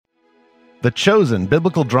The Chosen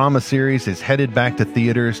biblical drama series is headed back to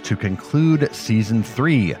theaters to conclude season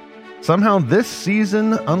 3. Somehow this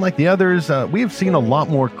season, unlike the others, we have seen a lot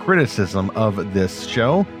more criticism of this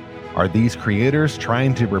show. Are these creators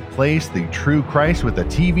trying to replace the true Christ with a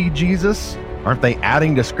TV Jesus? Aren't they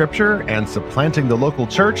adding to scripture and supplanting the local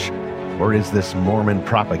church? Or is this Mormon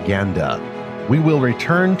propaganda? We will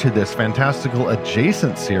return to this fantastical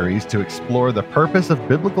adjacent series to explore the purpose of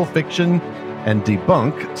biblical fiction and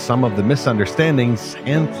debunk some of the misunderstandings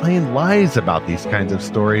and plain lies about these kinds of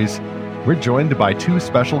stories. We're joined by 2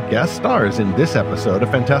 special guest stars in this episode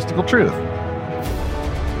of Fantastical Truth.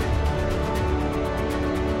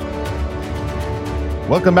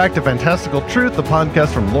 Welcome back to Fantastical Truth, the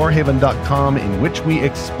podcast from lorehaven.com, in which we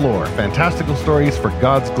explore fantastical stories for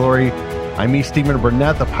God's glory. I'm me, Stephen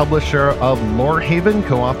Burnett, the publisher of Lorehaven,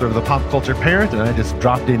 co-author of The Pop Culture Parent, and I just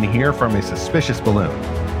dropped in here from a suspicious balloon.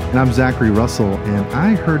 And I'm Zachary Russell, and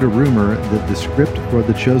I heard a rumor that the script for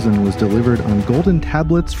The Chosen was delivered on golden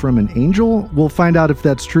tablets from an angel. We'll find out if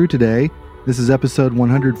that's true today. This is episode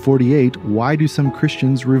 148, Why Do Some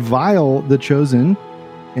Christians Revile The Chosen?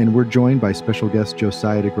 And we're joined by special guests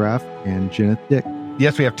Josiah DeGraff and Jeneth Dick.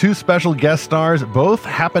 Yes, we have 2 special guest stars. Both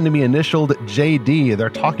happen to be initialed JD. They're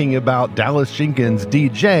talking about Dallas Jenkins,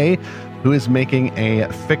 DJ, who is making a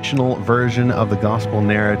fictional version of the gospel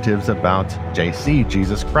narratives about JC,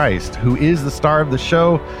 Jesus Christ, who is the star of the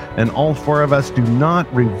show. And all 4 of us do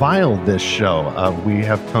not revile this show. We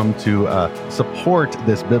have come to support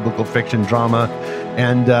this biblical fiction drama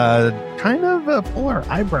and kind of pull our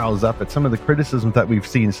eyebrows up at some of the criticism that we've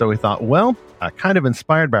seen. So we thought, well, kind of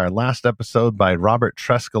inspired by our last episode by Robert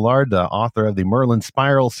Trescallard, the author of the Merlin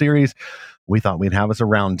Spiral series, we thought we'd have us a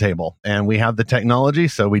round table. And we have the technology,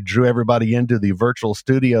 so we drew everybody into the virtual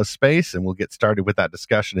studio space, and we'll get started with that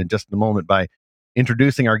discussion in just a moment by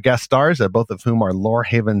introducing our guest stars, both of whom are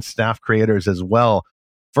Lorehaven staff creators as well.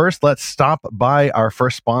 First, let's stop by our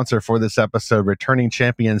first sponsor for this episode, returning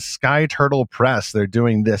champion Sky Turtle Press. They're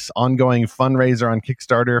doing this ongoing fundraiser on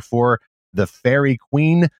Kickstarter for the Fairy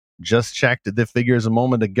Queen. Just checked the figures a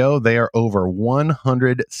moment ago. They are over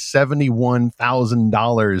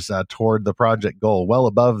 $171,000 toward the project goal, well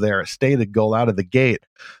above their stated goal out of the gate.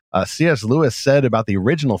 C.S. Lewis said about the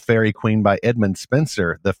original Fairy Queen by Edmund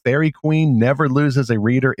Spenser, "The Fairy Queen never loses a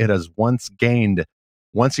reader it has once gained.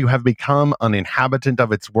 Once you have become an inhabitant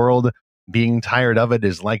of its world, being tired of it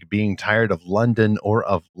is like being tired of London or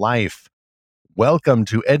of life." Welcome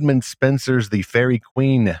to Edmund Spenser's The Fairy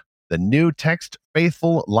Queen, the new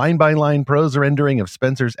text-faithful, line-by-line prose rendering of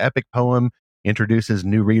Spenser's epic poem introduces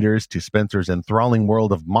new readers to Spenser's enthralling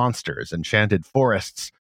world of monsters, enchanted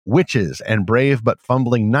forests, witches, and brave but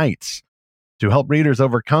fumbling knights. To help readers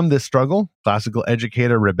overcome this struggle, classical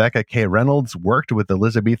educator Rebecca K. Reynolds worked with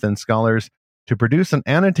Elizabethan scholars to produce an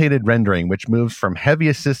annotated rendering which moves from heavy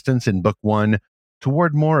assistance in Book 1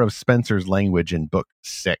 toward more of Spenser's language in Book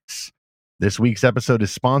 6. This week's episode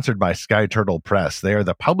is sponsored by Sky Turtle Press. They are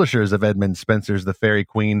the publishers of Edmund Spenser's The Fairy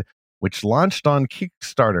Queen, which launched on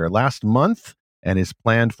Kickstarter last month and is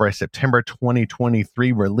planned for a September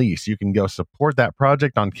 2023 release. You can go support that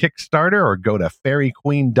project on Kickstarter or go to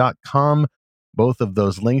fairyqueen.com. Both of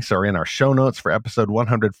those links are in our show notes for episode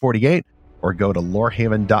 148. Or go to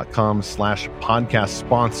lorehaven.com/podcast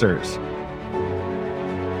sponsors.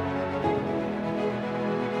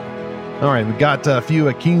 All right, we've got a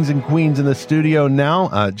few kings and queens in the studio now,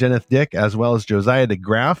 Jeneth Dick as well as Josiah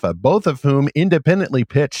DeGraff, both of whom independently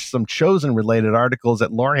pitched some Chosen-related articles at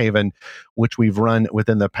Lorehaven, which we've run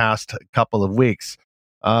within the past couple of weeks.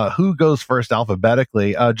 Who goes first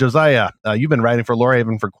alphabetically? Josiah, you've been writing for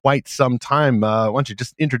Lorehaven for quite some time. Why don't you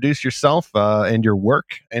just introduce yourself and your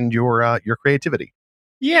work and your creativity?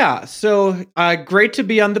 Yeah, so great to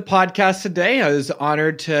be on the podcast today. I was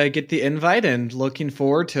honored to get the invite and looking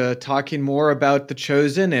forward to talking more about The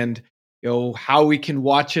Chosen and how we can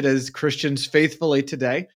watch it as Christians faithfully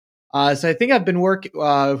today. So I think I've been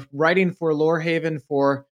writing for Lorehaven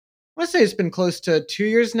for, I want to say it's been close to 2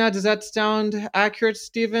 years now. Does that sound accurate,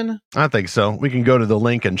 Stephen? I think so. We can go to the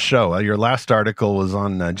link and show. Your last article was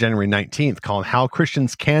on January 19th called How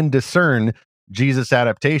Christians Can Discern Jesus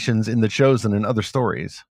Adaptations in The Chosen and Other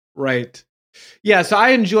Stories. Right. Yeah, so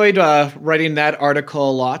I enjoyed writing that article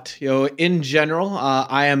a lot. In general,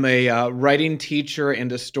 I am a writing teacher and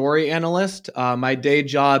a story analyst. My day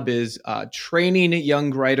job is training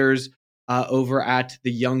young writers over at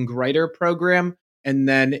the Young Writer program. And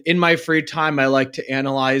then in my free time, I like to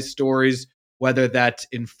analyze stories, whether that's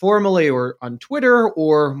informally or on Twitter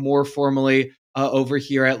or more formally over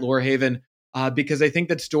here at Lorehaven, because I think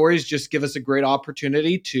that stories just give us a great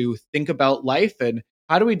opportunity to think about life and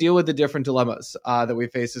how do we deal with the different dilemmas that we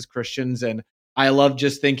face as Christians? And I love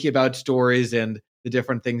just thinking about stories and the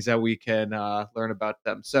different things that we can learn about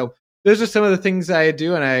them. So those are some of the things I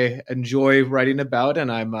do and I enjoy writing about.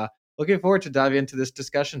 And I'm looking forward to diving into this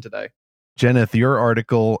discussion today. Jenneth, your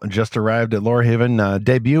article just arrived at Lorehaven.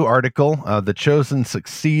 Debut article, The Chosen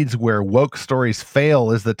Succeeds Where Woke Stories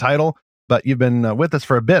Fail is the title. But you've been with us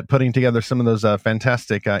for a bit, putting together some of those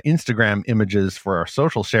fantastic Instagram images for our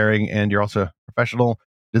social sharing. And you're also a professional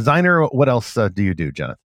designer. What else do you do,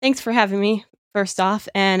 Jenneth? Thanks for having me, first off.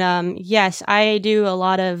 And yes, I do a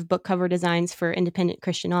lot of book cover designs for independent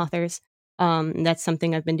Christian authors. That's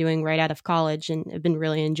something I've been doing right out of college, and I've been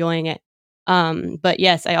really enjoying it. But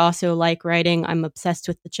yes, I also like writing. I'm obsessed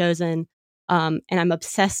with The Chosen, and I'm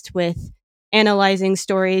obsessed with analyzing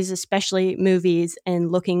stories, especially movies,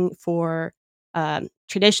 and looking for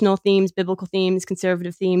traditional themes, biblical themes,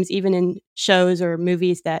 conservative themes, even in shows or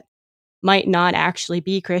movies that might not actually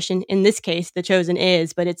be Christian. In this case, The Chosen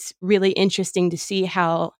is, but it's really interesting to see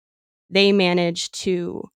how they manage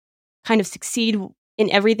to kind of succeed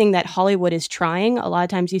in everything that Hollywood is trying. A lot of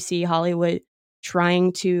times you see Hollywood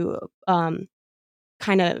trying to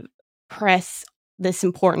kind of press this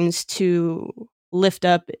importance to lift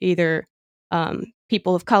up either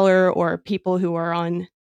people of color or people who are on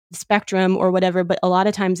the spectrum or whatever, but a lot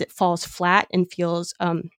of times it falls flat and feels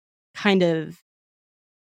kind of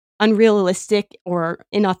unrealistic or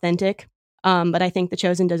inauthentic. But I think The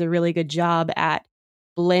Chosen does a really good job at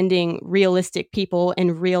blending realistic people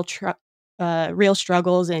and real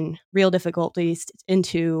struggles and real difficulties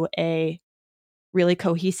into a really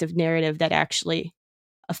cohesive narrative that actually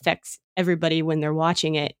affects everybody when they're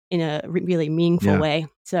watching it in a really meaningful way.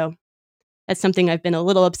 So that's something I've been a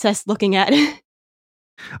little obsessed looking at.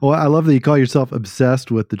 Well, I love that you call yourself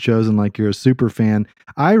obsessed with The Chosen, like you're a super fan.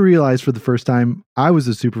 I realized for the first time I was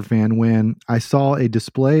a super fan when I saw a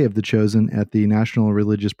display of The Chosen at the National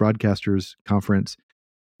Religious Broadcasters Conference.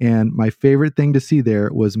 And my favorite thing to see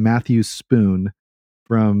there was Matthew's spoon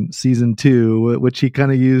from season 2, which he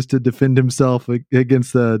kind of used to defend himself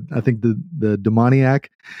against the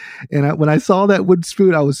demoniac. And when I saw that wooden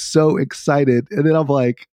spoon, I was so excited. And then I'm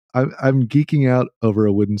like, I'm geeking out over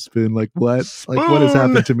a wooden spoon. Like what? Spoon! Like what has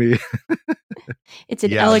happened to me? It's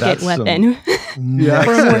an elegant weapon for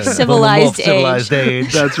a more civilized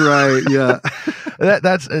age. That's right. Yeah.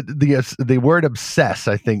 That's the word obsess,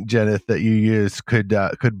 I think, Jenneth, that you use could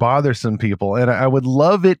bother some people. And I would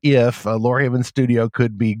love it if Lorehaven Studio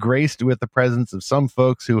could be graced with the presence of some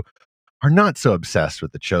folks who are not so obsessed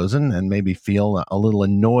with The Chosen and maybe feel a little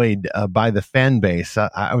annoyed by the fan base.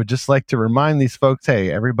 I would just like to remind these folks,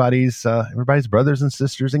 hey, everybody's brothers and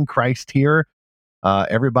sisters in Christ here.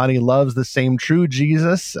 Everybody loves the same true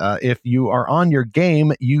Jesus. If you are on your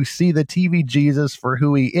game, you see the TV Jesus for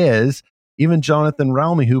who he is. Even Jonathan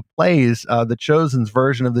Ralmy, who plays The Chosen's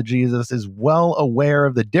version of the Jesus, is well aware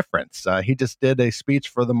of the difference. He just did a speech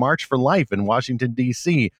for the March for Life in Washington,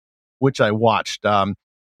 D.C., which I watched.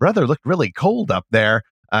 Brother looked really cold up there.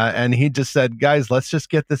 And he just said, guys, let's just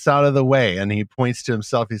get this out of the way. And he points to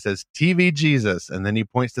himself. He says, TV Jesus. And then he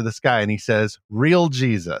points to the sky and he says, real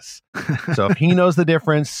Jesus. So if he knows the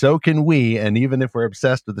difference, so can we. And even if we're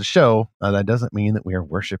obsessed with the show, that doesn't mean that we are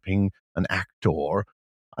worshiping an actor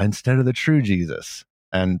instead of the true Jesus.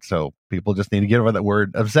 And so people just need to get over that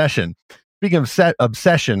word obsession. Speaking of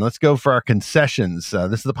obsession, let's go for our concessions.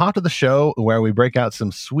 This is the part of the show where we break out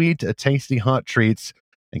some sweet, tasty, hot treats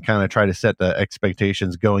and kind of try to set the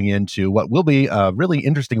expectations going into what will be a really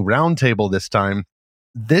interesting roundtable this time.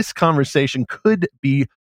 This conversation could be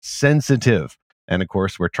sensitive. And of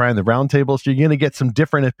course, we're trying the roundtable, so you're going to get some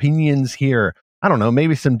different opinions here. I don't know,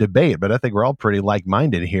 maybe some debate, but I think we're all pretty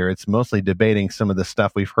like-minded here. It's mostly debating some of the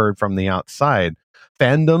stuff we've heard from the outside.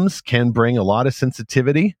 Fandoms can bring a lot of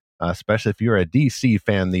sensitivity, especially if you're a DC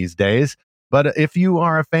fan these days. But if you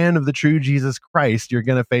are a fan of the true Jesus Christ, you're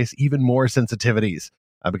going to face even more sensitivities.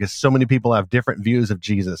 Because so many people have different views of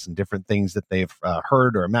Jesus and different things that they've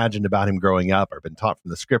heard or imagined about him growing up or been taught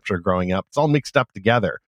from the scripture growing up. It's all mixed up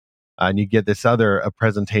together. And you get this other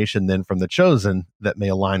presentation then from The Chosen that may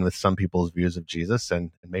align with some people's views of Jesus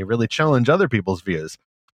and may really challenge other people's views.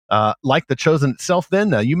 Like The Chosen itself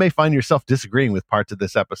then, you may find yourself disagreeing with parts of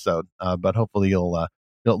this episode, but hopefully you'll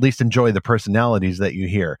at least enjoy the personalities that you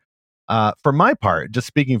hear. For my part, just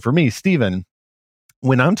speaking for me, Stephen,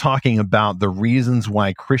 when I'm talking about the reasons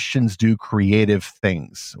why Christians do creative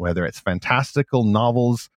things, whether it's fantastical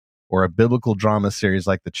novels or a biblical drama series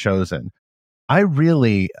like The Chosen, I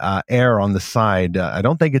really err on the side, I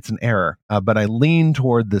don't think it's an error, but I lean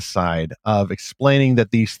toward the side of explaining that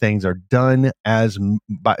these things are done as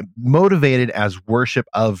motivated as worship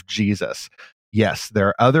of Jesus. Yes, there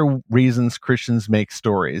are other reasons Christians make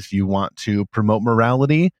stories. You want to promote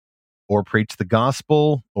morality, or preach the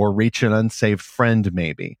gospel, or reach an unsaved friend,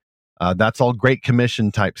 maybe. That's all Great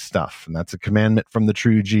Commission type stuff. And that's a commandment from the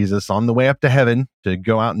true Jesus on the way up to heaven to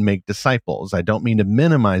go out and make disciples. I don't mean to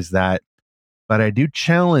minimize that, but I do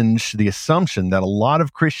challenge the assumption that a lot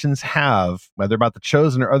of Christians have, whether about The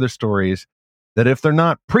Chosen or other stories, that if they're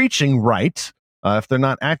not preaching right, if they're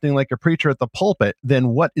not acting like a preacher at the pulpit, then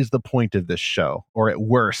what is the point of this show? Or at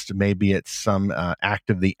worst, maybe it's some act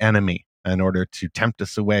of the enemy in order to tempt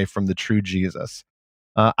us away from the true Jesus.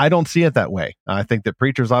 I don't see it that way. I think that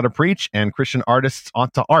preachers ought to preach and Christian artists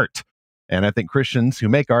ought to art. And I think Christians who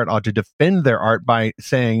make art ought to defend their art by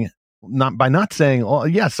not saying, "Oh,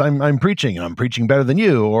 yes, I'm preaching and I'm preaching better than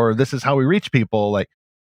you," or "This is how we reach people." Like,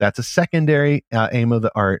 that's a secondary aim of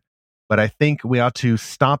the art. But I think we ought to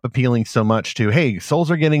stop appealing so much to, hey,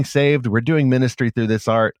 souls are getting saved, we're doing ministry through this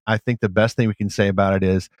art. I think the best thing we can say about it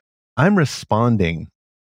is, I'm responding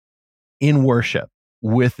in worship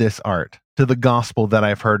with this art to the gospel that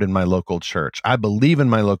I've heard in my local church. I believe in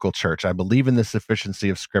my local church. I believe in the sufficiency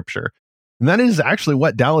of Scripture. And that is actually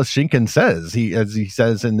what Dallas Shinkin says. As he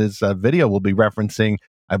says in this video, we'll be referencing,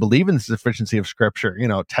 I believe in the sufficiency of Scripture.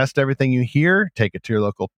 Test everything you hear, take it to your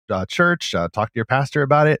local church, talk to your pastor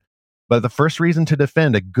about it. But the first reason to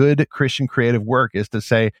defend a good Christian creative work is to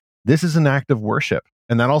say, this is an act of worship.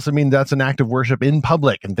 And that also means that's an act of worship in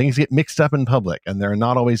public, and things get mixed up in public. And there are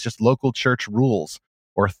not always just local church rules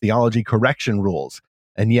or theology correction rules.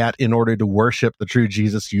 And yet, in order to worship the true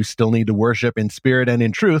Jesus, you still need to worship in spirit and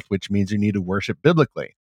in truth, which means you need to worship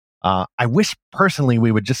biblically. I wish personally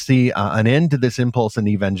we would just see an end to this impulse in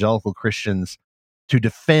evangelical Christians to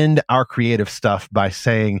defend our creative stuff by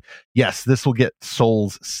saying, yes, this will get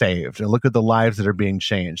souls saved, and look at the lives that are being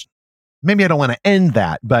changed. Maybe I don't want to end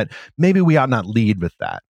that, but maybe we ought not lead with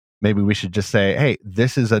that. Maybe we should just say, hey,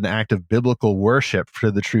 this is an act of biblical worship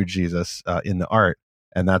for the true Jesus in the art.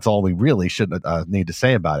 And that's all we really should need to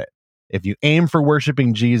say about it. If you aim for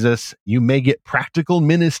worshiping Jesus, you may get practical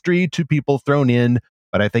ministry to people thrown in.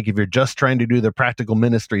 But I think if you're just trying to do the practical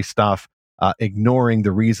ministry stuff, ignoring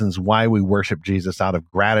the reasons why we worship Jesus out of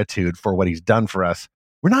gratitude for what he's done for us,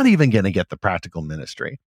 we're not even going to get the practical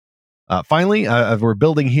ministry. Finally, we're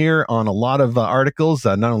building here on a lot of articles,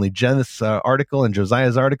 not only Jen's article and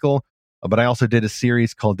Josiah's article, but I also did a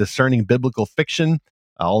series called Discerning Biblical Fiction.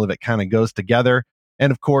 All of it kind of goes together.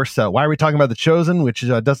 And of course, why are we talking about The Chosen, which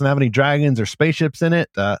doesn't have any dragons or spaceships in it?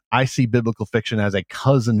 I see biblical fiction as a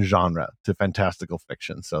cousin genre to fantastical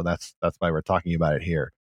fiction. So that's why we're talking about it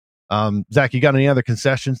here. Zach, you got any other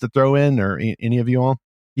concessions to throw in, or any of you all?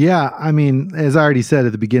 Yeah, I mean, as I already said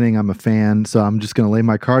at the beginning, I'm a fan, so I'm just going to lay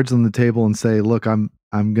my cards on the table and say, look, I'm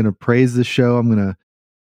going to praise the show. I'm going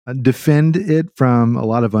to defend it from a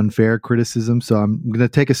lot of unfair criticism. So I'm going to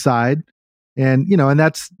take a side, and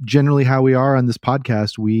that's generally how we are on this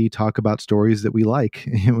podcast. We talk about stories that we like,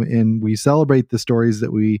 and we celebrate the stories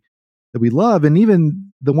that we love, and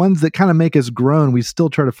even the ones that kind of make us groan. We still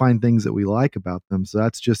try to find things that we like about them. So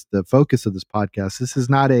that's just the focus of this podcast. This is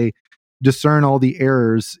not a discern all the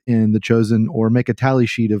errors in The Chosen or make a tally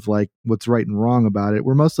sheet of like what's right and wrong about it.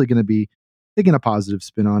 We're mostly going to be taking a positive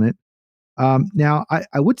spin on it. Now,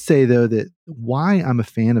 I would say, though, that why I'm a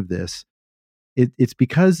fan of this, it's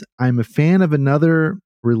because I'm a fan of another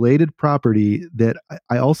related property that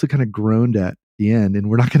I also kind of groaned at the end. And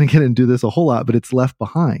we're not going to get into this a whole lot, but it's Left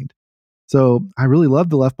Behind. So I really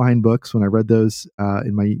loved the Left Behind books when I read those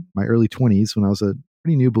in my early 20s when I was a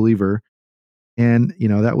pretty new believer. And,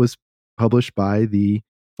 that was published by the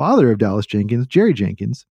father of Dallas Jenkins, Jerry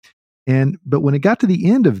Jenkins. But when it got to the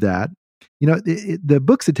end of that, the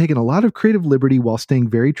books had taken a lot of creative liberty while staying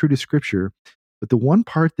very true to Scripture. But the one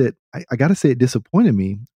part that I got to say it disappointed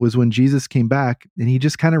me was when Jesus came back and he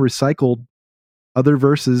just kind of recycled other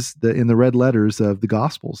verses in the red letters of the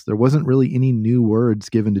Gospels. There wasn't really any new words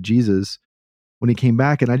given to Jesus when he came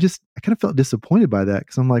back. And I kind of felt disappointed by that,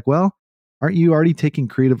 because I'm like, well, aren't you already taking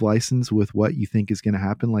creative license with what you think is going to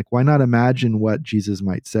happen? Like, why not imagine what Jesus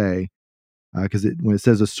might say? Because when it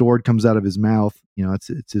says a sword comes out of his mouth,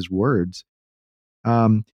 it's his words.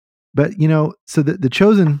 But so the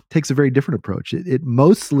Chosen takes a very different approach. It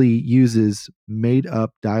mostly uses made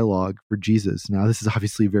up dialogue for Jesus. Now, this is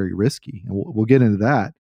obviously very risky, and we'll get into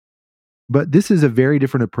that. But this is a very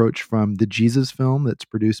different approach from the Jesus film that's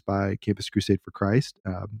produced by Campus Crusade for Christ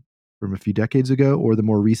from a few decades ago, or the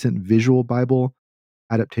more recent visual Bible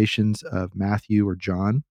adaptations of Matthew or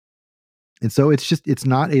John. And so it's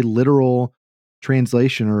not a literal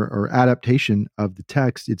translation or adaptation of the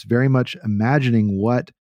text. It's very much imagining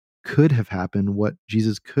what could have happened, what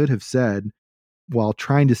Jesus could have said, while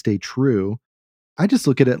trying to stay true I just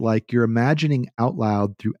look at it like you're imagining out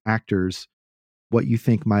loud through actors what you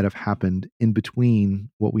think might have happened in between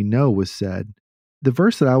what we know was said. The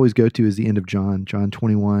verse that I always go to is the end of John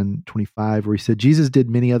 21:25, where he said, Jesus did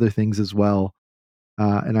many other things as well.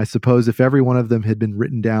 And I suppose if every one of them had been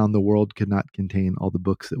written down, the world could not contain all the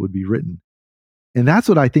books that would be written. And that's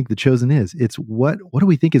what I think The Chosen is. It's what do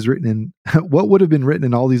we think is written in, what would have been written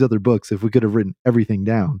in all these other books if we could have written everything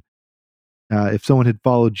down? If someone had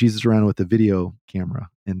followed Jesus around with a video camera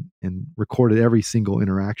and recorded every single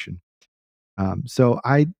interaction. So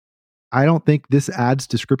I don't think this adds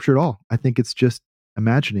to Scripture at all. I think it's just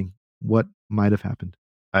imagining what might have happened.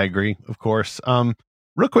 I agree, of course.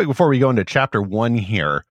 Real quick before we go into chapter 1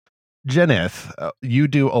 here, Jenith, you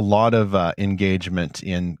do a lot of engagement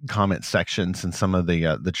in comment sections in some of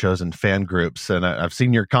the Chosen fan groups, and I've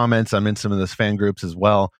seen your comments. I'm in some of those fan groups as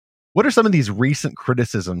well. What are some of these recent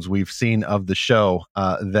criticisms we've seen of the show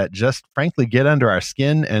that just frankly get under our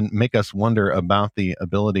skin and make us wonder about the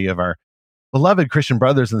ability of our beloved Christian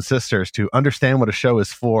brothers and sisters to understand what a show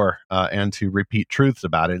is for and to repeat truths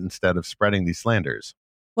about it instead of spreading these slanders?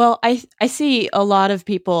 Well, I see a lot of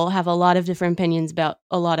people have a lot of different opinions about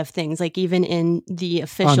a lot of things, like even in the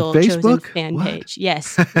official Chosen fan page.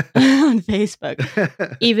 Yes, on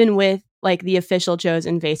Facebook. Even with like the official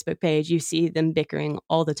Chosen Facebook page, you see them bickering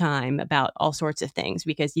all the time about all sorts of things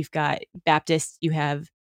because you've got Baptists, you have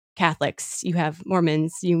Catholics, you have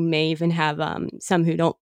Mormons, you may even have some who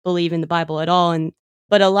don't believe in the Bible at all.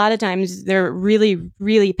 But a lot of times they're really,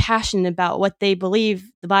 really passionate about what they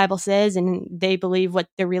believe the Bible says and they believe what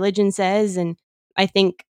their religion says. And I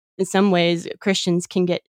think in some ways Christians can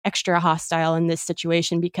get extra hostile in this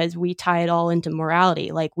situation because we tie it all into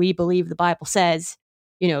morality. Like we believe the Bible says,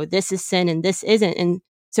 this is sin and this isn't. And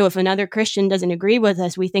so if another Christian doesn't agree with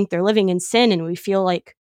us, we think they're living in sin and we feel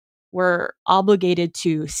like we're obligated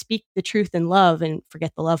to speak the truth in love and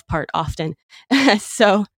forget the love part often.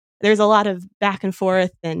 So there's a lot of back and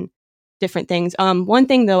forth and different things. One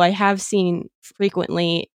thing, though, I have seen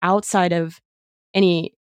frequently outside of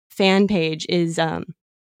any fan page is a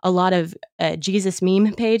lot of Jesus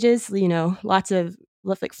meme pages, lots of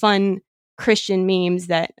like fun Christian memes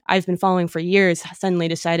that I've been following for years suddenly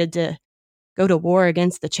decided to go to war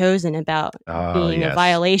against the Chosen about being a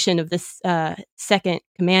violation of this second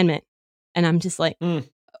commandment. And I'm just like,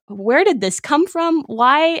 where did this come from?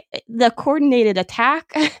 Why the coordinated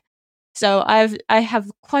attack? So I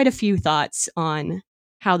have quite a few thoughts on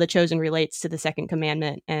how the Chosen relates to the second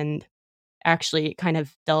commandment and actually kind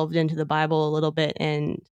of delved into the Bible a little bit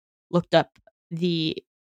and looked up the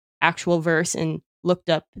actual verse and looked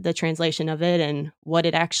up the translation of it and what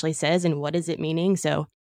it actually says and what is it meaning. So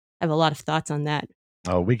I have a lot of thoughts on that.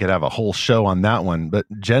 Oh, we could have a whole show on that one. But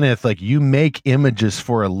Jenith, like you make images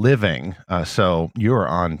for a living. So you're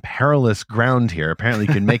on perilous ground here. Apparently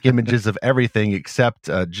you can make images of everything except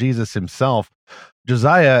Jesus himself.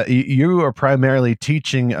 Josiah, you are primarily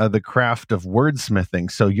teaching the craft of wordsmithing.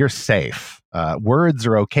 So you're safe. Words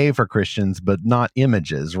are okay for Christians, but not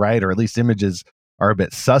images, right? Or at least images are a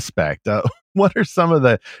bit suspect. What are some of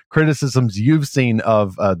the criticisms you've seen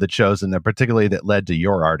of The Chosen, particularly that led to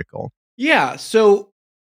your article? Yeah, so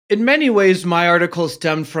in many ways, my article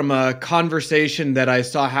stemmed from a conversation that I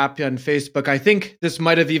saw happen on Facebook. I think this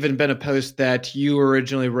might have even been a post that you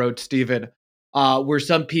originally wrote, Stephen, where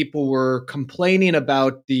some people were complaining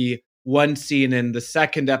about the one scene in the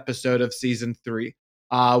second episode of season 3,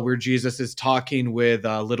 where Jesus is talking with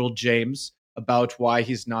little James about why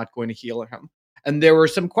he's not going to heal him. And there were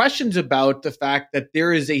some questions about the fact that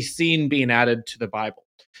there is a scene being added to the Bible.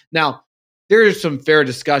 Now, there are some fair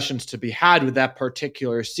discussions to be had with that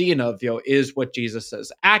particular scene of, is what Jesus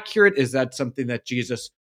says accurate? Is that something that Jesus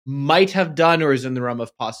might have done or is in the realm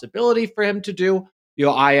of possibility for him to do?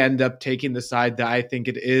 I end up taking the side that I think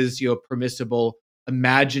it is, permissible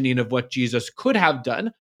imagining of what Jesus could have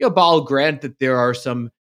done. But I'll grant that there are some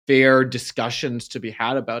fair discussions to be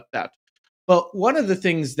had about that. But one of the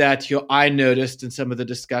things that, I noticed in some of the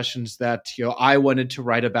discussions that, I wanted to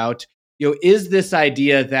write about, is this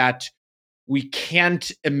idea that we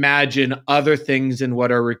can't imagine other things in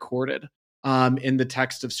what are recorded in the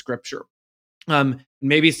text of Scripture.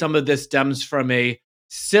 Maybe some of this stems from a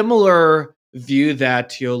similar view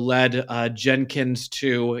that led Jenkins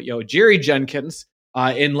to Jerry Jenkins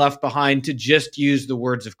in Left Behind to just use the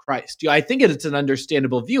words of Christ. I think it's an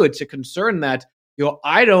understandable view. It's a concern that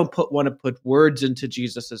I don't want to put words into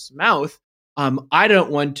Jesus's mouth. I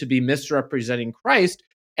don't want to be misrepresenting Christ,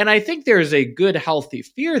 and I think there's a good, healthy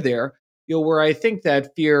fear there. Where I think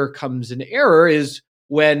that fear comes in error is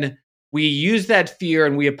when we use that fear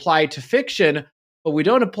and we apply it to fiction, but we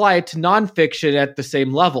don't apply it to nonfiction at the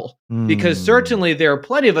same level. Because certainly there are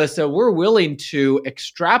plenty of us that we're willing to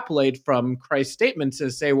extrapolate from Christ's statements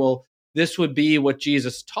and say, well, this would be what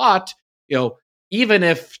Jesus taught, even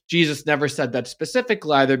if Jesus never said that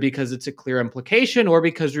specifically, either because it's a clear implication or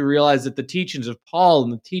because we realize that the teachings of Paul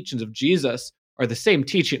and the teachings of Jesus are the same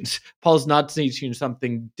teachings. Paul's not teaching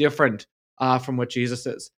something different from what Jesus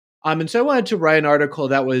is. And so I wanted to write an article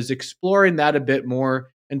that was exploring that a bit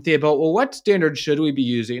more and think about, well, what standards should we be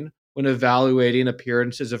using when evaluating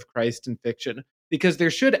appearances of Christ in fiction? Because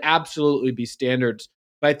there should absolutely be standards,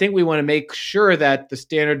 but I think we want to make sure that the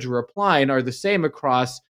standards we're applying are the same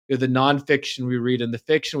across the nonfiction we read and the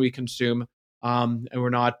fiction we consume, and we're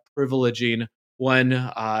not privileging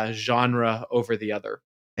one genre over the other.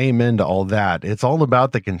 Amen to all that. It's all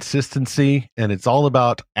about the consistency, and it's all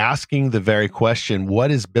about asking the very question, what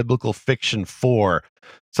is biblical fiction for?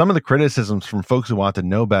 Some of the criticisms from folks who want to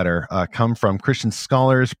know better come from Christian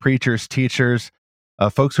scholars, preachers, teachers,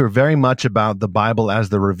 folks who are very much about the Bible as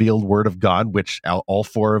the revealed word of God, which all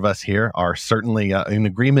four of us here are certainly in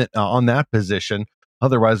agreement on that position.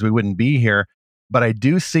 Otherwise, we wouldn't be here. But I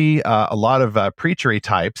do see a lot of preachery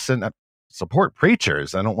types, and support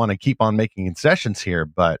preachers. I don't want to keep on making concessions here,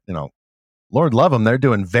 but Lord love them. They're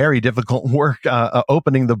doing very difficult work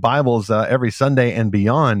opening the Bibles every Sunday and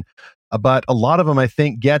beyond. But a lot of them, I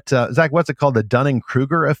think, get, Zach, what's it called? The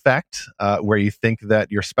Dunning-Kruger effect, where you think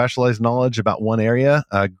that your specialized knowledge about one area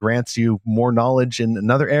grants you more knowledge in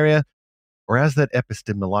another area. Or as that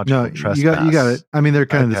epistemological trespass. You got it. I mean, they're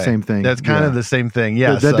kind of the same thing. That's kind of the same thing.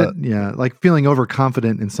 Yeah. Like feeling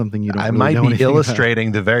overconfident in something you don't really know anything about. I might be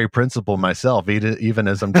illustrating the very principle myself, even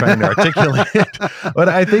as I'm trying to articulate it. But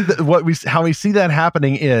I think that how we see that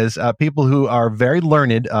happening is people who are very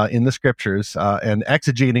learned in the scriptures and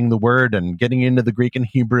exegeting the word and getting into the Greek and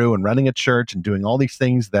Hebrew and running a church and doing all these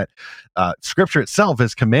things that scripture itself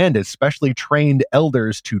has commanded, especially trained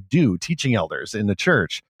elders to do, teaching elders in the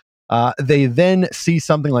church. They then see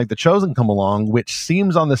something like The Chosen come along, which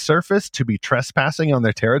seems on the surface to be trespassing on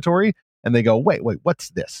their territory. And they go, wait,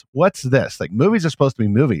 what's this? What's this? Like, movies are supposed to be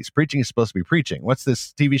movies. Preaching is supposed to be preaching. What's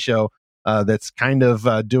this TV show that's kind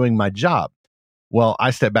of doing my job? Well,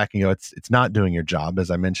 I step back and go, it's not doing your job. As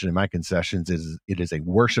I mentioned in my concessions, it is a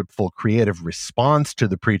worshipful, creative response to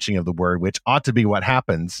the preaching of the word, which ought to be what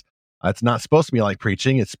happens. It's not supposed to be like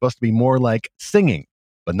preaching. It's supposed to be more like singing,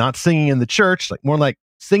 but not singing in the church, like more like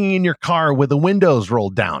singing in your car with the windows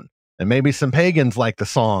rolled down. And maybe some pagans like the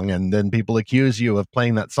song, and then people accuse you of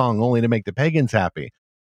playing that song only to make the pagans happy.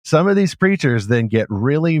 Some of these preachers then get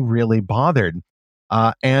really, really bothered,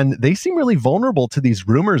 and they seem really vulnerable to these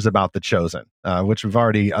rumors about The Chosen, which we've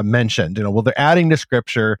already mentioned. Well, they're adding to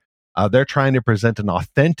scripture. They're trying to present an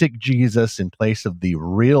authentic Jesus in place of the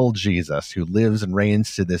real Jesus who lives and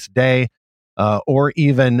reigns to this day. Or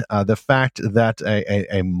even the fact that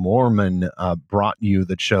a Mormon brought you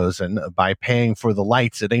The Chosen by paying for the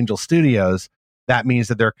lights at Angel Studios, that means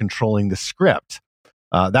that they're controlling the script.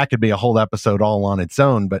 That could be a whole episode all on its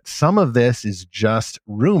own, but some of this is just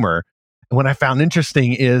rumor. And what I found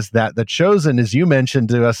interesting is that The Chosen, as you mentioned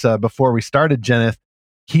to us before we started, Jeneth,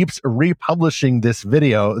 keeps republishing this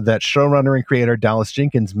video that showrunner and creator Dallas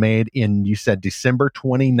Jenkins made in, you said, December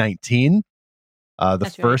 2019.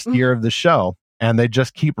 That's first right. year of the show, and they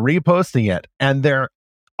just keep reposting it, and they're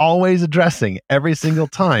always addressing every single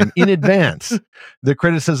time in advance the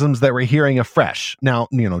criticisms that we're hearing afresh. Now,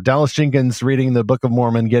 Dallas Jenkins reading the Book of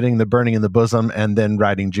Mormon, getting the burning in the bosom, and then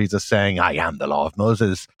writing Jesus saying, I am the law of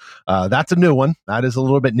Moses. That's a new one. That is a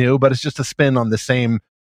little bit new, but it's just a spin on the same.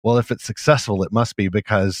 Well, if it's successful, it must be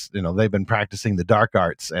because they've been practicing the dark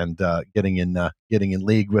arts and getting in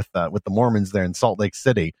league with the Mormons there in Salt Lake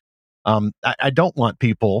City. I don't want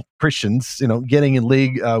people, Christians, getting in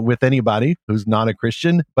league with anybody who's not a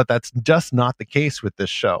Christian, but that's just not the case with this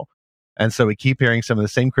show. And so we keep hearing some of the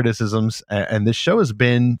same criticisms. And this show has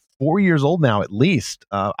been 4 years old now, at least.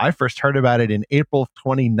 I first heard about it in April of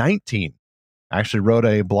 2019. I actually wrote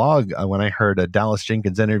a blog when I heard a Dallas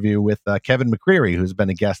Jenkins interview with Kevin McCreary, who's been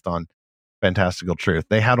a guest on Fantastical Truth.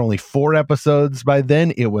 They had only 4 episodes by then.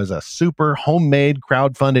 It was a super homemade,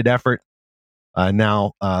 crowdfunded effort.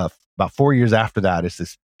 Now, about 4 years after that, it's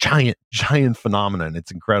this giant phenomenon.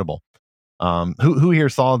 It's incredible. Who here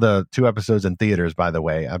saw the 2 episodes in theaters, by the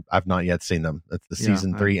way? I've not yet seen them. It's the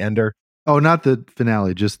season 3 ender. Oh, not the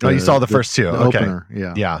finale, just you saw the first 2. Okay. Opener.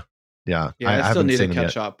 Yeah. I still need to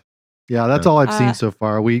catch up. Yeah, that's all I've seen so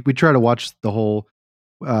far. We try to watch the whole.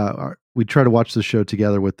 We try to watch the show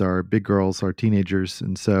together with our big girls, our teenagers,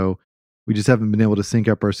 and so we just haven't been able to sync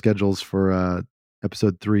up our schedules for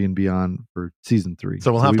episode 3 and beyond for season 3.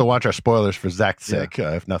 So we'll have to watch our spoilers for Zach's sake,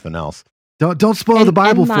 if nothing else. Don't spoil the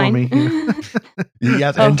Bible for me.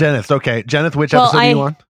 Yes, and Jenneth. Okay, Jenneth, which episode are you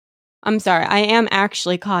on? I'm sorry, I am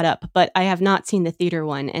actually caught up, but I have not seen the theater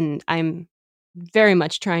one, and I'm very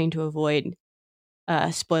much trying to avoid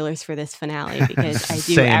spoilers for this finale because I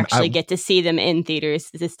do actually get to see them in theaters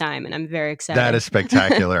this time, and I'm very excited. That is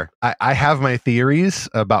spectacular. I have my theories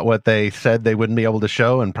about what they said they wouldn't be able to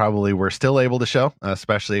show, and probably were still able to show,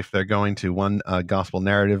 especially if they're going to one gospel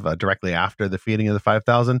narrative directly after the feeding of the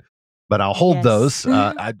 5,000. But I'll hold those.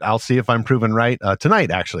 I'll see if I'm proven right tonight,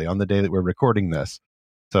 actually, on the day that we're recording this.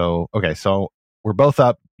 So, okay, so we're both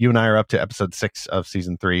up. You and I are up to episode 6 of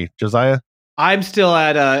season 3. Josiah? I'm still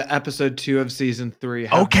at episode 2 of season 3.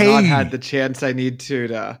 Have not had the chance I need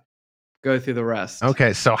to go through the rest.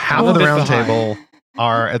 Okay, so half of the round table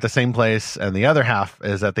are at the same place, and the other half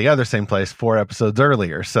is at the other same place 4 episodes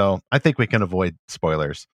earlier. So I think we can avoid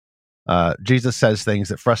spoilers. Jesus says things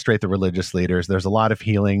that frustrate the religious leaders. There's a lot of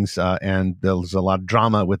healings, and there's a lot of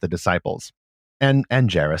drama with the disciples. And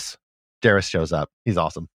Jairus. Jairus shows up. He's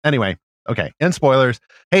awesome. Anyway, okay, and spoilers.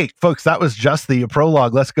 Hey, folks, that was just the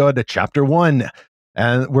prologue. Let's go into chapter 1.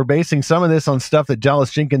 And we're basing some of this on stuff that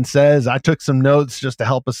Dallas Jenkins says. I took some notes just to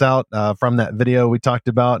help us out from that video we talked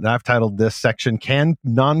about. And I've titled this section, Can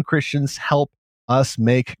Non-Christians Help Us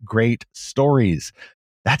Make Great Stories?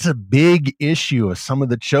 That's a big issue of some of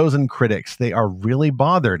the Chosen critics. They are really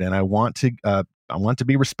bothered. And I want to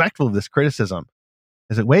be respectful of this criticism.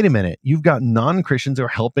 Is that, wait a minute, you've got non-Christians who are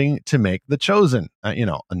helping to make The Chosen. A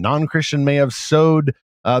non-Christian may have sewed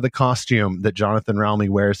the costume that Jonathan Ralmy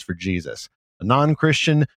wears for Jesus. A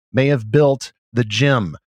non-Christian may have built the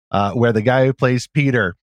gym where the guy who plays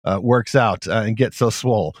Peter works out and gets so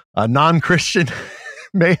swole. A non-Christian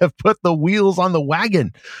may have put the wheels on the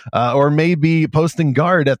wagon or may be posting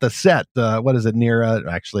guard at the set. What is it, near,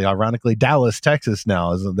 actually, ironically, Dallas, Texas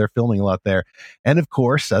now, as they're filming a lot there. And of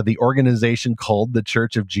course, the organization called the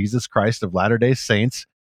Church of Jesus Christ of Latter-day Saints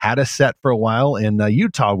had a set for a while in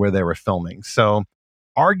Utah where they were filming. So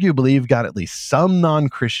arguably, you've got at least some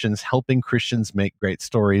non-Christians helping Christians make great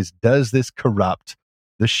stories. Does this corrupt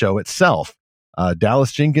the show itself?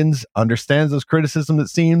 Dallas Jenkins understands those criticisms, it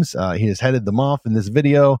seems. He has headed them off in this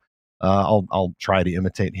video. I'll try to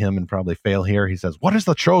imitate him and probably fail here. He says, what is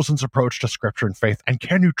The Chosen's approach to scripture and faith, and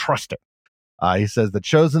can you trust it? He says, The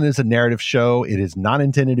Chosen is a narrative show. It is not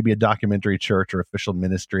intended to be a documentary church or official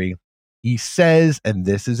ministry. He says, and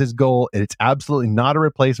this is his goal, it's absolutely not a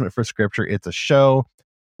replacement for scripture. It's a show.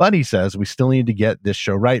 But he says we still need to get this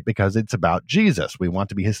show right because it's about Jesus. We want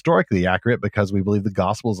to be historically accurate because we believe the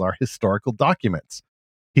Gospels are historical documents.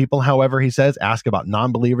 People, however, he says, ask about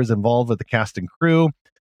non-believers involved with the cast and crew.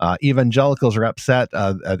 Evangelicals are upset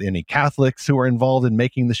at any Catholics who are involved in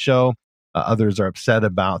making the show. Others are upset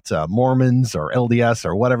about Mormons or LDS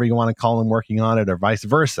or whatever you want to call them working on it, or vice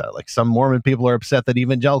versa. Like some Mormon people are upset that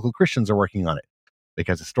evangelical Christians are working on it.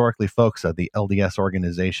 Because historically, folks, the LDS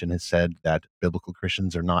organization has said that biblical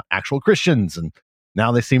Christians are not actual Christians. And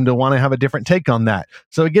now they seem to want to have a different take on that.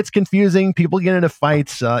 So it gets confusing. People get into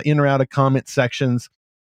fights in or out of comment sections.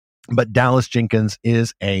 But Dallas Jenkins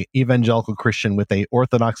is a evangelical Christian with a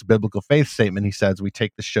orthodox biblical faith statement. He says, we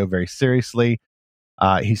take the show very seriously.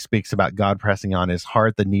 He speaks about God pressing on his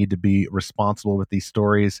heart the need to be responsible with these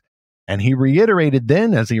stories. And he reiterated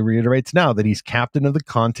then, as he reiterates now, that he's captain of the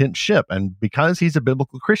content ship. And because he's a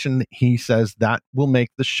biblical Christian, he says that will make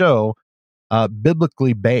the show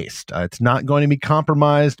biblically based. It's not going to be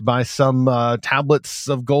compromised by some tablets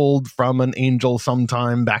of gold from an angel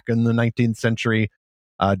sometime back in the 19th century.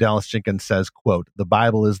 Dallas Jenkins says, quote, the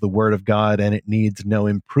Bible is the word of God and it needs no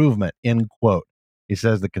improvement, end quote. He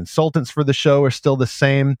says the consultants for the show are still the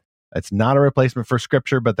same. It's not a replacement for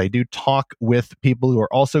scripture, but they do talk with people who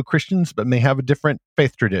are also Christians, but may have a different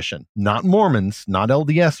faith tradition. Not Mormons, not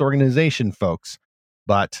LDS organization folks,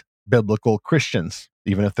 but biblical Christians,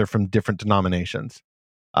 even if they're from different denominations.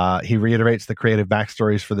 He reiterates the creative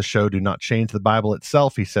backstories for the show do not change the Bible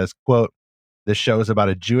itself. He says, quote, this show is about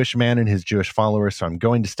a Jewish man and his Jewish followers, so I'm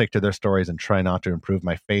going to stick to their stories and try not to improve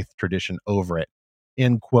my faith tradition over it,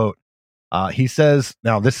 end quote. He says,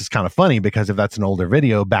 now this is kind of funny because if that's an older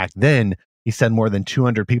video, back then he said more than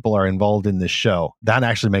 200 people are involved in this show. That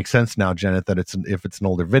actually makes sense now, Janet, that if it's an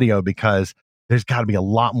older video, because there's got to be a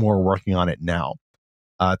lot more working on it now.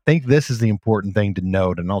 I think this is the important thing to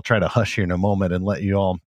note, and I'll try to hush here in a moment and let you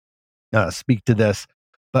all speak to this.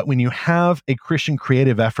 But when you have a Christian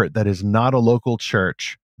creative effort that is not a local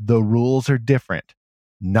church, the rules are different.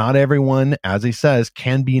 Not everyone, as he says,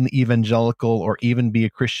 can be an evangelical or even be a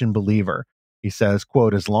Christian believer. He says,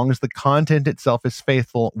 quote, as long as the content itself is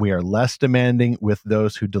faithful, we are less demanding with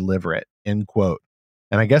those who deliver it, end quote.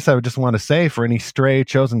 And I guess I would just want to say for any stray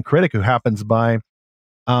chosen critic who happens by,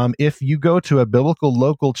 if you go to a biblical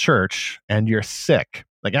local church and you're sick,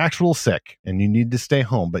 like actual sick, and you need to stay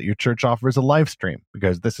home, but your church offers a live stream,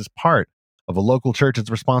 because this is part of a local church's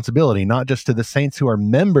responsibility, not just to the saints who are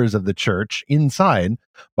members of the church inside,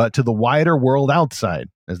 but to the wider world outside.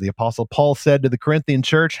 As the Apostle Paul said to the Corinthian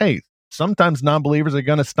church, hey, sometimes non-believers are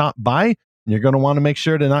going to stop by, and you're going to want to make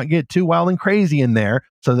sure to not get too wild and crazy in there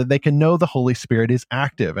so that they can know the Holy Spirit is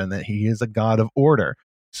active and that he is a God of order.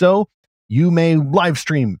 So you may live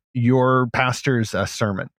stream your pastor's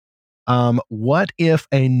sermon. What if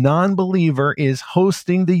a non-believer is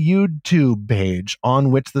hosting the YouTube page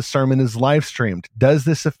on which the sermon is live streamed? Does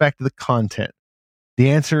this affect the content? The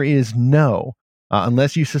answer is no.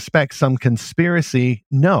 Unless you suspect some conspiracy,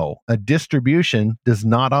 no. A distribution does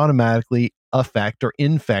not automatically affect or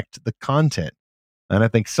infect the content. And I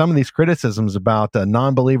think some of these criticisms about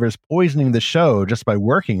non-believers poisoning the show just by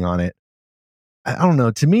working on it, I don't know.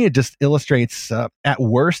 To me, it just illustrates, at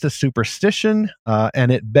worst, a superstition,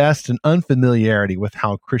 and at best, an unfamiliarity with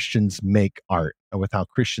how Christians make art, and with how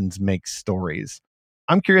Christians make stories.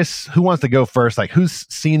 I'm curious, who wants to go first? Like, who's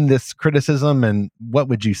seen this criticism, and what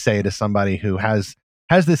would you say to somebody who has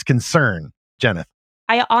this concern, Jeneth?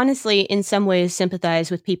 I honestly, in some ways, sympathize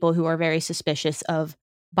with people who are very suspicious of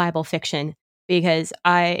Bible fiction, because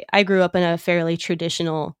I grew up in a fairly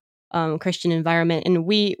traditional Christian environment, and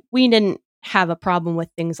we didn't have a problem with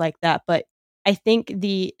things like that. But I think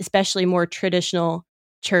the especially more traditional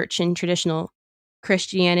church and traditional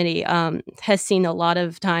Christianity has seen a lot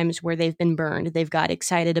of times where they've been burned. They've got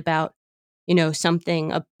excited about,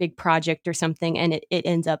 something, a big project or something, and it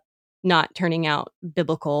ends up not turning out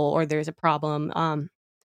biblical, or there's a problem.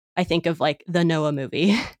 I think of like the Noah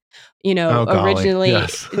movie. Originally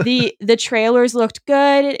yes. the trailers looked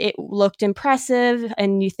good, it looked impressive,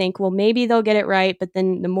 and you think, well, maybe they'll get it right. But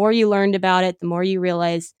then the more you learned about it, the more you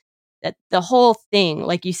realize that the whole thing,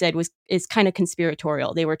 like you said, is kind of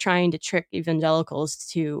conspiratorial. They were trying to trick evangelicals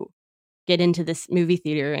to get into this movie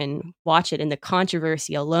theater and watch it, and the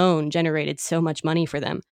controversy alone generated so much money for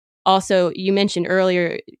them. Also, you mentioned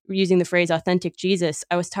earlier using the phrase authentic Jesus.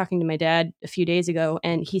 I was talking to my dad a few days ago,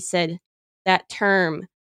 and he said that term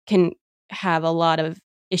can have a lot of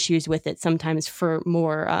issues with it sometimes for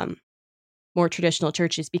more traditional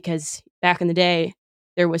churches, because back in the day,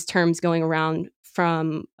 there was terms going around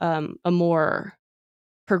from a more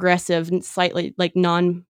progressive and slightly like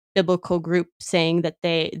non-biblical group saying that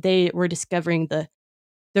they were discovering the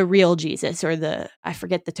real Jesus, or I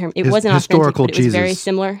forget the term. It wasn't historical authentic, but it was very Jesus.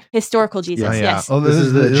 similar. Historical Jesus, yes. Oh, This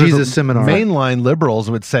is the Jesus seminar. Mainline liberals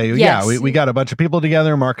would say, Yes. we got a bunch of people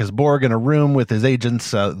together, Marcus Borg in a room with his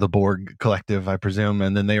agents, the Borg Collective, I presume,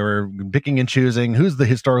 and then they were picking and choosing who's the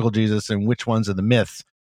historical Jesus and which ones are the myths.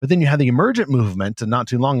 But then you had the emergent movement, and not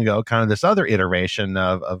too long ago, kind of this other iteration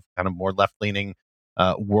of kind of more left-leaning,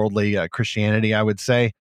 worldly Christianity, I would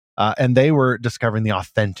say. And they were discovering the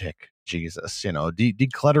authentic Jesus,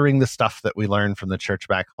 decluttering the stuff that we learned from the church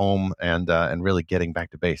back home, and really getting back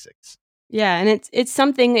to basics. Yeah, and it's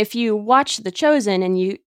something, if you watch The Chosen and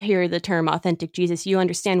you hear the term authentic Jesus, you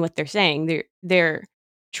understand what they're saying. They're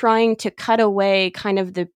trying to cut away kind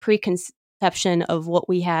of the preconception of what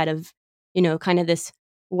we had of, kind of this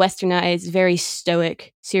westernized, very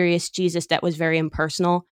stoic, serious Jesus that was very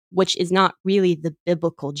impersonal, which is not really the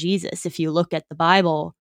biblical Jesus. If you look at the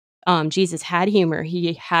Bible, Jesus had humor.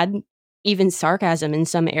 He had even sarcasm in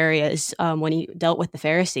some areas when he dealt with the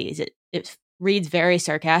Pharisees. It reads very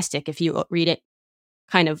sarcastic if you read it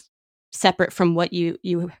kind of separate from what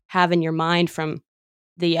you have in your mind from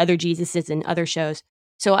the other Jesuses and other shows.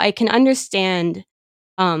 So I can understand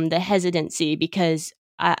the hesitancy, because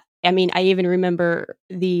I even remember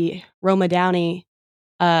the Roma Downey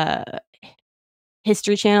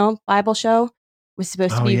History Channel Bible show was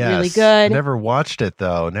supposed to be really good. Never watched it,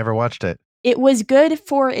 though. It was good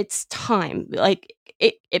for its time. Like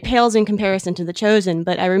it pales in comparison to The Chosen,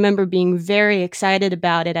 but I remember being very excited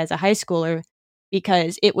about it as a high schooler,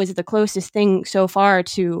 because it was the closest thing so far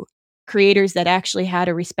to creators that actually had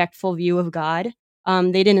a respectful view of God.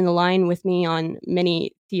 They didn't align with me on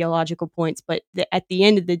many theological points, but at the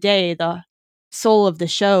end of the day, the soul of the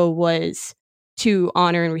show was to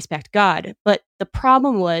honor and respect God. But the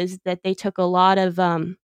problem was that they took a lot of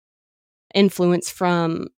influence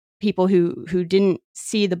from people who didn't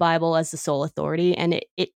see the Bible as the sole authority, and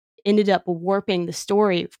it ended up warping the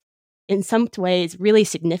story in some ways really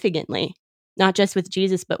significantly, not just with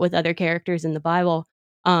Jesus, but with other characters in the Bible,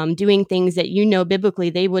 doing things that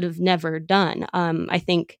biblically they would have never done. I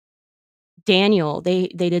think Daniel, they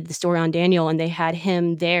did the story on Daniel, and they had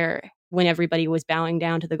him there when everybody was bowing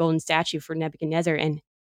down to the golden statue for Nebuchadnezzar, and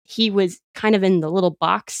he was kind of in the little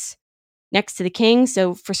box next to the king.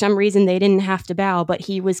 So for some reason, they didn't have to bow, but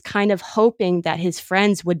he was kind of hoping that his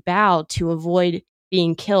friends would bow to avoid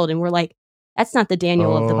being killed. And we're like, that's not the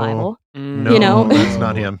Daniel of the Bible. No, You know? that's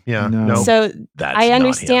not him. Yeah, no. So That's I not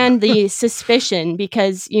understand him. the suspicion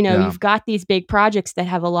because, Yeah. you've got these big projects that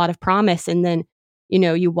have a lot of promise. And then,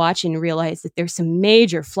 you watch and realize that there's some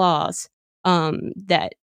major flaws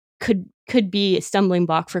that could be a stumbling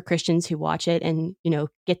block for Christians who watch it and,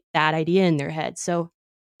 get that idea in their head. So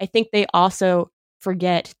I think they also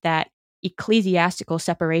forget that ecclesiastical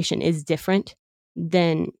separation is different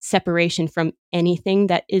than separation from anything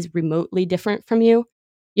that is remotely different from you.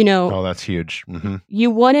 Oh, that's huge. Mm-hmm.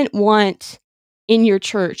 You wouldn't want in your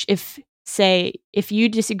church if you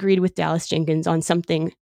disagreed with Dallas Jenkins on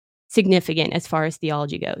something significant as far as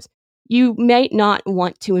theology goes, you might not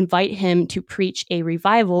want to invite him to preach a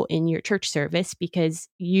revival in your church service because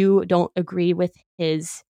you don't agree with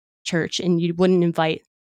his church, and you wouldn't invite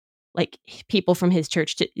like people from his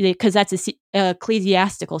church because that's a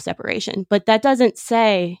ecclesiastical separation. But that doesn't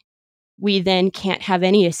say we then can't have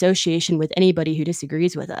any association with anybody who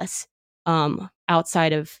disagrees with us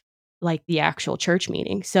outside of like the actual church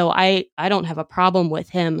meeting. So I don't have a problem with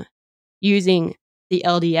him using the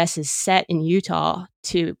LDS's set in Utah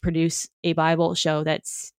to produce a Bible show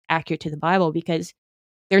that's accurate to the Bible because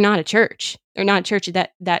they're not a church. They're not a church.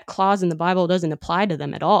 That clause in the Bible doesn't apply to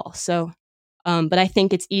them at all. So, but I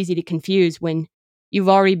think it's easy to confuse when you've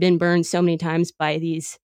already been burned so many times by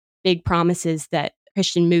these big promises that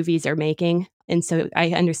Christian movies are making. And so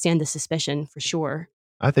I understand the suspicion for sure.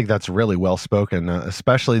 I think that's really well spoken,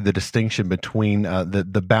 especially the distinction between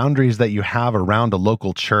the boundaries that you have around a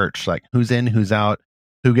local church, like who's in, who's out,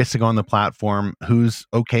 who gets to go on the platform, who's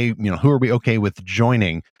okay, who are we okay with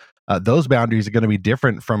joining. Those boundaries are going to be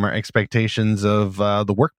different from our expectations of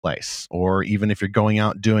the workplace, or even if you're going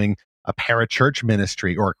out doing a parachurch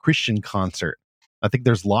ministry or a Christian concert. I think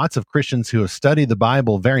there's lots of Christians who have studied the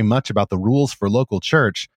Bible very much about the rules for local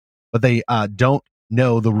church, but they don't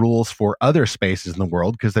know the rules for other spaces in the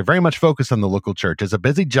world because they're very much focused on the local church. It's a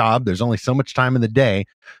busy job. There's only so much time in the day.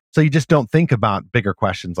 So you just don't think about bigger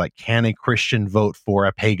questions like, can a Christian vote for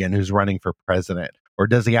a pagan who's running for president? Or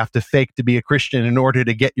does he have to fake to be a Christian in order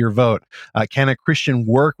to get your vote? Can a Christian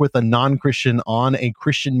work with a non-Christian on a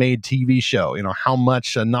Christian-made TV show? How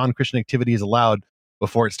much non-Christian activity is allowed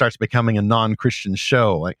before it starts becoming a non-Christian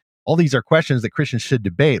show? Like, all these are questions that Christians should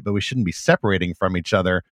debate, but we shouldn't be separating from each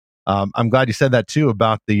other. I'm glad you said that too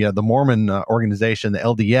about the Mormon organization, the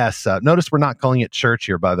LDS. Notice we're not calling it church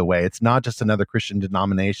here, by the way. It's not just another Christian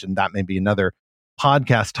denomination. That may be another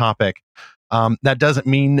podcast topic. That doesn't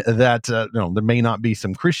mean that there may not be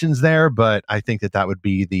some Christians there, but I think that would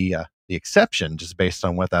be the exception, just based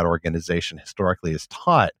on what that organization historically has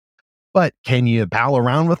taught. But can you pal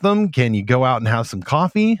around with them? Can you go out and have some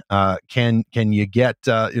coffee? Can you get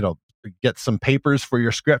some papers for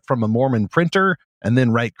your script from a Mormon printer and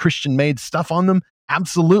then write Christian-made stuff on them?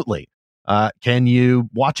 Absolutely. Can you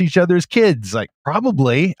watch each other's kids? Like,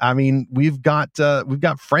 probably. I mean, we've got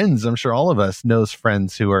friends. I'm sure all of us knows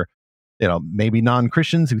friends who are, maybe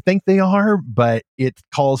non-Christians who think they are, but it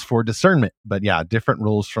calls for discernment. But yeah, different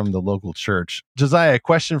rules from the local church. Josiah, a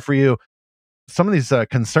question for you. Some of these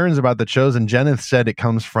concerns about The Chosen, Jeneth said it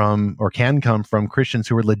comes from, or can come from, Christians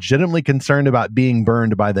who are legitimately concerned about being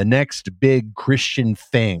burned by the next big Christian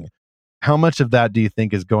thing. How much of that do you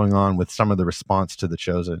think is going on with some of the response to The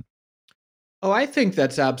Chosen? Oh, I think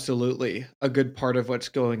that's absolutely a good part of what's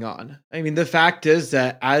going on. I mean, the fact is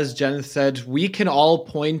that, as Jeneth said, we can all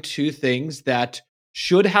point to things that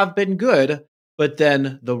should have been good, but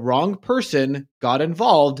then the wrong person got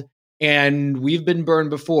involved, and we've been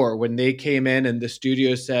burned before when they came in and the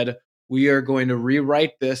studio said, we are going to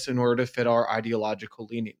rewrite this in order to fit our ideological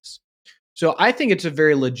leanings. So I think it's a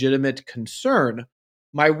very legitimate concern.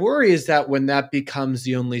 My worry is that when that becomes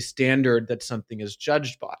the only standard that something is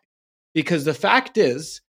judged by. Because the fact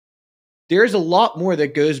is, there's a lot more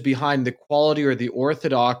that goes behind the quality or the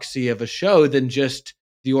orthodoxy of a show than just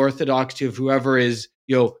the orthodoxy of whoever is,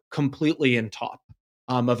 completely in top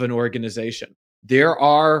of an organization. There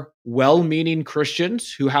are well-meaning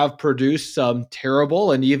Christians who have produced some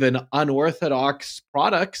terrible and even unorthodox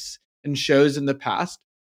products and shows in the past.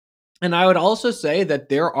 And I would also say that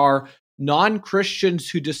there are non-Christians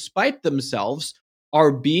who, despite themselves,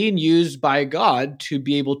 are being used by God to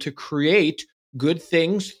be able to create good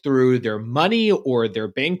things through their money or their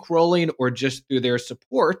bankrolling or just through their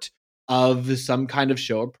support of some kind of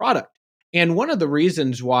show or product. And one of the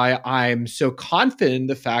reasons why I'm so confident in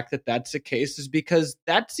the fact that that's the case is because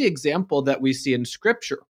that's the example that we see in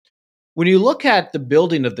Scripture. When you look at the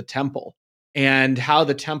building of the temple, and how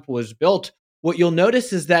the temple was built, what you'll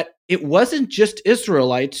notice is that it wasn't just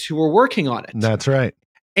Israelites who were working on it. That's right.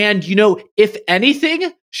 And, if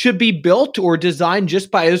anything should be built or designed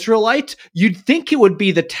just by Israelites, you'd think it would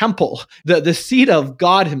be the temple, the seat of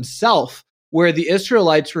God himself, where the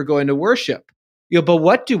Israelites were going to worship. But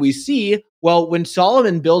what do we see? Well, when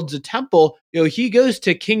Solomon builds a temple, he goes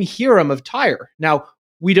to King Hiram of Tyre. Now,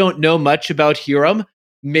 we don't know much about Hiram.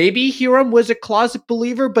 Maybe Hiram was a closet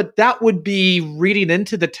believer, but that would be reading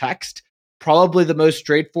into the text. Probably the most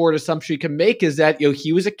straightforward assumption you can make is that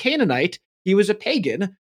he was a Canaanite, he was a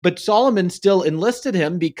pagan, but Solomon still enlisted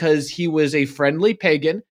him because he was a friendly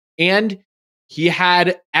pagan and he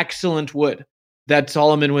had excellent wood that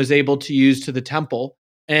Solomon was able to use to the temple,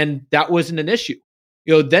 and that wasn't an issue.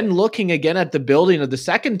 Then looking again at the building of the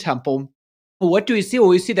second temple, what do we see? Well,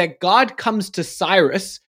 we see that God comes to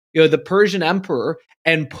Cyrus, the Persian emperor,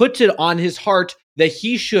 and puts it on his heart that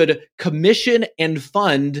he should commission and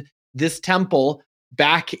fund this temple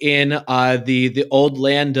back in the old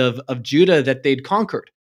land of Judah that they'd conquered.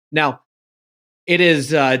 Now, it is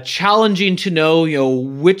challenging to know,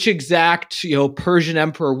 which exact, Persian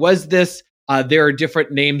emperor was this. There are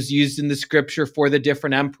different names used in the scripture for the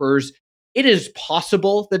different emperors. It is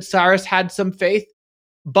possible that Cyrus had some faith,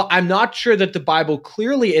 but I'm not sure that the Bible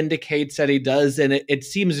clearly indicates that he does. And it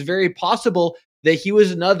seems very possible that he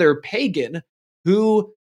was another pagan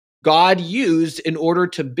who God used in order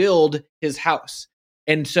to build his house.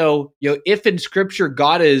 And so, if in scripture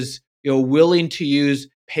God is, willing to use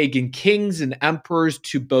pagan kings and emperors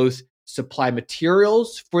to both supply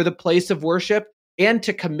materials for the place of worship and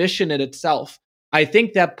to commission it itself, I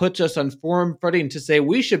think that puts us on firm footing to say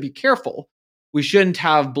we should be careful. We shouldn't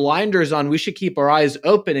have blinders on. We should keep our eyes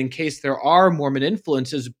open in case there are Mormon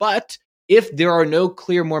influences. But if there are no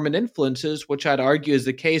clear Mormon influences, which I'd argue is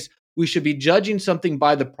the case, we should be judging something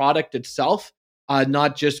by the product itself,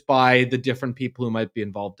 not just by the different people who might be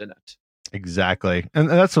involved in it. Exactly. And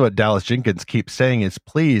that's what Dallas Jenkins keeps saying is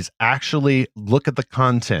please actually look at the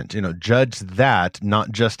content, judge that,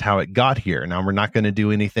 not just how it got here. Now, we're not going to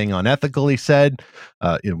do anything unethical, he said.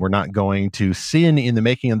 We're not going to sin in the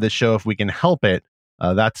making of this show if we can help it.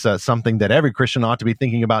 That's something that every Christian ought to be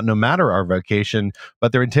thinking about no matter our vocation.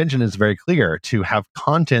 But their intention is very clear, to have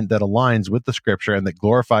content that aligns with the scripture and that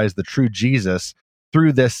glorifies the true Jesus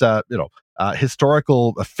through this,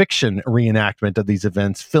 historical fiction reenactment of these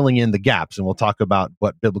events, filling in the gaps. And we'll talk about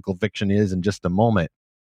what biblical fiction is in just a moment.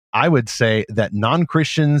 I would say that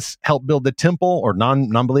non-Christians help build the temple, or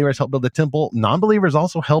non-believers help build the temple. Non-believers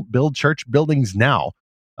also help build church buildings now.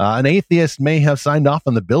 An atheist may have signed off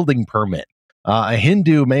on the building permit. A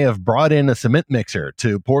Hindu may have brought in a cement mixer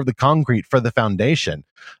to pour the concrete for the foundation.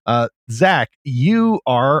 Zach, you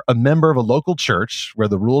are a member of a local church where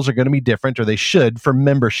the rules are going to be different, or they should, for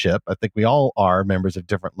membership. I think we all are members of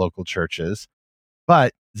different local churches.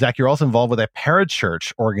 But Zach, you're also involved with a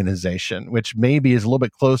parachurch organization, which maybe is a little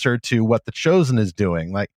bit closer to what The Chosen is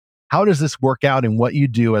doing. Like, how does this work out in what you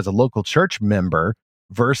do as a local church member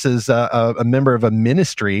versus a member of a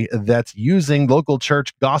ministry that's using local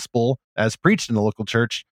church gospel as preached in the local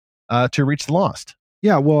church to reach the lost?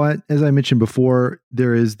 Yeah, well, as I mentioned before,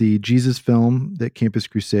 there is the Jesus film that Campus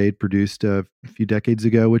Crusade produced a few decades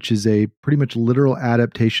ago, which is a pretty much literal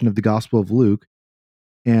adaptation of the Gospel of Luke.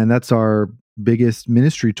 And that's our biggest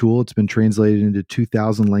ministry tool. It's been translated into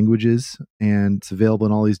 2,000 languages, and it's available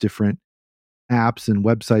in all these different apps and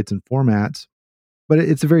websites and formats. But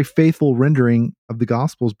it's a very faithful rendering of the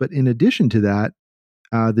Gospels. But in addition to that,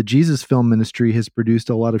 the Jesus Film Ministry has produced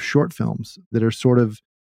a lot of short films that are sort of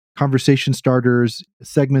conversation starters,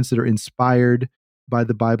 segments that are inspired by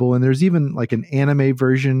the Bible. And there's even like an anime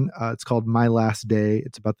version. It's called My Last Day.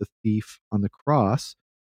 It's about the thief on the cross.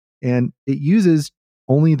 And it uses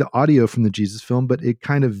only the audio from the Jesus film, but it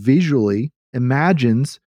kind of visually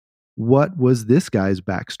imagines what was this guy's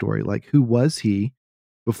backstory? Like, who was he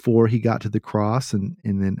before he got to the cross? And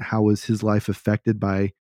then how was his life affected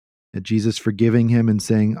by Jesus forgiving him and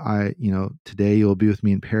saying, today you'll be with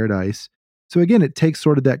me in paradise. So again, it takes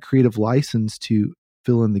sort of that creative license to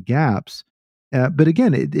fill in the gaps. But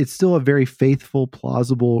again, it's still a very faithful,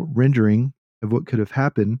 plausible rendering of what could have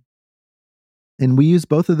happened. And we use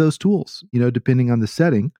both of those tools, depending on the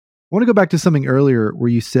setting. I want to go back to something earlier where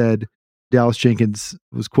you said Dallas Jenkins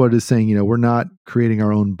was quoted as saying, we're not creating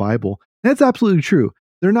our own Bible. And that's absolutely true.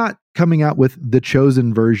 They're not coming out with the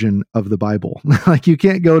chosen version of the Bible. Like, you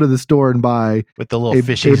can't go to the store and buy with the little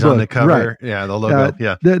fishies on the cover. Right. Yeah, the logo.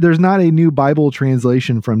 Yeah. There's not a new Bible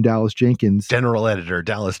translation from Dallas Jenkins. General editor,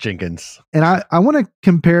 Dallas Jenkins. And I want to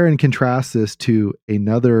compare and contrast this to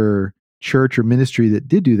another church or ministry that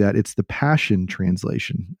did do that. It's the Passion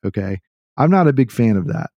Translation. Okay. I'm not a big fan of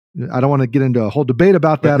that. I don't want to get into a whole debate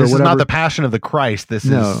about that This or whatever. is not the Passion of the Christ. This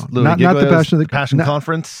No, is Louis not the Giglio's Passion of the Passion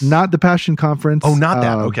Conference. Not the Passion Conference. Oh, not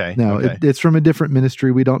that. Okay. No, okay. it's from a different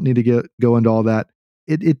ministry. We don't need to go into all that.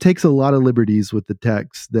 It takes a lot of liberties with the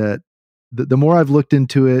text that the more I've looked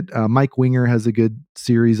into it, Mike Winger has a good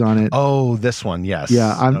series on it. Oh, this one. Yes.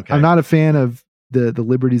 Yeah. I'm not a fan of the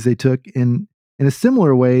liberties they took. In a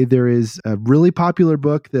similar way, there is a really popular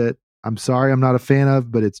book that I'm sorry I'm not a fan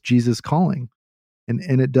of, but it's Jesus Calling.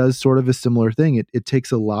 And it does sort of a similar thing. It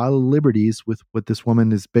takes a lot of liberties with what this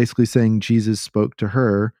woman is basically saying Jesus spoke to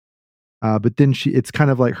her. But then it's kind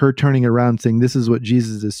of like her turning around saying, this is what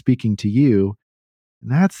Jesus is speaking to you.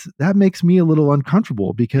 And that makes me a little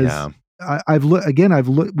uncomfortable because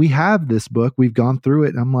we have this book, we've gone through it.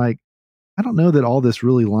 And I'm like, I don't know that all this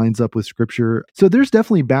really lines up with scripture. So there's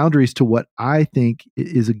definitely boundaries to what I think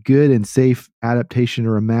is a good and safe adaptation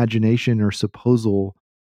or imagination or supposal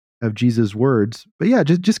of Jesus' words. But yeah,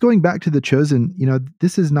 just going back to The Chosen,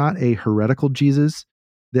 this is not a heretical Jesus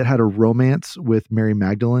that had a romance with Mary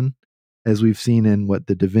Magdalene, as we've seen in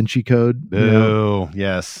the Da Vinci Code. Oh,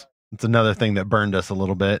 yes. It's another thing that burned us a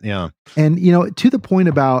little bit. Yeah. And, to the point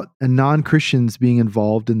about non-Christians being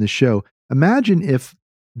involved in the show, imagine if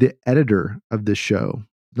the editor of the show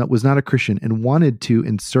that was not a Christian and wanted to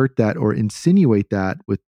insert that or insinuate that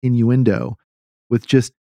with innuendo, with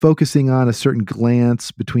just focusing on a certain glance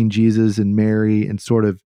between Jesus and Mary and sort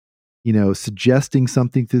of, suggesting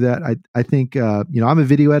something through that. I think, I'm a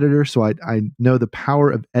video editor, so I know the power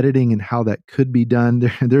of editing and how that could be done.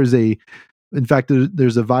 There's a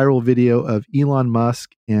viral video of Elon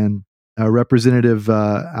Musk and Representative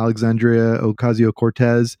Alexandria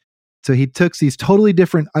Ocasio-Cortez. So he took these totally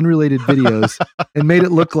different, unrelated videos and made it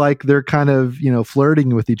look like they're kind of,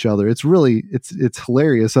 flirting with each other. It's really, it's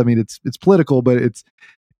hilarious. I mean, it's political, but it's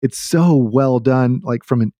so well done, like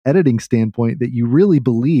from an editing standpoint, that you really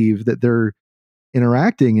believe that they're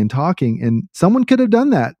interacting and talking. And someone could have done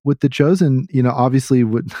that with The Chosen, obviously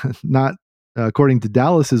would not according to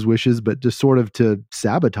Dallas's wishes, but just sort of to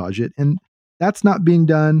sabotage it. And that's not being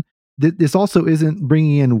done. This also isn't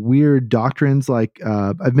bringing in weird doctrines like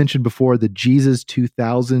I've mentioned before, the Jesus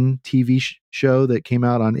 2000 TV show that came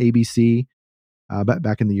out on ABC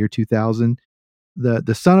back in the year 2000.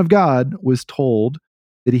 The Son of God was told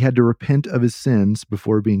that he had to repent of his sins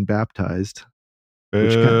before being baptized,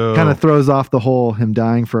 which kind of throws off the whole him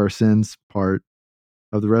dying for our sins part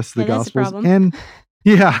of the rest of the Gospels. And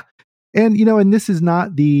yeah. And, and this is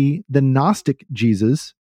not the Gnostic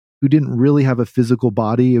Jesus who didn't really have a physical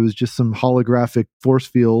body. It was just some holographic force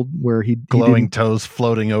field where glowing toes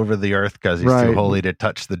floating over the earth because he's too holy to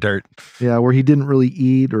touch the dirt. Yeah, where he didn't really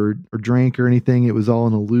eat or drink or anything. It was all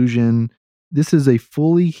an illusion. This is a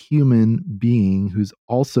fully human being who's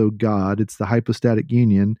also God. It's the hypostatic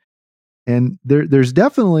union. And there's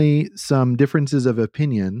definitely some differences of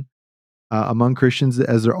opinion among Christians,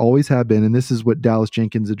 as there always have been. And this is what Dallas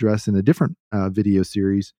Jenkins addressed in a different video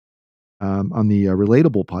series on the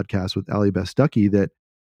Relatable podcast with Ali Bestucky, that,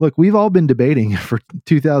 look, we've all been debating for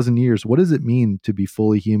 2,000 years, what does it mean to be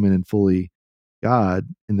fully human and fully God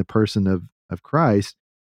in the person of Christ?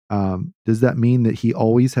 Does that mean that he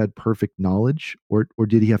always had perfect knowledge, or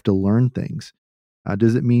did he have to learn things?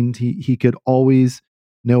 Does it mean he could always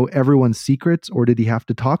know everyone's secrets, or did he have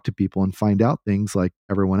to talk to people and find out things like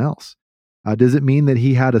everyone else? Does it mean that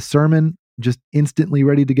he had a sermon just instantly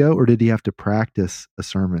ready to go, or did he have to practice a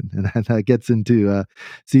sermon? And that gets into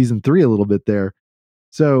season 3 a little bit there.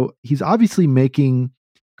 So he's obviously making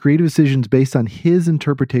creative decisions based on his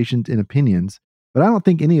interpretations and opinions, but I don't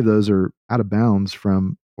think any of those are out of bounds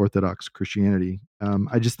from Orthodox Christianity.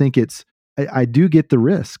 I just think I do get the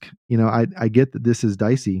risk. I get that this is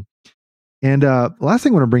dicey. And the last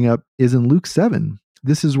thing I want to bring up is in Luke 7.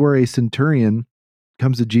 This is where a centurion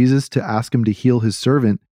comes to Jesus to ask him to heal his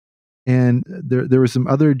servant. And there were some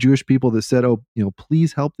other Jewish people that said, oh,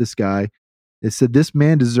 please help this guy. It said, this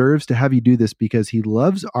man deserves to have you do this because he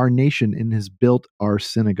loves our nation and has built our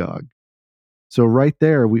synagogue. So right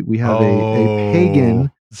there, we have a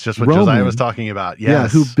pagan. It's just what Roman, Josiah was talking about. Yes. Yeah,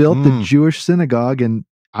 who built the Jewish synagogue. And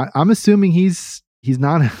I'm assuming he's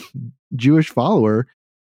not a Jewish follower.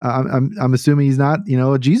 I'm assuming he's not,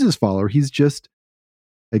 a Jesus follower. He's just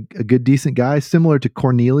a good, decent guy, similar to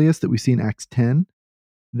Cornelius that we see in Acts 10,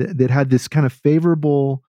 that had this kind of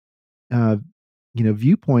favorable,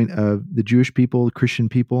 viewpoint of the Jewish people, Christian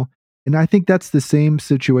people. And I think that's the same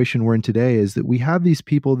situation we're in today, is that we have these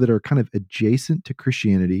people that are kind of adjacent to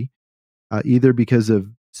Christianity, either because of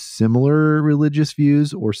similar religious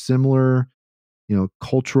views or similar,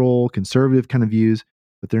 cultural, conservative kind of views,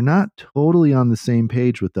 but they're not totally on the same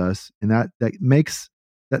page with us. And that makes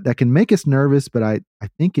that can make us nervous, but I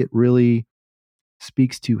think it really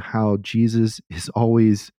speaks to how Jesus is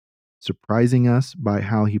always surprising us by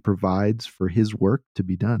how he provides for his work to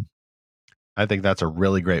be done. I think that's a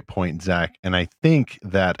really great point, Zach. And I think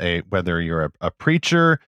that whether you're a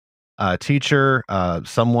preacher, a teacher,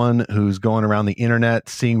 someone who's going around the internet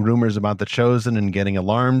seeing rumors about The Chosen and getting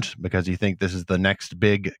alarmed because you think this is the next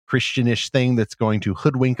big Christianish thing that's going to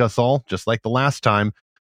hoodwink us all, just like the last time,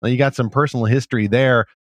 well, you got some personal history there.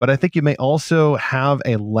 But I think you may also have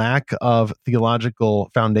a lack of theological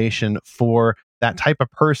foundation for that type of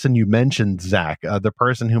person you mentioned, Zach, the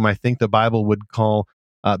person whom I think the Bible would call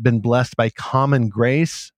been blessed by common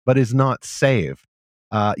grace, but is not saved.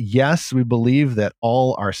 Yes, we believe that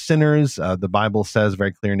all are sinners. The Bible says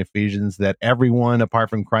very clear in Ephesians that everyone apart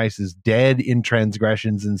from Christ is dead in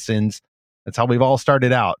transgressions and sins. That's how we've all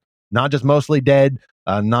started out. Not just mostly dead,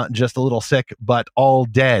 not just a little sick, but all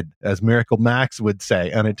dead, as Miracle Max would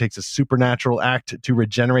say. And it takes a supernatural act to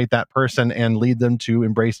regenerate that person and lead them to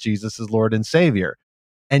embrace Jesus as Lord and Savior.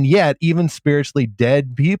 And yet, even spiritually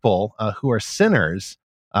dead people who are sinners,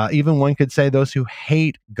 even one could say those who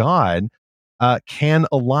hate God, can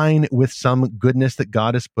align with some goodness that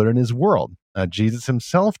God has put in his world. Jesus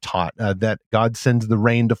himself taught that God sends the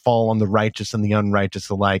rain to fall on the righteous and the unrighteous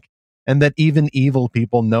alike, and that even evil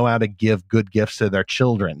people know how to give good gifts to their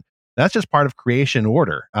children. That's just part of creation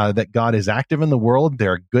order, that God is active in the world.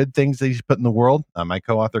 There are good things that he's put in the world. My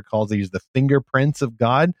co-author calls these the fingerprints of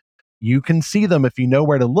God. You can see them if you know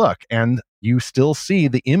where to look, and you still see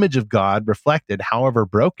the image of God reflected, however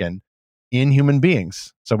broken, in human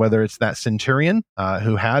beings. So whether it's that centurion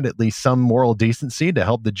who had at least some moral decency to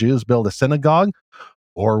help the Jews build a synagogue,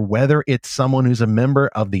 or whether it's someone who's a member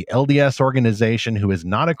of the LDS organization who is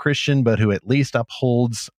not a Christian, but who at least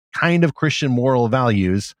upholds kind of Christian moral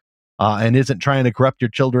values and isn't trying to corrupt your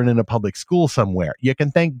children in a public school somewhere. You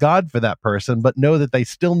can thank God for that person, but know that they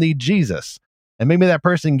still need Jesus. And maybe that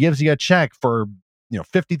person gives you a check for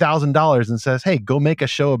 $50,000 and says, hey, go make a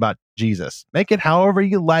show about Jesus. Make it however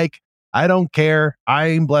you like. I don't care.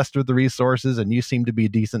 I'm blessed with the resources and you seem to be a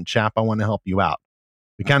decent chap. I want to help you out.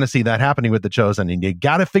 We kind of see that happening with The Chosen, and you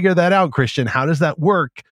got to figure that out, Christian. How does that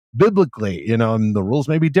work biblically? And the rules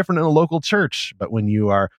may be different in a local church, but when you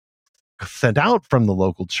are sent out from the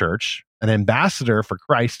local church, an ambassador for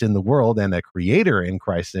Christ in the world and a creator in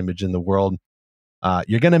Christ's image in the world,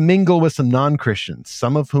 you're going to mingle with some non-Christians,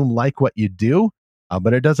 some of whom like what you do,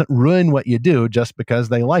 but it doesn't ruin what you do just because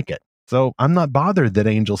they like it. So I'm not bothered that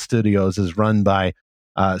Angel Studios is run by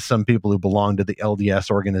some people who belong to the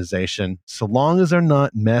LDS organization. So long as they're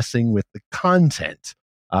not messing with the content,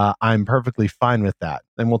 I'm perfectly fine with that.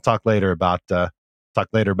 And we'll talk later about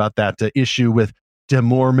that issue with the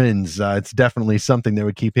Mormons. It's definitely something that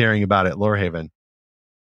we keep hearing about at Lorehaven.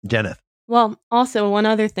 Jeneth. Well, also one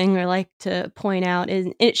other thing I like to point out is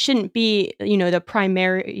it shouldn't be, the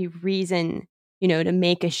primary reason, to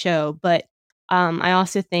make a show. But I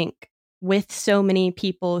also think with so many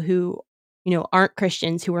people who, aren't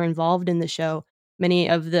Christians who are involved in the show, many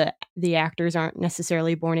of the actors aren't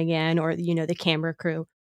necessarily born again, or, the camera crew,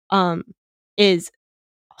 is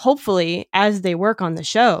hopefully as they work on the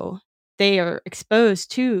show, they are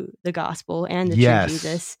exposed to the gospel and the true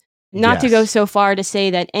Jesus. Not to go so far to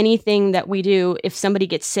say that anything that we do, if somebody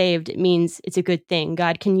gets saved, it means it's a good thing.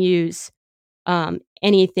 God can use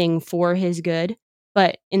anything for his good.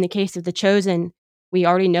 But in the case of The Chosen, we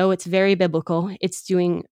already know it's very biblical. It's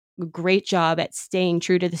doing a great job at staying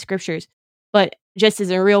true to the scriptures. But just as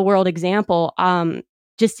a real world example,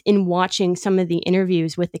 just in watching some of the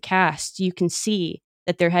interviews with the cast, you can see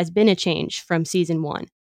that there has been a change from season 1.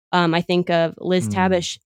 I think of Liz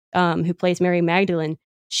Tabish, who plays Mary Magdalene.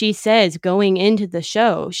 She says going into the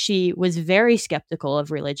show, she was very skeptical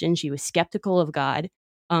of religion. She was skeptical of God.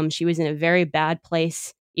 She was in a very bad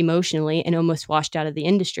place emotionally and almost washed out of the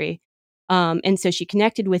industry. And so she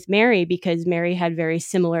connected with Mary because Mary had very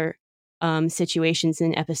similar situations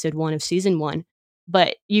in episode 1 of season 1.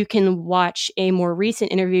 But you can watch a more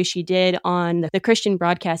recent interview she did on the Christian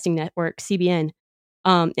Broadcasting Network, CBN.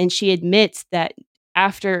 And she admits that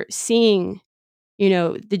after seeing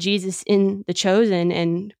the Jesus in The Chosen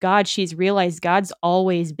and God, she's realized God's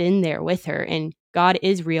always been there with her, and God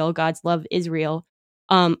is real. God's love is real.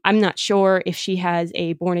 I'm not sure if she has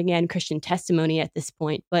a born again Christian testimony at this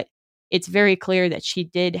point, but it's very clear that she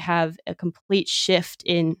did have a complete shift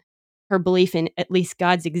in her belief in at least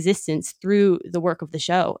God's existence through the work of the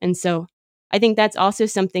show. And so I think that's also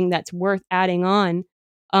something that's worth adding on,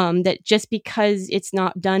 that just because it's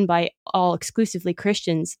not done by all exclusively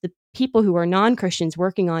Christians, the people who are non-Christians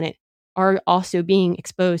working on it are also being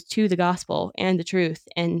exposed to the gospel and the truth.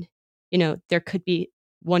 And, there could be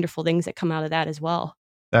wonderful things that come out of that as well.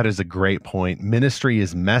 That is a great point. Ministry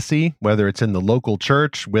is messy, whether it's in the local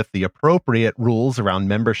church with the appropriate rules around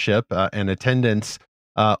membership and attendance,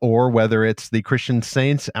 or whether it's the Christian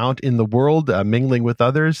saints out in the world mingling with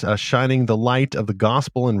others, shining the light of the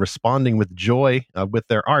gospel and responding with joy with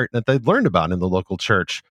their art that they've learned about in the local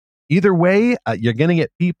church. Either way, you're going to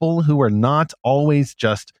get people who are not always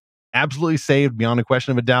just absolutely saved beyond a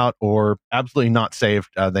question of a doubt or absolutely not saved.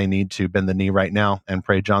 They need to bend the knee right now and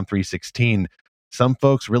pray John 3:16. Some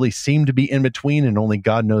folks really seem to be in between, and only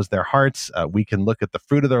God knows their hearts. We can look at the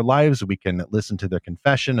fruit of their lives. We can listen to their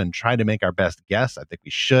confession and try to make our best guess. I think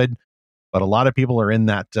we should. But a lot of people are in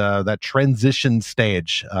that transition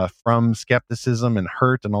stage from skepticism and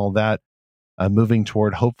hurt and all that, moving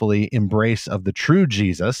toward hopefully embrace of the true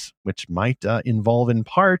Jesus, which might involve in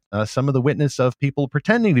part some of the witness of people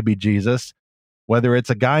pretending to be Jesus, whether it's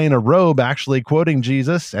a guy in a robe actually quoting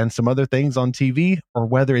Jesus and some other things on TV, or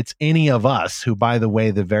whether it's any of us who, by the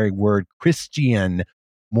way, the very word Christian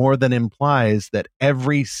more than implies that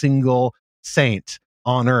every single saint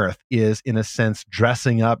on earth is, in a sense,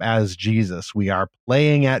 dressing up as Jesus. We are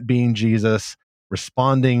playing at being Jesus,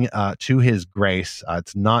 responding to his grace.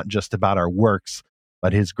 It's not just about our works,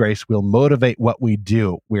 but his grace will motivate what we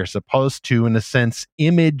do. We're supposed to, in a sense,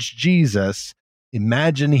 image Jesus.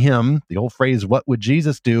 Imagine him. The old phrase, what would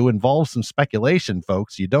Jesus do, involves some speculation,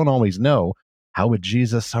 folks. You don't always know. How would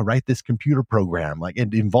Jesus write this computer program? Like,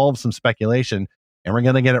 it involves some speculation, and we're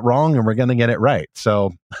going to get it wrong and we're going to get it right.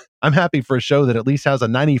 So I'm happy for a show that at least has a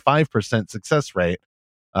 95% success rate,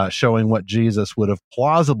 showing what Jesus would have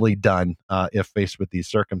plausibly done if faced with these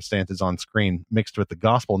circumstances on screen, mixed with the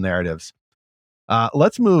gospel narratives.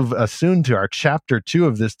 Let's move soon to our chapter 2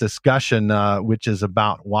 of this discussion, which is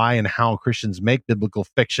about why and how Christians make biblical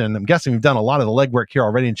fiction. I'm guessing we've done a lot of the legwork here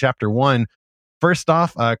already in chapter 1. First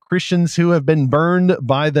off, Christians who have been burned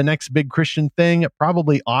by the next big Christian thing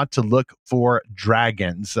probably ought to look for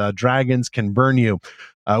dragons. Dragons can burn you,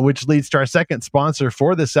 which leads to our second sponsor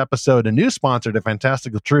for this episode, a new sponsor to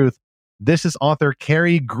Fantastical Truth. This is author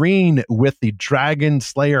Carrie Green with the Dragon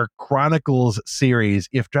Slayer Chronicles series.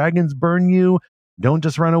 If dragons burn you, don't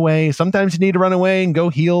just run away. Sometimes you need to run away and go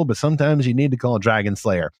heal, but sometimes you need to call a dragon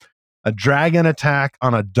slayer. A dragon attack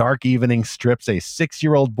on a dark evening strips a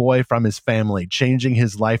 6-year-old boy from his family, changing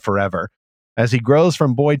his life forever. As he grows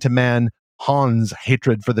from boy to man, Hans'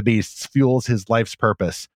 hatred for the beasts fuels his life's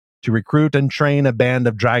purpose, to recruit and train a band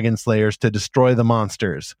of dragon slayers to destroy the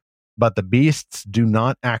monsters. But the beasts do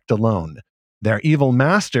not act alone. Their evil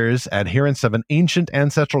masters, adherents of an ancient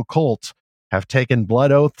ancestral cult, have taken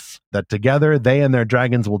blood oaths that together they and their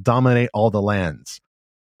dragons will dominate all the lands.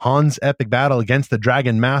 Hans' epic battle against the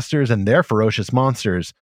dragon masters and their ferocious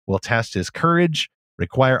monsters will test his courage,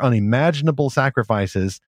 require unimaginable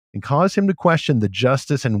sacrifices, and cause him to question the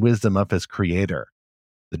justice and wisdom of his creator.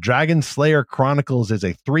 The Dragon Slayer Chronicles is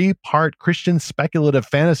a 3-part Christian speculative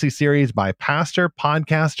fantasy series by pastor,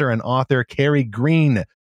 podcaster, and author Carrie Green.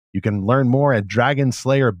 You can learn more at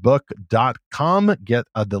dragonslayerbook.com. Get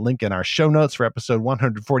the link in our show notes for episode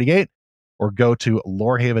 148, or go to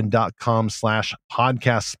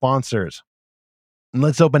lorehaven.com/podcast sponsors. And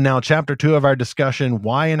let's open now chapter 2 of our discussion,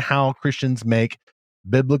 why and how Christians make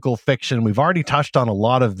biblical fiction. We've already touched on a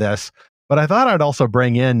lot of this, but I thought I'd also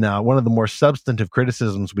bring in one of the more substantive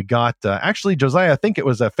criticisms we got. Actually, Josiah, I think it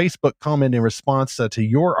was a Facebook comment in response to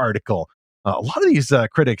your article. A lot of these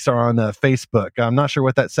critics are on Facebook. I'm not sure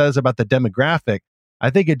what that says about the demographic. I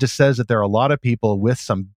think it just says that there are a lot of people with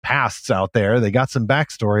some pasts out there. They got some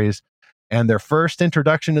backstories, and their first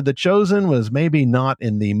introduction to The Chosen was maybe not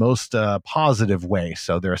in the most positive way.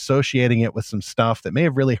 So they're associating it with some stuff that may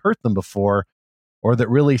have really hurt them before, or that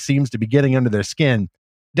really seems to be getting under their skin.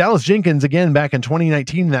 Dallas Jenkins, again, back in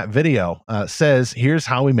 2019, that video says, here's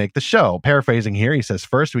how we make the show. Paraphrasing here, he says,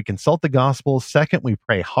 first, we consult the gospel. Second, we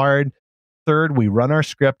pray hard. Third, we run our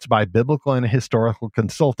scripts by biblical and historical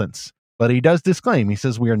consultants. But he does disclaim, he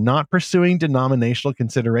says, we are not pursuing denominational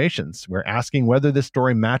considerations. We're asking whether this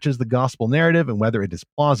story matches the gospel narrative and whether it is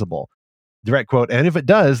plausible. Direct quote, and if it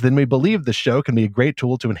does, then we believe the show can be a great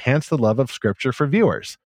tool to enhance the love of scripture for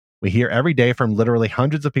viewers. We hear every day from literally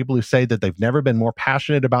hundreds of people who say that they've never been more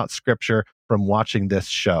passionate about scripture from watching this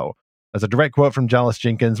show. As a direct quote from Dallas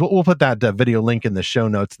Jenkins, we'll put that video link in the show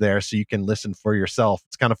notes there so you can listen for yourself.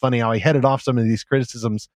 It's kind of funny how he headed off some of these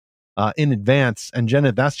criticisms in advance. And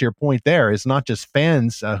Jenna, that's your point there. It's not just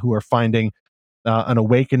fans who are finding an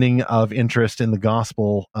awakening of interest in the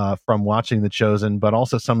gospel from watching The Chosen, but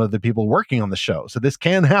also some of the people working on the show. So this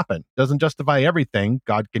can happen. Doesn't justify everything.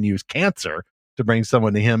 God can use cancer to bring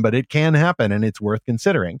someone to him, but it can happen, and it's worth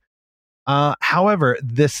considering. However,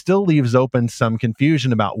 this still leaves open some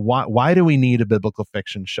confusion about why do we need a biblical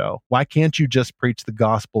fiction show? Why can't you just preach the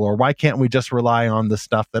gospel, or why can't we just rely on the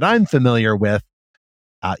stuff that I'm familiar with,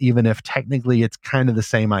 even if technically it's kind of the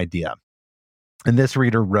same idea? And this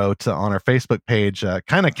reader wrote on our Facebook page,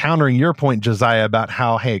 kind of countering your point, Josiah, about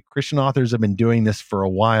how, hey, Christian authors have been doing this for a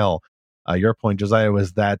while. Your point, Josiah,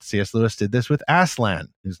 was that C.S. Lewis did this with Aslan,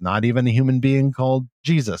 who's not even a human being called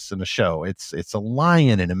Jesus in a show. It's a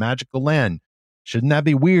lion in a magical land. Shouldn't that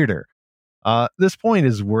be weirder? This point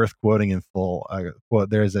is worth quoting in full. Quote,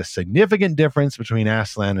 there is a significant difference between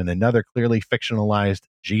Aslan and another clearly fictionalized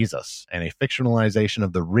Jesus, and a fictionalization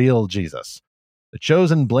of the real Jesus. The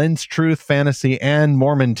Chosen blends truth, fantasy, and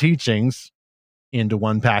Mormon teachings into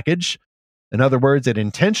one package. In other words, it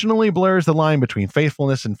intentionally blurs the line between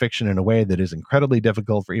faithfulness and fiction in a way that is incredibly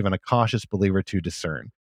difficult for even a cautious believer to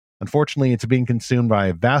discern. Unfortunately, it's being consumed by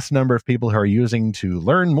a vast number of people who are using to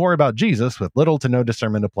learn more about Jesus with little to no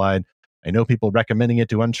discernment applied. I know people recommending it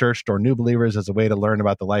to unchurched or new believers as a way to learn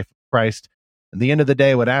about the life of Christ. At the end of the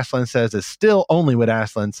day, what Aslan says is still only what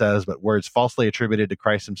Aslan says, but words falsely attributed to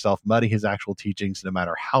Christ himself muddy his actual teachings, no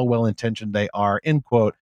matter how well-intentioned they are, end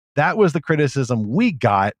quote. That was the criticism we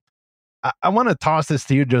got. I want to toss this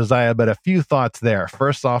to you, Josiah, but a few thoughts there.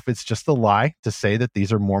 First off, it's just a lie to say that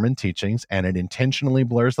these are Mormon teachings, and it intentionally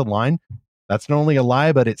blurs the line. That's not only a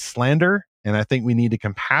lie, but it's slander, and I think we need to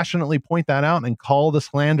compassionately point that out and call the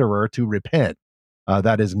slanderer to repent.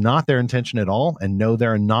 That is not their intention at all, and no,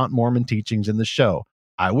 there are not Mormon teachings in the show.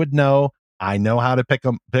 I would know. I know how to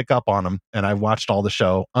pick up on them, and I've watched all the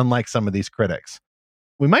show, unlike some of these critics.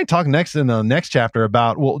 We might talk next in the next chapter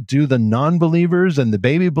about, well, do the non-believers and the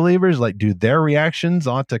baby believers, do their reactions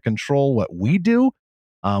ought to control what we do?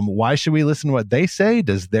 Why should we listen to what they say?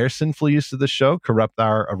 Does their sinful use of the show corrupt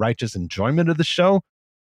our righteous enjoyment of the show?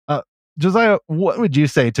 Josiah, what would you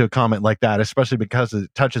say to a comment like that, especially because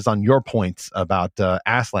it touches on your points about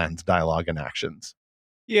Aslan's dialogue and actions?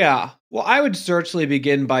 Yeah, well, I would certainly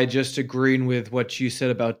begin by just agreeing with what you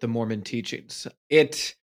said about the Mormon teachings.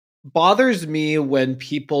 It bothers me when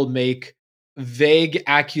people make vague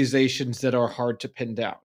accusations that are hard to pin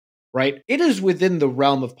down, right? It is within the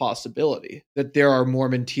realm of possibility that there are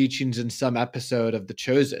Mormon teachings in some episode of The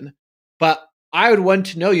Chosen, but I would want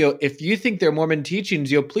to know, if you think they're Mormon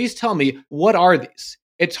teachings, please tell me, what are these?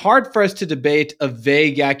 It's hard for us to debate a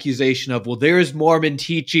vague accusation of, well, there's Mormon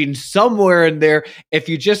teaching somewhere in there if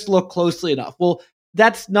you just look closely enough. Well,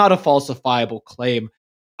 that's not a falsifiable claim.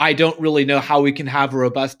 I don't really know how we can have a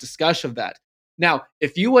robust discussion of that. Now,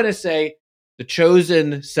 if you want to say, The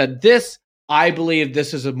Chosen said this, I believe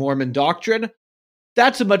this is a Mormon doctrine,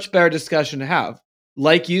 that's a much better discussion to have.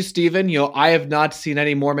 Like you, Stephen, I have not seen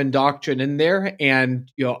any Mormon doctrine in there. And,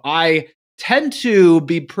 I tend to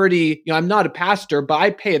be pretty, I'm not a pastor, but I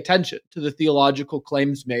pay attention to the theological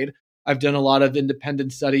claims made. I've done a lot of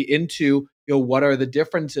independent study into, what are the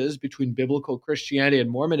differences between biblical Christianity and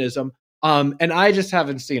Mormonism. And I just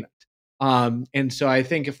haven't seen it. And so I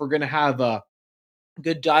think if we're going to have a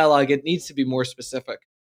good dialogue, it needs to be more specific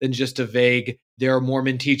than just a vague, there are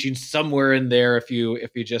Mormon teachings somewhere in there if you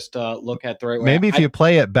just look at the right way. Maybe if you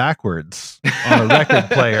play it backwards on a record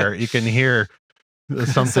player, you can hear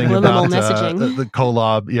something about the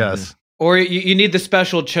Kolob. Yes. Or you need the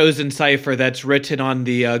special Chosen cipher that's written on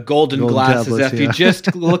the golden glasses. Tablets, if you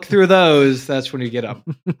just look through those, that's when you get them.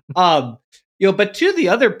 But to the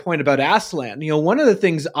other point about Aslan, one of the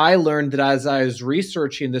things I learned that as I was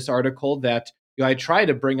researching this article that I try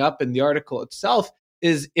to bring up in the article itself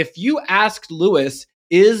is if you asked Lewis,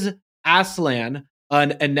 is Aslan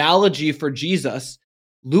an analogy for Jesus?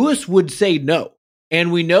 Lewis would say no.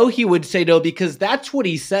 And we know he would say no because that's what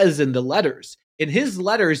he says in the letters. In his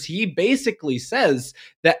letters, he basically says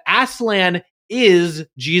that Aslan is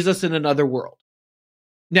Jesus in another world.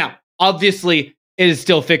 Now, obviously, it is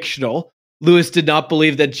still fictional. Lewis did not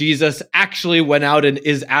believe that Jesus actually went out and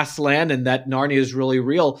is Aslan and that Narnia is really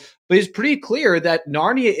real. But it's pretty clear that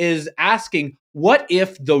Narnia is asking, what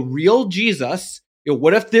if the real Jesus,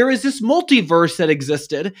 what if there is this multiverse that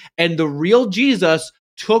existed and the real Jesus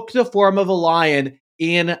took the form of a lion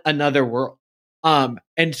in another world?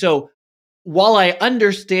 And so while I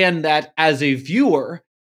understand that as a viewer,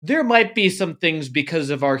 there might be some things because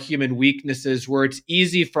of our human weaknesses where it's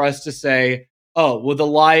easy for us to say, oh, well, the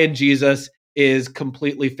lion Jesus is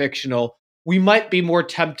completely fictional. We might be more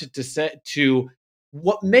tempted to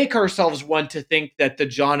make ourselves want to think that the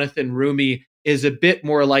Jonathan Rumi is a bit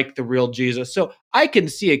more like the real Jesus. So I can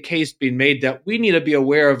see a case being made that we need to be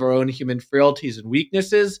aware of our own human frailties and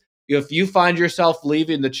weaknesses. If you find yourself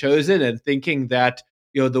leaving The Chosen and thinking that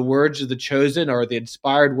the words of The Chosen are the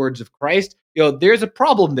inspired words of Christ, there's a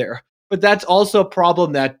problem there. But that's also a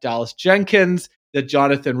problem that Dallas Jenkins, that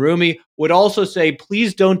Jonathan Rumi would also say,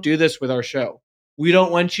 please don't do this with our show. We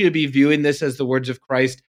don't want you to be viewing this as the words of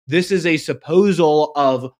Christ. This is a supposal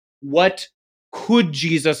of what could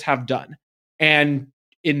Jesus have done. And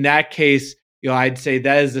in that case, I'd say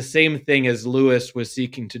that is the same thing as Lewis was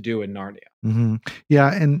seeking to do in Narnia. Mm-hmm.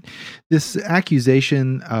 Yeah, and this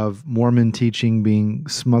accusation of Mormon teaching being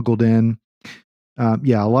smuggled in,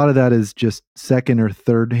 a lot of that is just second or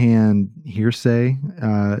third hand hearsay.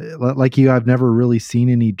 Like you, I've never really seen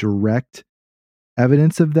any direct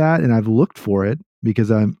evidence of that, and I've looked for it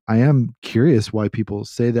because I am curious why people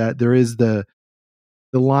say that. There is the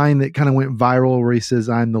line that kind of went viral where he says,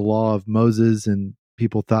 "I'm the law of Moses," and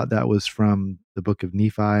people thought that was from the Book of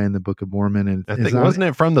Nephi and the Book of Mormon. And I think wasn't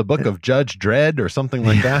it from the Book of Judge Dredd or something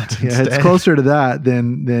like that? Yeah, it's closer to that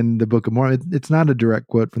than the Book of Mormon. It's not a direct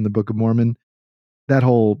quote from the Book of Mormon. That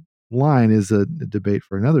whole line is a debate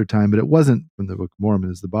for another time, but it wasn't from the Book of Mormon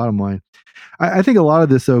is the bottom line. I think a lot of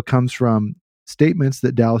this, though, comes from statements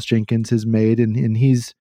that Dallas Jenkins has made, and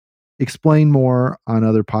he's explained more on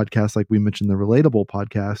other podcasts, like we mentioned, the Relatable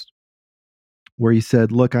podcast, where he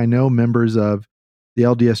said, look, I know members of the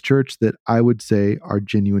LDS Church that I would say are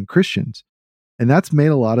genuine Christians. And that's made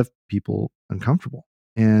a lot of people uncomfortable.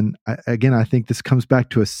 And I think this comes back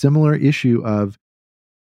to a similar issue of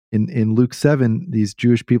in Luke 7, these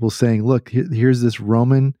Jewish people saying, look, here's this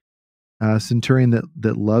Roman centurion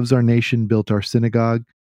that loves our nation, built our synagogue.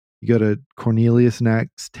 You go to Cornelius in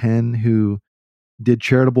Acts 10, who did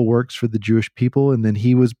charitable works for the Jewish people, and then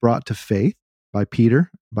he was brought to faith by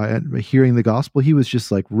Peter, by hearing the gospel. He was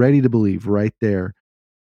just like ready to believe right there.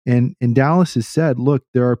 And Dallas has said, look,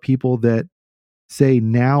 there are people that say,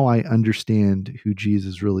 now I understand who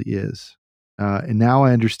Jesus really is. And now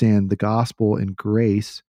I understand the gospel and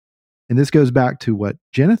grace. And this goes back to what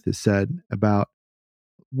Jeneth has said about,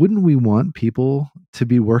 wouldn't we want people to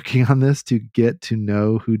be working on this to get to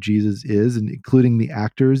know who Jesus is, and including the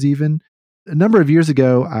actors even? A number of years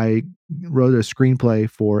ago, I wrote a screenplay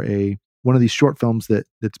for one of these short films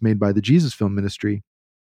that's made by the Jesus Film Ministry.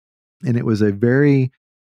 And it was a very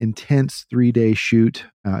intense 3-day shoot.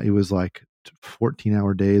 It was like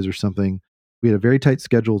 14-hour days or something. We had a very tight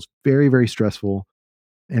schedule. It's very, very stressful.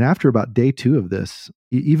 And after about day 2 of this,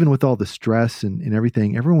 even with all the stress and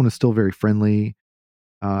everything, everyone was still very friendly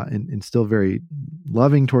and still very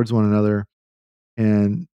loving towards one another.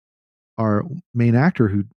 And our main actor,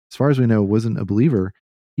 who, as far as we know, wasn't a believer,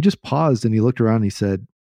 he just paused and he looked around and he said,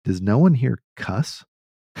 "Does no one here cuss?"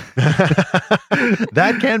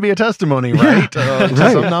 That can be a testimony, right? To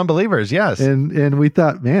some non-believers, yes. And we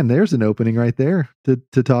thought, man, there's an opening right there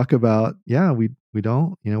to talk about. Yeah, we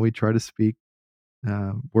don't, we try to speak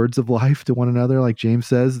words of life to one another, like James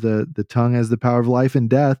says, the tongue has the power of life and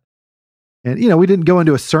death. And we didn't go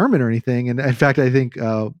into a sermon or anything. And in fact, I think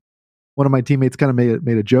one of my teammates kind of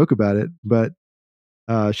made a joke about it, but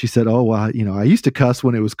she said, "Oh, well, I used to cuss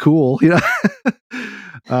when it was cool, when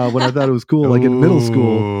I thought it was cool, like in middle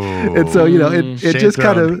school." And so, it just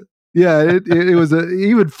kind of, it was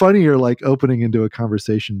even funnier, like opening into a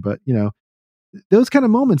conversation. But, those kind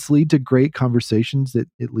of moments lead to great conversations.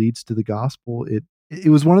 It leads to the gospel. It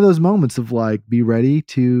was one of those moments of like, be ready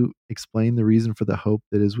to explain the reason for the hope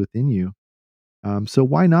that is within you. So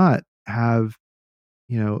why not have,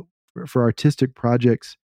 for artistic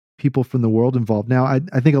projects, people from the world involved? Now, I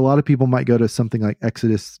think a lot of people might go to something like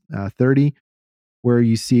Exodus 30, where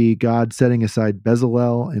you see God setting aside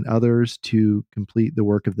Bezalel and others to complete the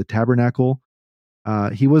work of the tabernacle.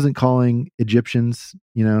 He wasn't calling Egyptians,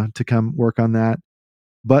 to come work on that.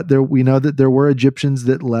 But we know that there were Egyptians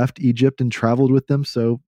that left Egypt and traveled with them.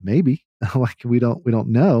 So maybe, like, we don't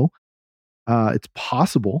know. It's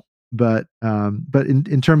possible, but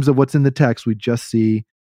in terms of what's in the text, we just see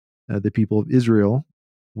the people of Israel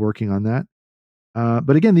working on that.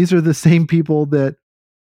 But again, these are the same people that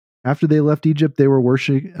after they left Egypt, they were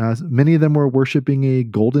worshiping. Many of them were worshiping a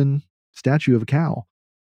golden statue of a cow.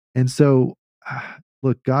 And so,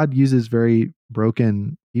 look, God uses very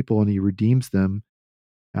broken people and he redeems them.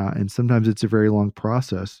 And sometimes it's a very long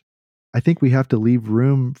process. I think we have to leave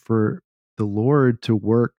room for the Lord to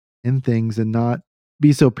work in things and not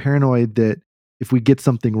be so paranoid that if we get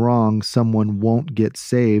something wrong, someone won't get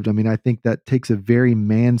saved. I mean, I think that takes a very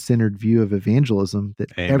man-centered view of evangelism, that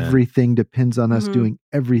Amen. Everything depends on us doing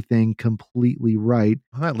everything completely right.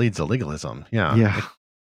 Well, that leads to legalism. Yeah. Yeah.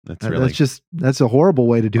 That's a horrible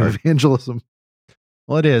way to do evangelism.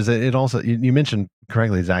 Well, it is. It also, you mentioned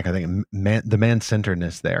correctly, Zach, I think the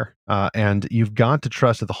man-centeredness there. And you've got to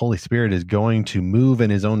trust that the Holy Spirit is going to move in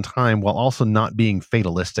his own time while also not being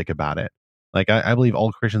fatalistic about it. Like, I believe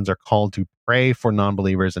all Christians are called to pray for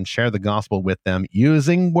non-believers and share the gospel with them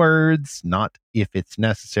using words, not if it's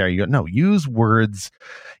necessary. No, use words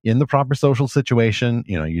in the proper social situation.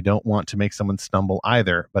 You don't want to make someone stumble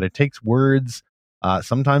either, but it takes words.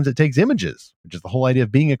 Sometimes it takes images, which is the whole idea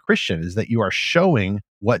of being a Christian, is that you are showing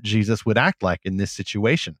what Jesus would act like in this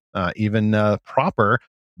situation. Even proper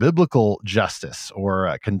biblical justice,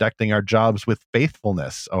 or conducting our jobs with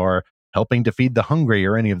faithfulness, or helping to feed the hungry,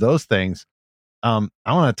 or any of those things. I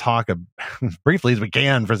want to talk as briefly as we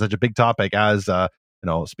can for such a big topic as,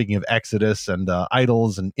 speaking of Exodus and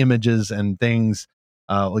idols and images and things,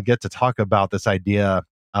 we'll get to talk about this idea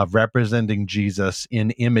of representing Jesus in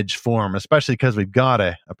image form, especially because we've got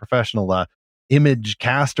a professional image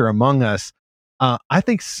caster among us. I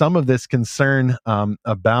think some of this concern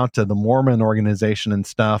about the Mormon organization and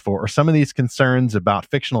stuff, or some of these concerns about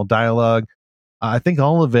fictional dialogue, I think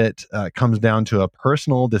all of it comes down to a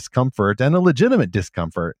personal discomfort and a legitimate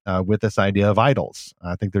discomfort with this idea of idols.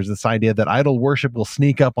 I think there's this idea that idol worship will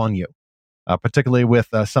sneak up on you, particularly with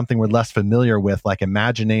something we're less familiar with, like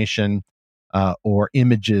imagination or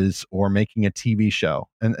images or making a TV show.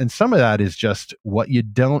 And some of that is just what you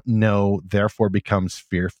don't know, therefore becomes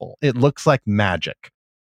fearful. It looks like magic.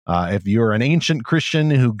 If you're an ancient Christian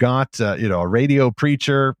who got, a radio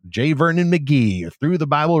preacher, J. Vernon McGee, through the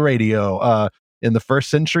Bible radio, in the first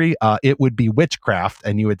century, it would be witchcraft,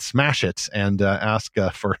 and you would smash it and ask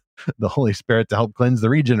for the Holy Spirit to help cleanse the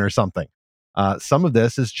region or something. Some of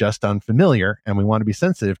this is just unfamiliar, and we want to be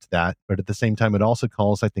sensitive to that. But at the same time, it also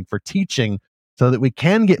calls, I think, for teaching so that we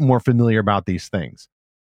can get more familiar about these things.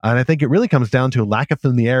 And I think it really comes down to a lack of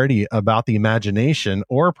familiarity about the imagination,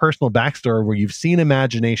 or a personal backstory where you've seen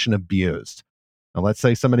imagination abused. Now, let's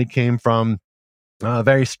say somebody came from a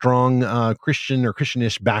very strong Christian or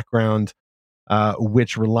Christianish background,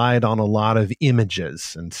 which relied on a lot of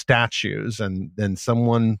images and statues. And then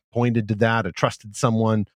someone pointed to that, a trusted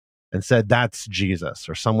someone, and said, that's Jesus.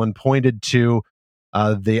 Or someone pointed to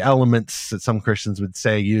the elements that some Christians would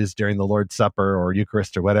say used during the Lord's Supper or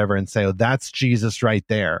Eucharist or whatever, and say, oh, that's Jesus right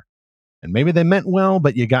there. And maybe they meant well,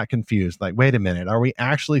 but you got confused. Like, wait a minute, are we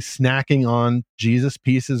actually snacking on Jesus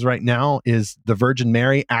pieces right now? Is the Virgin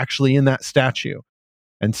Mary actually in that statue?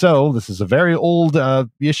 And so this is a very old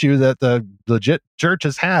issue that the legit church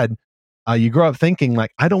has had. You grow up thinking,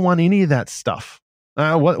 like, I don't want any of that stuff.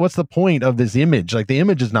 What's the point of this image? Like, the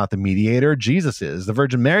image is not the mediator, Jesus is. The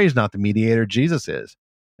Virgin Mary is not the mediator, Jesus is.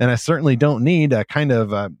 And I certainly don't need a kind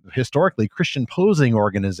of historically Christian posing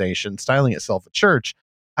organization styling itself a church.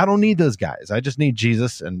 I don't need those guys. I just need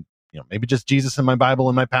Jesus, and maybe just Jesus and my Bible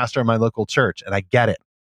and my pastor and my local church. And I get it.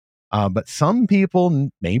 But some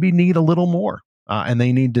people maybe need a little more. And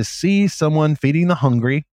they need to see someone feeding the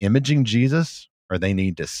hungry, imaging Jesus, or they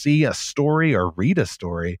need to see a story or read a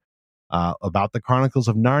story about the Chronicles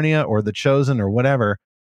of Narnia or The Chosen or whatever.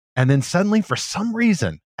 And then suddenly, for some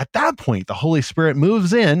reason, at that point, the Holy Spirit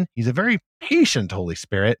moves in. He's a very patient Holy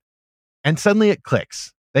Spirit. And suddenly it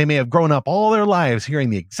clicks. They may have grown up all their lives hearing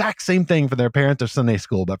the exact same thing from their parents or Sunday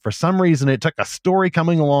school, but for some reason, it took a story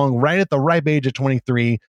coming along right at the ripe age of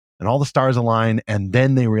 23, and all the stars align, and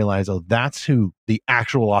then they realize, oh, that's who the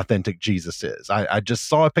actual authentic Jesus is. I just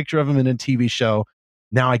saw a picture of him in a TV show.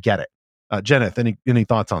 Now I get it. Jeneth, any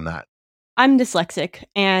thoughts on that? I'm dyslexic,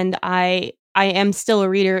 and I am still a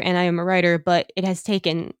reader and I am a writer, but it has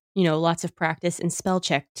taken, lots of practice and spell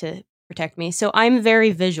check to protect me. So I'm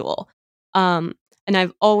very visual. And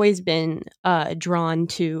I've always been drawn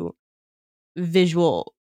to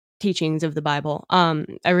visual teachings of the Bible.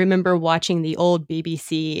 I remember watching the old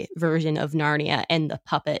BBC version of Narnia and the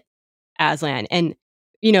puppet Aslan, and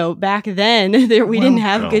back then we didn't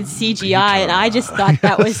have good CGI, Peter. And I just thought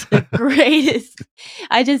that was the greatest.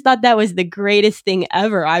 I just thought that was the greatest thing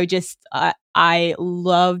ever. I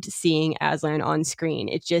loved seeing Aslan on screen.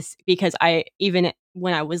 It's just because even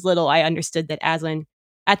when I was little, I understood that Aslan,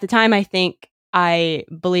 at the time, I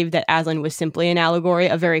believed that Aslan was simply an allegory,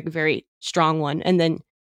 a very, very strong one. And then,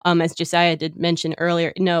 as Josiah did mention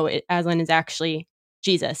earlier, no, Aslan is actually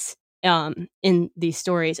Jesus in these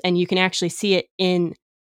stories. And you can actually see it in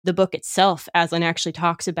the book itself. Aslan actually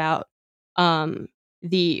talks about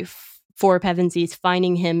the four Pevensies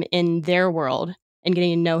finding him in their world and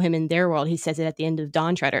getting to know him in their world. He says it at the end of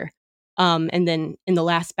Dawn Treader. And then in the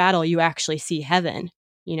last battle, you actually see heaven,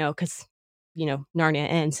 because Narnia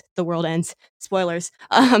ends, the world ends, spoilers.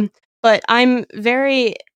 But I'm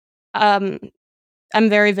very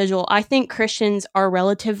visual. I think Christians are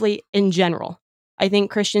relatively, in general,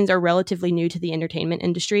 relatively new to the entertainment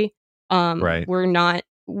industry. Right. You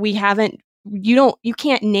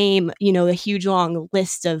can't name, a huge long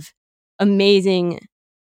list of amazing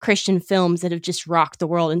Christian films that have just rocked the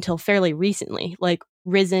world until fairly recently. Like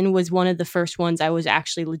Risen was one of the first ones I was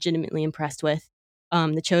actually legitimately impressed with.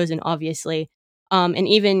 The Chosen, obviously. And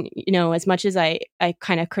even, as much as I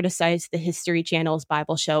kind of criticized the History Channel's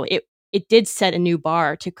Bible show, it did set a new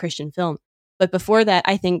bar to Christian film. But before that,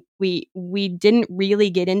 I think we didn't really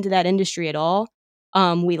get into that industry at all.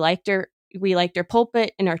 We liked our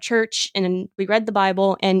pulpit in our church, and we read the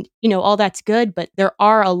Bible, and all that's good. But there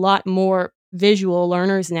are a lot more visual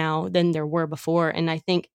learners now than there were before, and I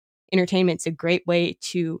think entertainment's a great way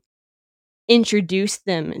to introduce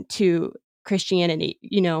them to Christianity,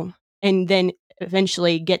 and then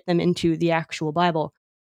eventually get them into the actual Bible.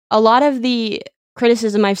 A lot of the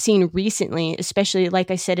criticism I've seen recently, especially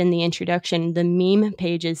like I said in the introduction, the meme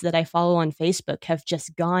pages that I follow on Facebook have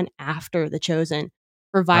just gone after The Chosen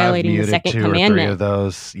for violating the second commandment. I've muted 2 or 3 of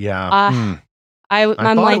those. Yeah. I'm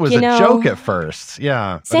thought like, it was a joke at first.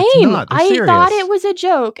 Yeah. Same. It's not. They're I serious. thought it was a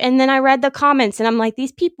joke. And then I read the comments and I'm like,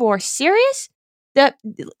 these people are serious?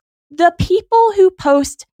 The people who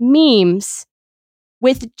post memes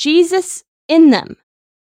with Jesus in them.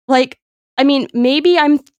 Like, I mean, maybe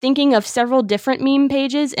I'm thinking of several different meme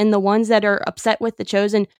pages, and the ones that are upset with The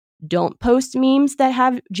Chosen don't post memes that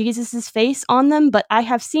have Jesus's face on them, but I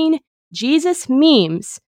have seen Jesus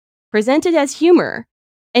memes presented as humor,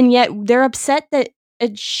 and yet they're upset that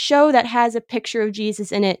a show that has a picture of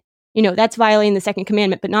Jesus in it, that's violating the second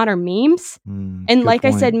commandment, but not our memes. And like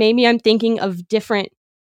I said, maybe I'm thinking of different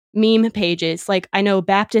meme pages. Like I know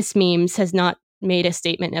Baptist Memes has not made a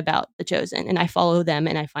statement about The Chosen, and I follow them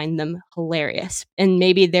and I find them hilarious. And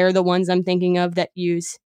maybe they're the ones I'm thinking of that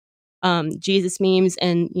use Jesus memes,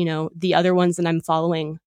 and the other ones that I'm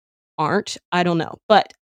following aren't. I don't know.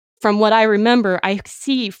 But from what I remember, I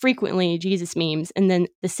see frequently Jesus memes, and then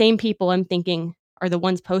the same people I'm thinking are the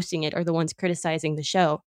ones posting it are the ones criticizing the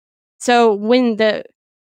show. So when the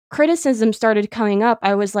criticism started coming up,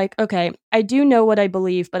 I was like, okay, I do know what I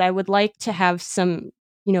believe, but I would like to have some,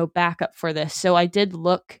 backup for this. So I did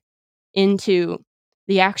look into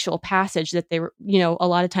the actual passage that they were, a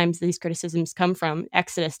lot of times these criticisms come from,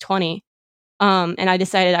 Exodus 20. And I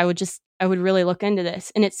decided I would really look into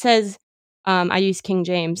this. And it says, I use King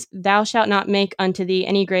James, "Thou shalt not make unto thee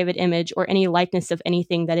any graven image or any likeness of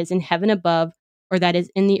anything that is in heaven above, or that is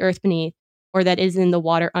in the earth beneath, or that is in the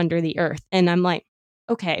water under the earth." And I'm like,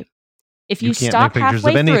 okay, if you stop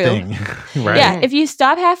halfway through, right? Yeah, if you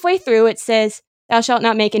stop halfway through, it says, "Thou shalt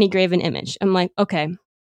not make any graven image." I'm like, okay,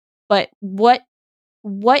 but what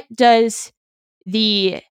does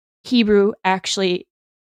the Hebrew actually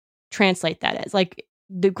translate that as? Like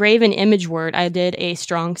the graven image word, I did a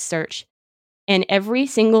strong search, and every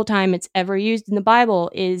single time it's ever used in the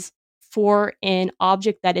Bible is for an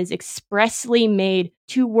object that is expressly made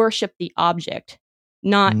to worship the object,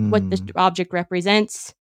 not what the object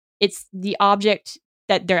represents. It's the object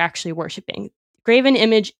that they're actually worshiping. Graven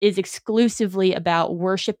image is exclusively about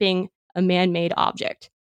worshiping a man-made object.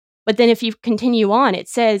 But then if you continue on, it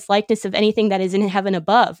says likeness of anything that is in heaven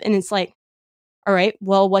above. And it's like, all right,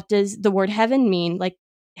 well, what does the word heaven mean? Like,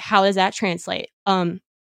 how does that translate? And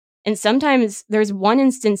sometimes there's one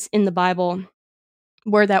instance in the Bible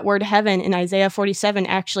where that word heaven in Isaiah 47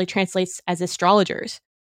 actually translates as astrologers.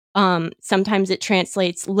 Sometimes it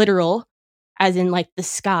translates literal, as in like the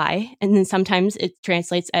sky, and then sometimes it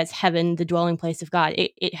translates as heaven, the dwelling place of God.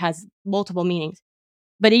 It has multiple meanings.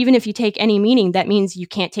 But even if you take any meaning, that means you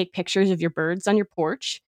can't take pictures of your birds on your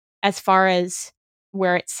porch. As far as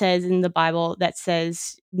where it says in the Bible that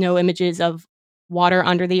says no images of water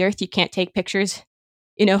under the earth, you can't take pictures,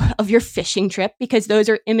 of your fishing trip, because those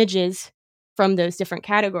are images from those different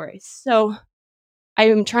categories. So I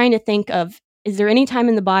am trying to think of, is there any time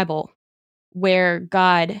in the Bible where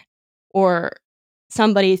God or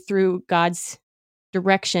somebody through God's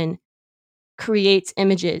direction creates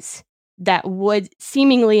images that would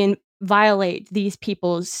seemingly violate these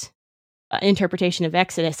people's interpretation of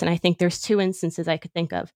Exodus? And I think there's 2 instances I could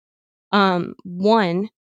think of. One,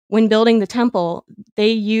 when building the temple,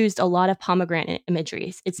 they used a lot of pomegranate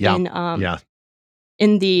imagery. It's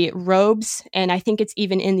in the robes, and I think it's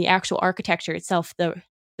even in the actual architecture itself. The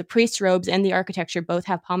priest's robes and the architecture both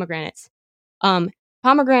have pomegranates.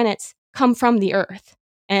 Pomegranates come from the earth,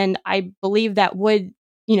 and I believe that would,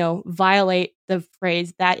 violate the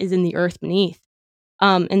phrase that is in the earth beneath.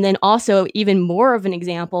 And then also, even more of an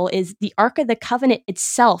example is the Ark of the Covenant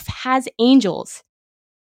itself has angels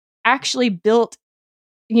actually built,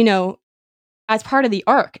 as part of the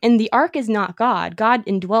Ark. And the Ark is not God. God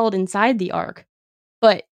indwelled inside the Ark.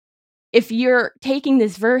 But if you're taking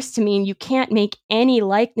this verse to mean you can't make any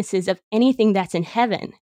likenesses of anything that's in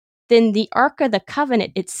heaven, then the Ark of the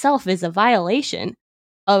Covenant itself is a violation.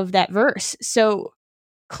 of that verse. So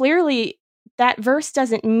clearly, that verse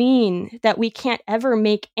doesn't mean that we can't ever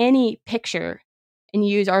make any picture and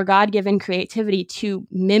use our God-given creativity to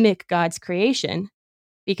mimic God's creation,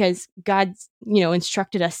 because God's,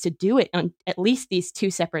 instructed us to do it on at least these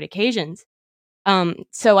 2 separate occasions.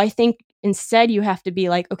 So I think instead you have to be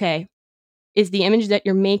like, okay, is the image that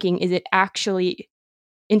you're making, is it actually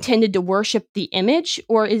intended to worship the image,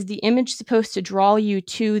 or is the image supposed to draw you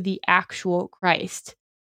to the actual Christ?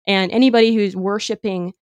 And anybody who's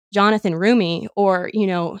worshiping Jonathan Rumi, or,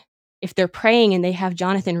 if they're praying and they have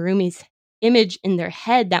Jonathan Rumi's image in their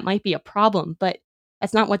head, that might be a problem, but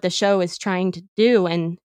that's not what the show is trying to do.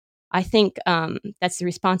 And I think that's the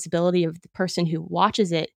responsibility of the person who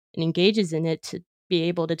watches it and engages in it to be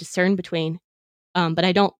able to discern between. But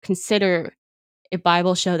I don't consider a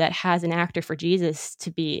Bible show that has an actor for Jesus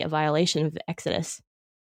to be a violation of Exodus.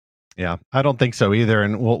 Yeah, I don't think so either.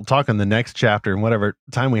 And we'll talk in the next chapter and whatever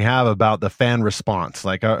time we have about the fan response.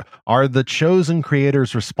 Like, are the chosen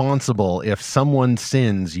creators responsible if someone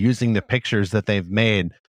sins using the pictures that they've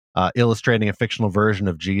made, illustrating a fictional version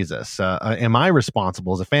of Jesus? Am I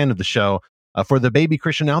responsible as a fan of the show for the baby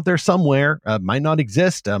Christian out there somewhere? Might not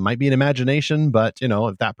exist, might be an imagination, but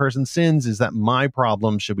if that person sins, is that my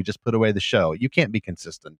problem? Should we just put away the show? You can't be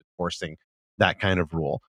consistent enforcing that kind of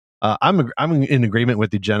rule. I'm in agreement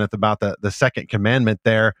with you, Jeneth, about the second commandment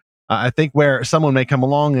there. I think where someone may come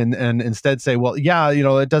along and instead say, well, yeah,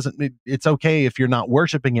 it's okay if you're not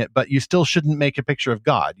worshiping it, but you still shouldn't make a picture of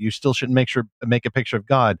God. You still shouldn't make a picture of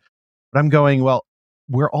God. But I'm going, well,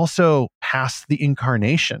 we're also past the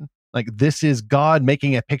incarnation. Like, this is God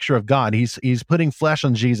making a picture of God. He's putting flesh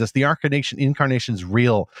on Jesus. The incarnation is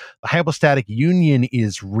real. The hypostatic union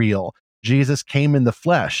is real. Jesus came in the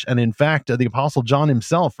flesh. And in fact, the Apostle John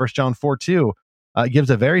himself, 1 John 4:2,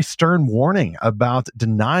 gives a very stern warning about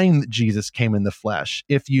denying that Jesus came in the flesh.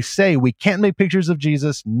 If you say we can't make pictures of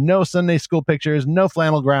Jesus, no Sunday school pictures, no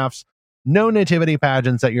flannel graphs, no nativity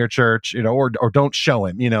pageants at your church, or don't show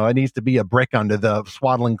him, it needs to be a brick under the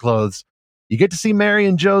swaddling clothes. You get to see Mary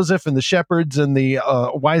and Joseph and the shepherds and the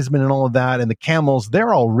wise men and all of that, and the camels,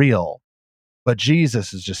 they're all real. But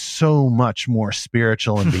Jesus is just so much more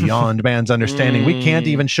spiritual and beyond man's understanding. We can't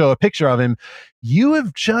even show a picture of him. You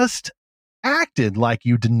have just acted like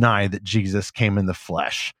you deny that Jesus came in the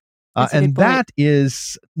flesh. And that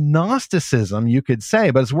is Gnosticism, you could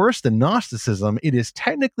say, but it's worse than Gnosticism. It is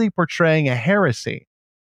technically portraying a heresy.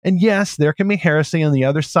 And yes, there can be heresy on the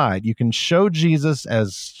other side. You can show Jesus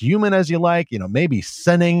as human as you like, maybe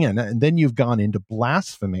sinning, and then you've gone into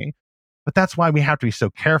blasphemy. But that's why we have to be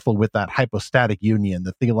so careful with that hypostatic union,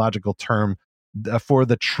 the theological term for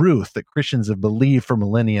the truth that Christians have believed for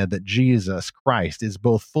millennia, that Jesus Christ is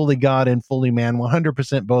both fully God and fully man,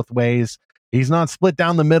 100% both ways. He's not split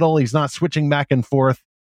down the middle. He's not switching back and forth.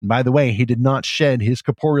 And by the way, he did not shed his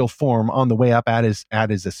corporeal form on the way up at his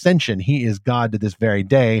ascension. He is God to this very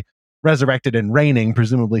day, resurrected and reigning,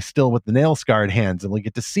 presumably still with the nail-scarred hands. And we'll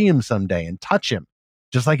get to see him someday and touch him,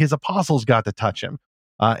 just like his apostles got to touch him.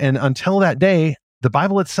 And until that day, the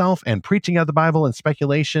Bible itself and preaching of the Bible and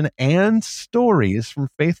speculation and stories from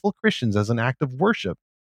faithful Christians as an act of worship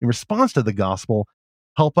in response to the gospel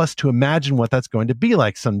help us to imagine what that's going to be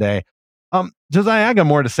like someday. Josiah, I got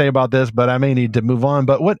more to say about this, but I may need to move on.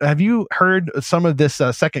 But what have you heard some of this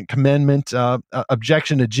second commandment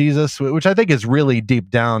objection to Jesus, which I think is really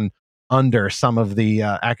deep down under some of the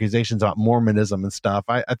accusations about Mormonism and stuff?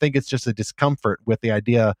 I think it's just a discomfort with the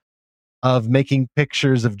idea of making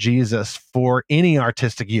pictures of Jesus for any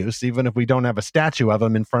artistic use, even if we don't have a statue of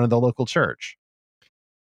him in front of the local church.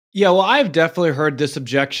 Yeah, well, I've definitely heard this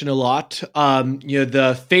objection a lot.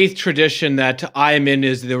 The faith tradition that I'm in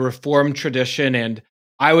is the Reformed tradition, and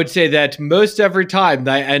I would say that most every time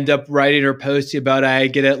that I end up writing or posting about it, I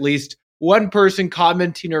get at least one person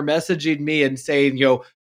commenting or messaging me and saying,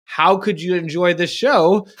 how could you enjoy this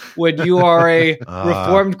show when you are a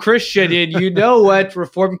Reformed Christian and you know what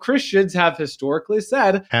Reformed Christians have historically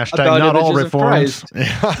said Hashtag about not images all of Christ?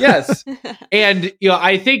 Yes. And,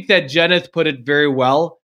 I think that Jeneth put it very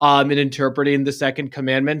well in interpreting the second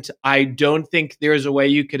commandment. I don't think there's a way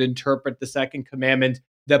you could interpret the second commandment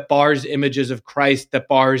that bars images of Christ, that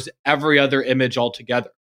bars every other image altogether.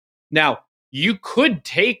 Now, you could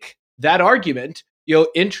take that argument.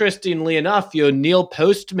 Interestingly enough, Neil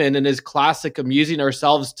Postman in his classic Amusing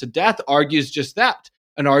Ourselves to Death argues just that,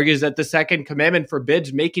 and argues that the second commandment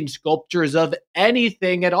forbids making sculptures of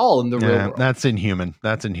anything at all in the real world. That's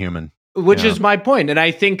inhuman. Which is my point. And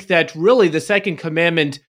I think that really the second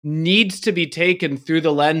commandment needs to be taken through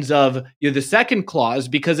the lens of the second clause,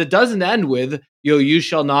 because it doesn't end with, you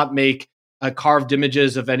shall not make carved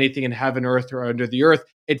images of anything in heaven, earth, or under the earth.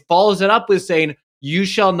 It follows it up with saying, you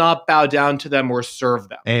shall not bow down to them or serve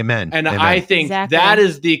them. Amen. And Amen. I think that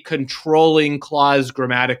is the controlling clause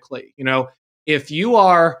grammatically. If you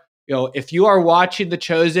are watching The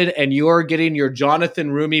Chosen and you are getting your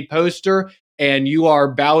Jonathan Rumi poster and you are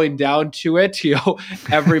bowing down to it,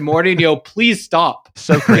 every morning, please stop.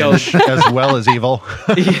 So cringe as well as evil.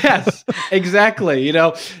 Yes, exactly.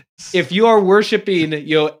 If you are worshiping,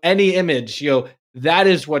 any image, that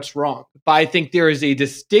is what's wrong. But I think there is a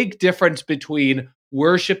distinct difference between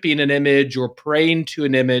worshiping an image or praying to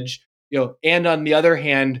an image, and on the other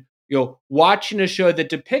hand, watching a show that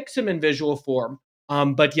depicts him in visual form,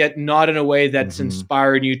 but yet not in a way that's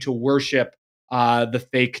inspiring you to worship the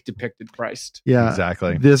fake depicted Christ. Yeah,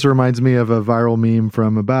 exactly. This reminds me of a viral meme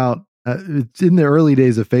from about it's in the early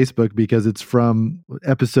days of Facebook because it's from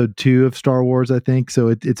episode 2 of Star Wars, I think. So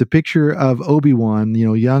it's a picture of Obi-Wan,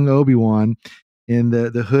 young Obi-Wan in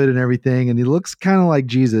the hood and everything, and he looks kind of like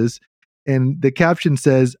Jesus. And the caption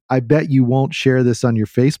says, "I bet you won't share this on your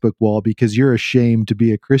Facebook wall because you're ashamed to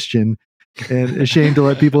be a Christian and ashamed to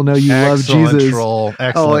let people know you love Jesus." Troll.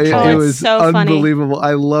 Excellent. It was so unbelievable.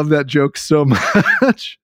 Funny. I love that joke so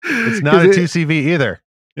much. It's not a 2CV either.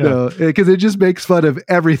 Yeah. No, because it just makes fun of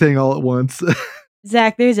everything all at once.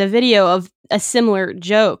 Zach, there's a video of a similar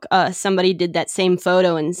joke. Somebody did that same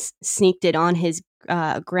photo and sneaked it on his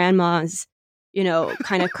grandma's,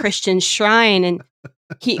 kind of Christian shrine, and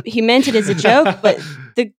he meant it as a joke, but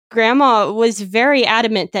the grandma was very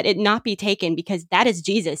adamant that it not be taken because that is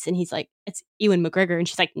Jesus, and he's like, "It's Ewan McGregor," and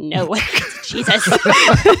she's like, "No, it's Jesus."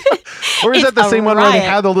 Or is that the same one where they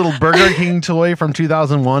had the little Burger King toy from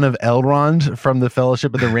 2001 of Elrond from the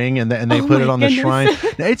Fellowship of the Ring, and they put it on the shrine?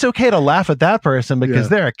 Now, it's okay to laugh at that person because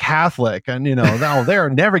they're a Catholic, and they're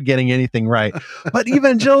never getting anything right. But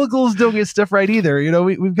evangelicals don't get stuff right either.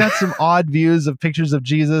 We've got some odd views of pictures of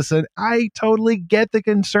Jesus, and I totally get the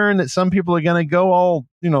concern that some people are going to go all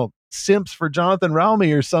simps for Jonathan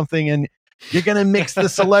Ralmy or something, and you're going to mix the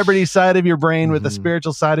celebrity side of your brain with the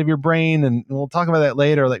spiritual side of your brain. And we'll talk about that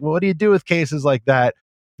later. Like, well, what do you do with cases like that?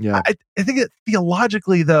 Yeah. I think that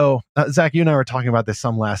theologically, though, Zach, you and I were talking about this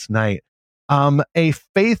some last night. A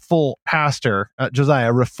faithful pastor,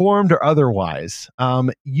 Josiah, reformed or otherwise,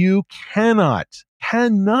 you cannot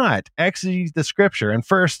exegete the scripture and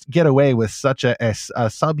first get away with such a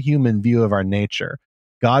subhuman view of our nature.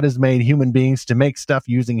 God has made human beings to make stuff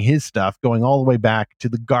using his stuff, going all the way back to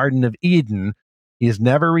the Garden of Eden. He has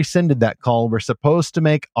never rescinded that call. We're supposed to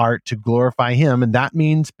make art to glorify him, and that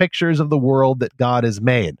means pictures of the world that God has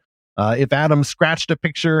made. If Adam scratched a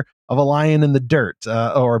picture of a lion in the dirt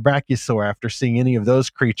or a brachiosaur after seeing any of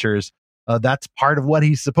those creatures, that's part of what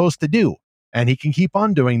he's supposed to do. And he can keep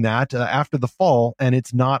on doing that after the fall, and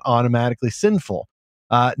it's not automatically sinful.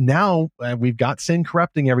 Now we've got sin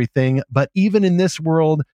corrupting everything, but even in this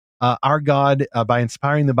world, our God, by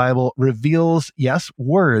inspiring the Bible, reveals, yes,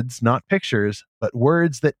 words, not pictures, but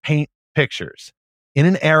words that paint pictures. In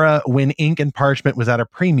an era when ink and parchment was at a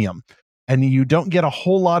premium, and you don't get a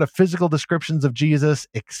whole lot of physical descriptions of Jesus,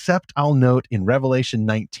 except I'll note in Revelation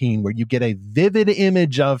 19, where you get a vivid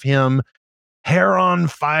image of him, hair on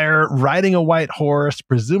fire, riding a white horse,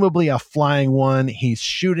 presumably a flying one. He's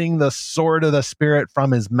shooting the sword of the Spirit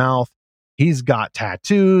from his mouth. He's got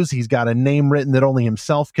tattoos. He's got a name written that only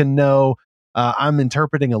himself can know. I'm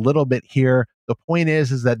interpreting a little bit here. The point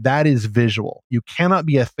is that is visual. You cannot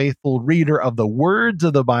be a faithful reader of the words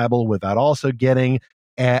of the Bible without also getting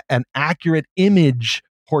an accurate image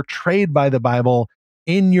portrayed by the Bible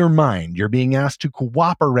in your mind. You're being asked to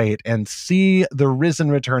cooperate and see the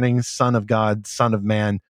risen, returning Son of God, Son of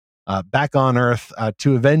Man, back on earth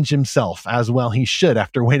to avenge himself, as well he should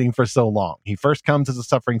after waiting for so long. He first comes as a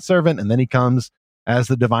suffering servant, and then he comes as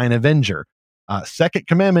the divine avenger. Second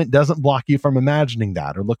commandment doesn't block you from imagining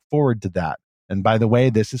that or look forward to that. And by the way,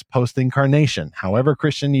 this is post-incarnation. However,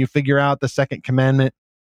 Christian, you figure out the second commandment,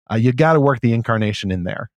 you got to work the incarnation in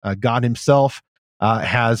there. God himself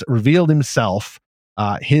has revealed himself,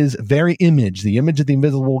 his very image, the image of the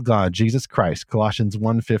invisible God, Jesus Christ, Colossians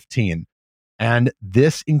 1:15. And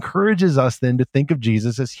this encourages us then to think of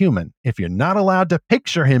Jesus as human. If you're not allowed to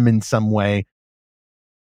picture him in some way,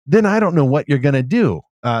 then I don't know what you're going to do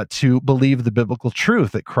to believe the biblical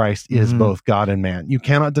truth that Christ is both God and man. You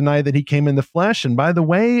cannot deny that he came in the flesh. And by the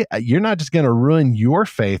way, you're not just going to ruin your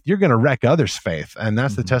faith, you're going to wreck others' faith. And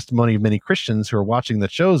that's the testimony of many Christians who are watching The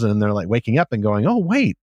Chosen, and they're like waking up and going, oh,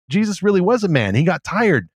 wait, Jesus really was a man. He got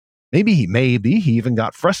tired. Maybe he even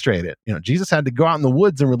got frustrated. Jesus had to go out in the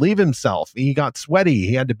woods and relieve himself. He got sweaty.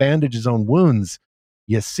 He had to bandage his own wounds.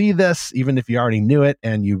 You see this, even if you already knew it,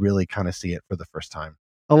 and you really kind of see it for the first time.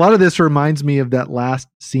 A lot of this reminds me of that last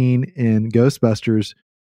scene in Ghostbusters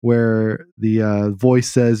where the voice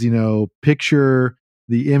says, picture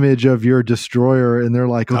the image of your destroyer, and they're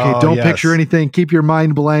like, okay, don't picture anything, keep your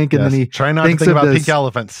mind blank. And then he try not to think about pink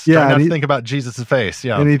elephants. Yeah, try not to think about Jesus' face.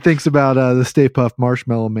 Yeah, and he thinks about the Stay Puft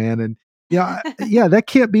Marshmallow Man, and that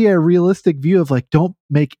can't be a realistic view of like, don't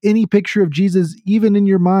make any picture of Jesus even in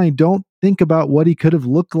your mind. Don't think about what he could have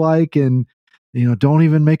looked like, and don't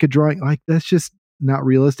even make a drawing. Like, that's just not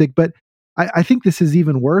realistic. But I think this is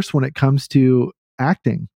even worse when it comes to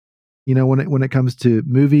acting. When it comes to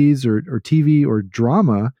movies or TV or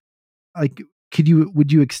drama, like,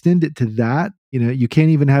 would you extend it to that? You can't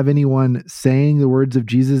even have anyone saying the words of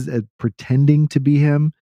Jesus and pretending to be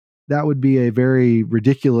him. That would be a very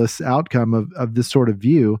ridiculous outcome of this sort of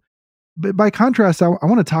view. But by contrast, I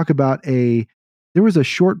want to talk about there was a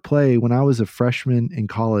short play when I was a freshman in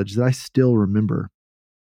college that I still remember.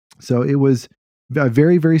 So it was a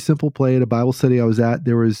very, very simple play at a Bible study I was at.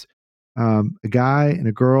 There was a guy and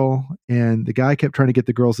a girl, and the guy kept trying to get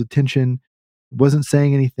the girl's attention, wasn't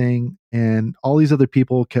saying anything, and all these other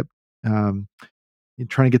people kept trying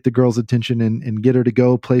to get the girl's attention and get her to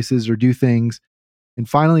go places or do things. And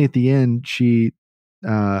finally, at the end, she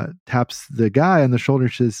taps the guy on the shoulder.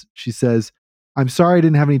 She says, "I'm sorry I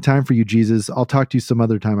didn't have any time for you, Jesus. I'll talk to you some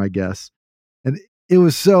other time, I guess." And it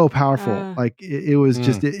was so powerful. Like, it was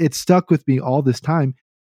just, it stuck with me all this time.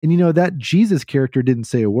 And that Jesus character didn't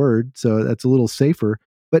say a word, so that's a little safer.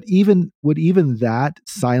 But would even that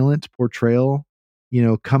silent portrayal,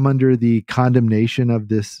 come under the condemnation of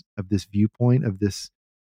this viewpoint, of this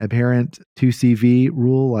apparent 2CV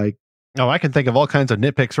rule? Like, I can think of all kinds of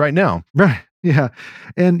nitpicks right now. Right. Yeah.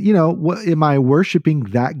 And am I worshiping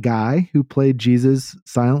that guy who played Jesus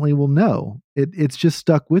silently? Well, no. It's just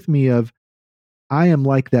stuck with me of, I am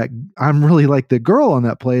like that. I'm really like the girl on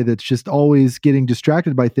that play that's just always getting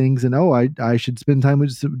distracted by things. And, I should spend time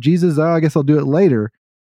with Jesus. I guess I'll do it later.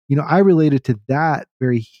 I related to that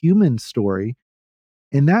very human story.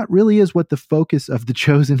 And that really is what the focus of The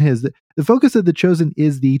Chosen is. The focus of The Chosen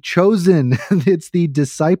is the chosen. It's the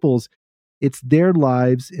disciples. It's their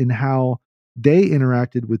lives and how they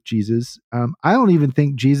interacted with Jesus. I don't even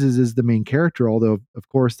think Jesus is the main character, although, of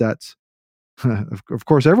course, that's of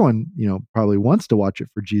course, everyone, probably wants to watch it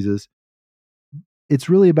for Jesus. It's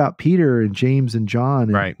really about Peter and James and John.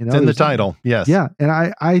 And, right. It's in the title. Yes. Yeah. And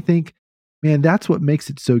I think, man, that's what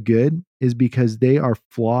makes it so good, is because they are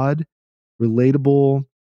flawed, relatable,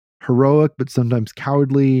 heroic, but sometimes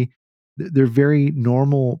cowardly. They're very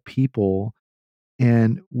normal people.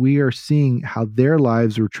 And we are seeing how their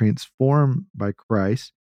lives were transformed by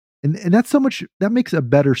Christ. And that's that makes a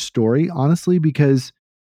better story, honestly, because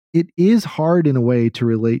it is hard in a way to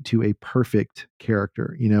relate to a perfect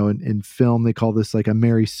character. In film, they call this like a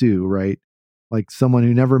Mary Sue, right? Like someone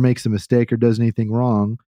who never makes a mistake or does anything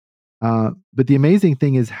wrong. But the amazing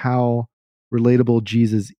thing is how relatable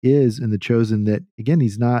Jesus is in The Chosen, that, again,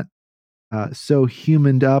 he's not so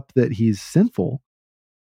humaned up that he's sinful,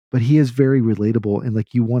 but he is very relatable. And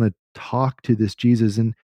like, you want to talk to this Jesus.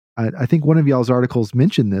 And I think one of y'all's articles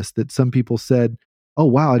mentioned this, that some people said, "Oh,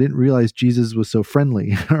 wow, I didn't realize Jesus was so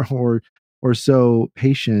friendly or so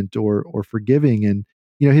patient or forgiving." And,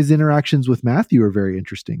 his interactions with Matthew are very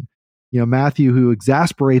interesting. Matthew, who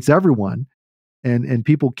exasperates everyone and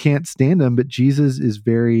people can't stand him, but Jesus is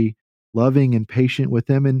very loving and patient with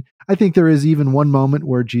him. And I think there is even one moment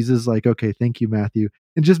where Jesus is like, "Okay, thank you, Matthew."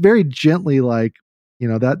 And just very gently, like,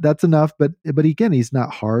 that's enough. But again, he's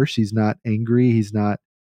not harsh. He's not angry. He's not,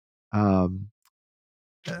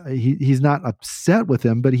 he's not upset with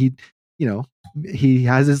him, but he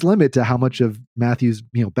has his limit to how much of Matthew's,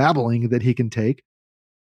 babbling that he can take.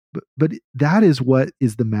 But that is what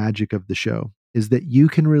is the magic of the show, is that you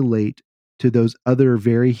can relate to those other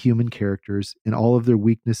very human characters and all of their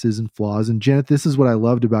weaknesses and flaws. And Janet, this is what I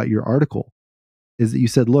loved about your article, is that you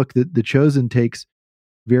said, look, the Chosen takes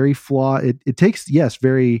very flawed, it takes, yes,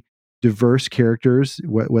 very diverse characters,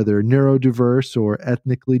 whether neurodiverse or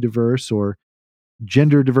ethnically diverse or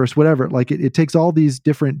gender diverse, whatever. Like, it takes all these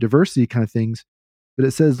different diversity kind of things, but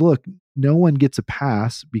it says, look, no one gets a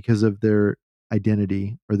pass because of their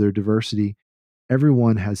identity or their diversity.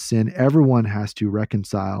 Everyone has sin. Everyone has to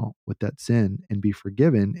reconcile with that sin and be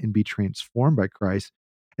forgiven and be transformed by Christ.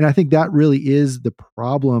 And I think that really is the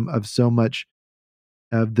problem of so much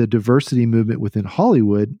of the diversity movement within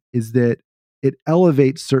Hollywood, is that it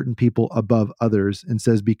elevates certain people above others and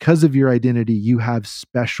says, because of your identity, you have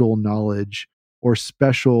special knowledge or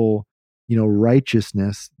special,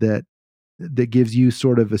 righteousness that gives you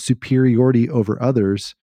sort of a superiority over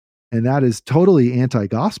others. And that is totally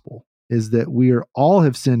anti-gospel. is that we are all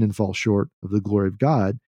have sinned and fall short of the glory of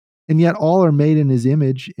God, and yet all are made in his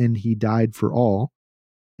image, and he died for all.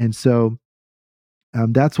 And so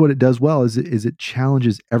that's what it does well, is it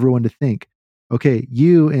challenges everyone to think, okay,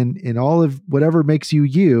 you in all of whatever makes you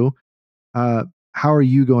you, how are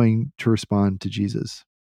you going to respond to Jesus?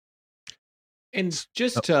 And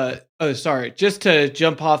just to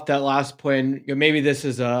jump off that last point, maybe this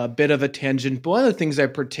is a bit of a tangent, but one of the things I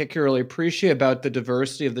particularly appreciate about the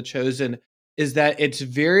diversity of The Chosen is that it's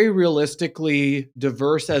very realistically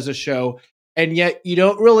diverse as a show, and yet you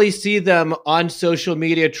don't really see them on social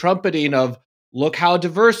media trumpeting of, look how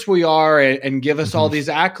diverse we are, and give us all these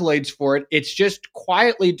accolades for it. It's just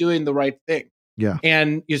quietly doing the right thing. Yeah.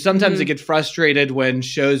 And sometimes I get frustrated when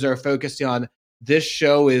shows are focusing on, this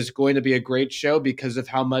show is going to be a great show because of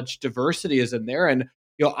how much diversity is in there. And,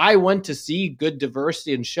 I want to see good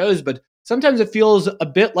diversity in shows, but sometimes it feels a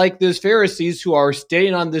bit like those Pharisees who are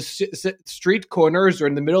staying on the street corners or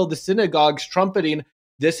in the middle of the synagogues trumpeting,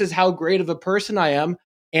 this is how great of a person I am.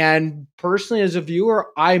 And personally, as a viewer,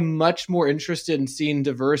 I'm much more interested in seeing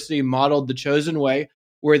diversity modeled the Chosen way,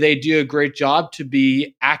 where they do a great job to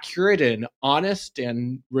be accurate and honest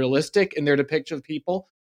and realistic in their depiction of people,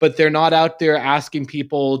 but they're not out there asking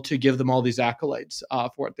people to give them all these accolades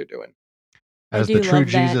for what they're doing. As the true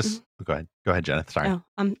Jesus. Go ahead, Jenna. Sorry. Oh,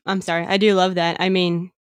 I'm sorry. I do love that. I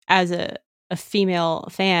mean, as a female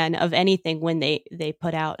fan of anything, when they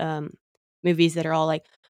put out movies that are all like,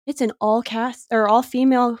 it's an all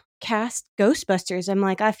female cast Ghostbusters, I'm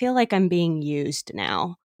like, I feel like I'm being used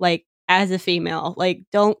now. Like, as a female, like,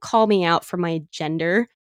 don't call me out for my gender.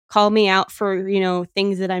 Call me out for,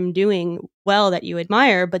 things that I'm doing well that you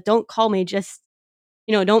admire, but don't call me just,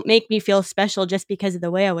 don't make me feel special just because of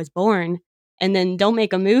the way I was born. And then don't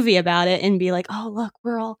make a movie about it and be like, oh, look,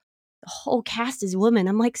 the whole cast is women.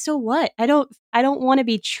 I'm like, so what? I don't want to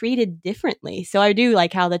be treated differently. So I do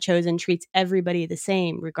like how The Chosen treats everybody the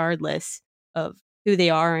same, regardless of who they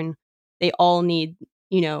are. And they all need,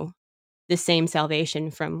 the same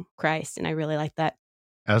salvation from Christ. And I really like that.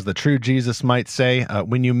 As the true Jesus might say,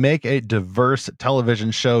 when you make a diverse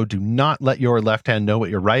television show, do not let your left hand know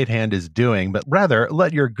what your right hand is doing, but rather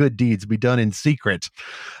let your good deeds be done in secret.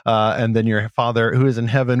 And then your Father who is in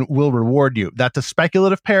heaven will reward you. That's a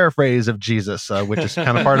speculative paraphrase of Jesus, which is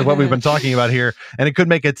kind of part of what we've been talking about here. And it could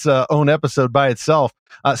make its own episode by itself.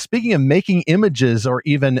 Speaking of making images or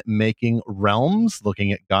even making realms,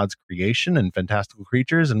 looking at God's creation and fantastical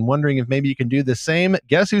creatures and wondering if maybe you can do the same,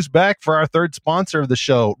 guess who's back for our third sponsor of the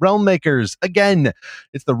show, Realm Makers. Again,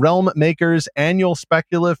 it's the Realm Makers annual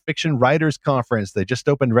speculative fiction writers conference. They just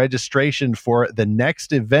opened registration for the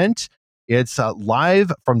next event. It's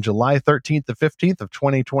live from July 13th to 15th of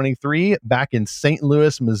 2023 back in St.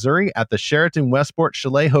 Louis, Missouri at the Sheraton Westport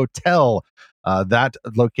Chalet Hotel. That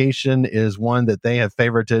location is one that they have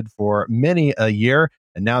favorited for many a year,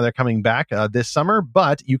 and now they're coming back this summer.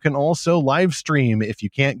 But you can also live stream if you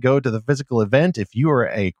can't go to the physical event. If you are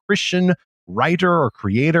a Christian writer or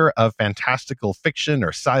creator of fantastical fiction or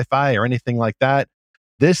sci-fi or anything like that,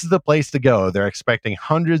 this is the place to go. They're expecting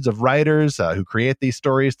hundreds of writers who create these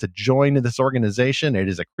stories to join this organization. It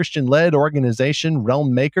is a Christian-led organization,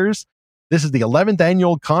 Realm Makers. This is the 11th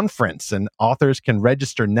annual conference, and authors can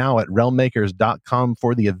register now at realmmakers.com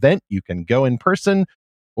for the event. You can go in person,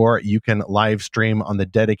 or you can live stream on the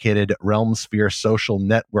dedicated Realmsphere social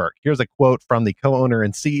network. Here's a quote from the co-owner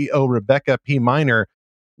and CEO, Rebecca P. Miner.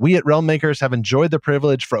 We at Realm Makers have enjoyed the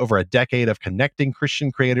privilege for over a decade of connecting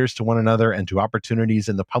Christian creators to one another and to opportunities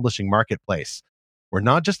in the publishing marketplace. We're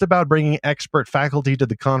not just about bringing expert faculty to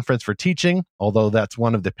the conference for teaching, although that's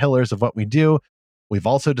one of the pillars of what we do. We've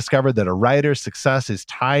also discovered that a writer's success is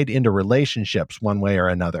tied into relationships one way or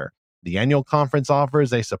another. The annual conference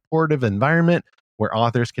offers a supportive environment where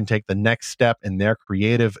authors can take the next step in their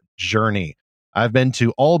creative journey. I've been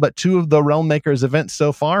to all but 2 of the Realm Makers events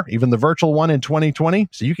so far, even the virtual one in 2020,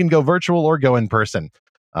 so you can go virtual or go in person.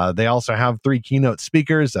 They also have 3 keynote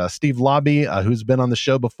speakers, Steve Lobby, who's been on the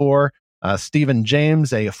show before, Stephen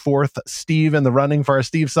James, a 4th Steve in the running for our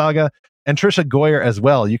Steve saga, and Trisha Goyer as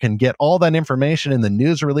well. You can get all that information in the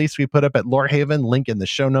news release we put up at Lorehaven, link in the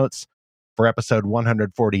show notes for episode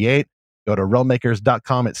 148. Go to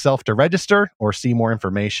realmmakers.com itself to register, or see more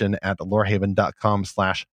information at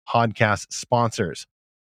lorehaven.com/podcast sponsors.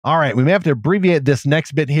 All right, we may have to abbreviate this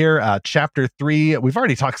next bit here. Chapter 3, we've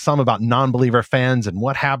already talked some about non-believer fans and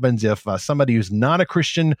what happens if somebody who's not a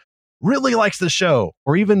Christian really likes the show,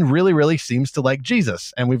 or even really seems to like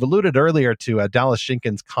Jesus. And we've alluded earlier to Dallas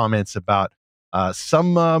Shinkin's comments about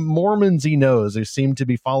some Mormons he knows who seem to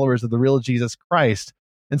be followers of the real Jesus Christ.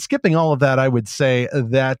 And skipping all of that, I would say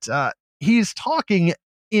that he's talking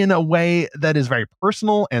in a way that is very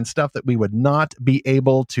personal and stuff that we would not be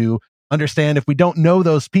able to understand if we don't know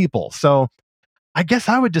those people. So I guess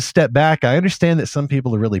I would just step back. I understand that some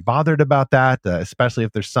people are really bothered about that, especially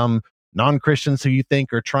if there's some non-Christians who you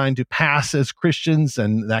think are trying to pass as Christians,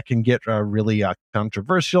 and that can get really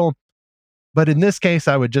controversial. But in this case,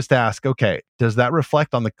 I would just ask, okay, does that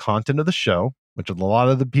reflect on the content of the show? Which a lot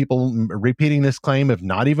of the people repeating this claim have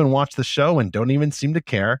not even watched the show and don't even seem to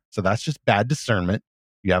care. So that's just bad discernment.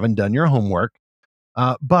 You haven't done your homework.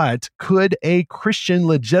 But could a Christian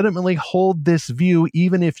legitimately hold this view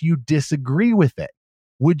even if you disagree with it?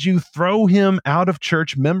 Would you throw him out of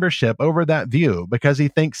church membership over that view because he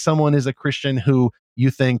thinks someone is a Christian who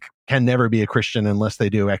you think can never be a Christian unless they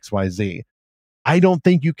do X, Y, Z? I don't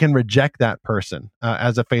think you can reject that person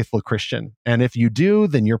as a faithful Christian. And if you do,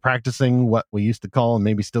 then you're practicing what we used to call and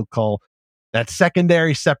maybe still call that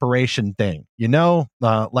secondary separation thing.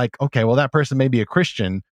 Like, okay, well, that person may be a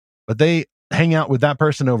Christian, but they hang out with that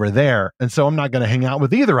person over there. And so I'm not going to hang out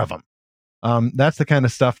with either of them. That's the kind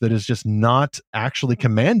of stuff that is just not actually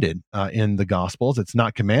commanded in the Gospels. It's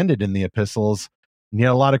not commanded in the epistles. And yet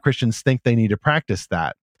a lot of Christians think they need to practice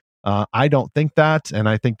that. I don't think that, and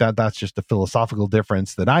I think that that's just a philosophical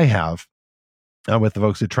difference that I have with the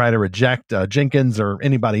folks who try to reject Jenkins or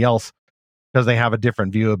anybody else because they have a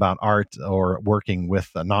different view about art or working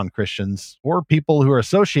with non-Christians or people who are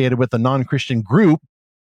associated with a non-Christian group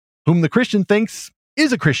whom the Christian thinks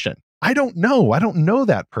is a Christian. I don't know. I don't know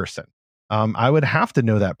that person. I would have to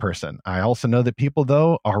know that person. I also know that people,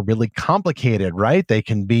 though, are really complicated, right? They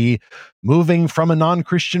can be moving from a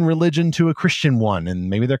non-Christian religion to a Christian one, and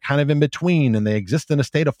maybe they're kind of in between, and they exist in a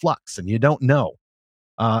state of flux, and you don't know.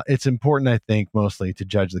 It's important, I think, mostly to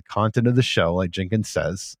judge the content of the show, like Jenkins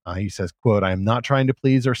says. He says, quote, "I am not trying to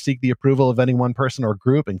please or seek the approval of any one person or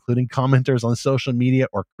group, including commenters on social media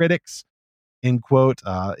or critics," end quote.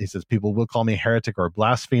 He says, "People will call me a heretic or a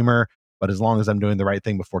blasphemer, but as long as I'm doing the right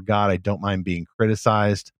thing before God, I don't mind being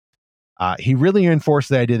criticized." He really reinforced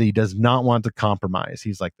the idea that he does not want to compromise.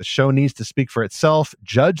 He's like, the show needs to speak for itself.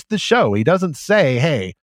 Judge the show. He doesn't say,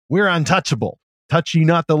 hey, we're untouchable. Touch ye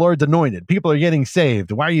not the Lord's anointed. People are getting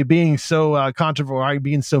saved. Why are you being so controversial? Why are you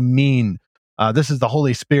being so mean? This is the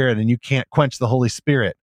Holy Spirit, and you can't quench the Holy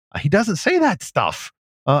Spirit. He doesn't say that stuff.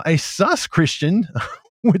 A sus Christian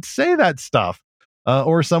would say that stuff.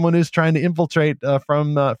 Or someone who's trying to infiltrate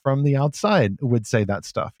from the outside would say that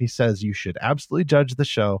stuff. He says you should absolutely judge the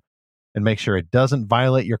show and make sure it doesn't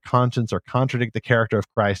violate your conscience or contradict the character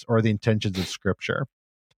of Christ or the intentions of Scripture.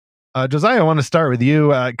 Josiah, I want to start with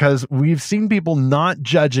you because we've seen people not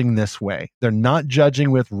judging this way. They're not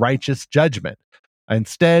judging with righteous judgment.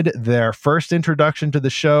 Instead, their first introduction to the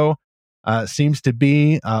show seems to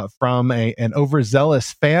be from an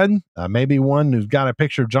overzealous fan, maybe one who's got a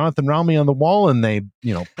picture of Jonathan Ralmy on the wall, and they,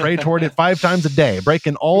 pray toward it 5 times a day,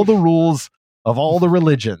 breaking all the rules of all the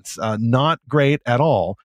religions. Not great at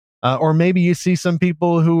all. Or maybe you see some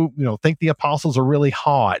people who, think the apostles are really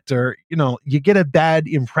hot, or, you get a bad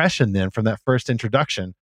impression then from that first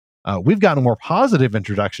introduction. We've got a more positive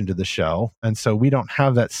introduction to the show, and so we don't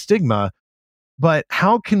have that stigma. But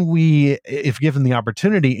how can we, if given the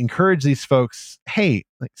opportunity, encourage these folks, hey,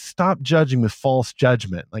 stop judging with false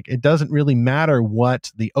judgment. It doesn't really matter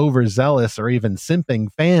what the overzealous or even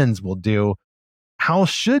simping fans will do. How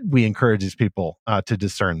should we encourage these people to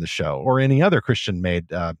discern the show or any other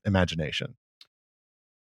Christian-made imagination?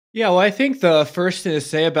 Yeah, well, I think the first thing to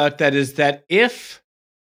say about that is that if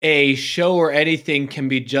a show or anything can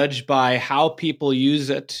be judged by how people use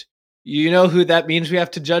it, you know who that means we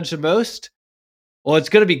have to judge the most? Well, it's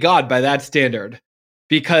going to be God by that standard,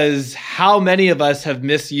 because how many of us have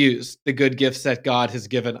misused the good gifts that God has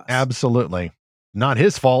given us? Absolutely. Not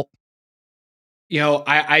his fault.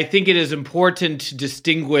 I think it is important to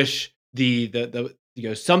distinguish the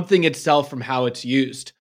something itself from how it's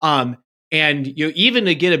used. And even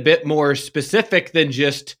to get a bit more specific than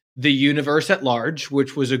just the universe at large,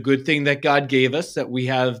 which was a good thing that God gave us that we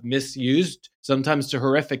have misused, sometimes to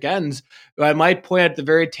horrific ends. I might point out the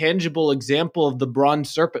very tangible example of the bronze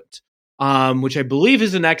serpent, which I believe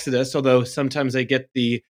is in Exodus, although sometimes I get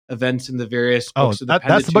the events in the various books.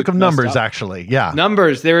 That's the book of Numbers, actually. Yeah.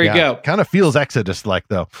 Numbers, there you go. Kind of feels Exodus-like,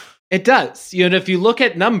 though. It does. And if you look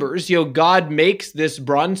at Numbers, God makes this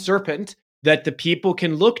bronze serpent that the people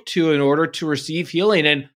can look to in order to receive healing.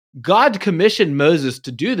 And God commissioned Moses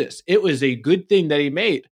to do this. It was a good thing that he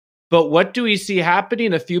made. But what do we see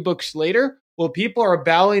happening a few books later? Well, people are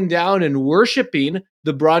bowing down and worshiping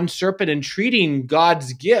the bronze serpent and treating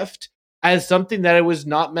God's gift as something that it was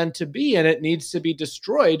not meant to be, and it needs to be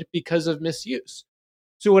destroyed because of misuse.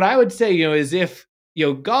 So what I would say, is if,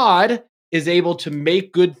 God is able to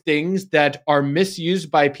make good things that are misused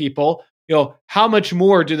by people, how much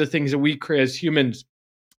more do the things that we create as humans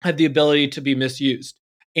have the ability to be misused?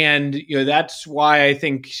 And that's why I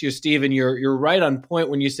think, Stephen, you're right on point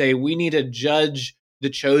when you say we need to judge The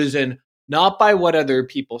Chosen not by what other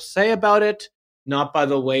people say about it, not by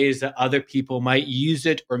the ways that other people might use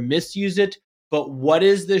it or misuse it, but what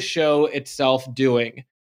is the show itself doing?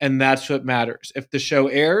 And that's what matters. If the show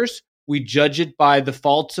airs, we judge it by the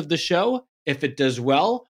faults of the show. If it does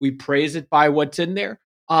well, we praise it by what's in there.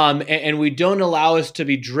 And we don't allow us to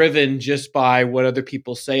be driven just by what other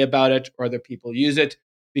people say about it or other people use it,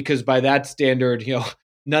 because by that standard,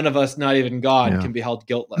 none of us, not even God, can be held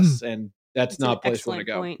guiltless. And that's not a place we want to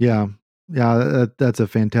go. Point. Yeah. That's a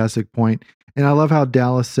fantastic point. And I love how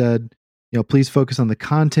Dallas said, please focus on the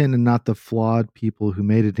content and not the flawed people who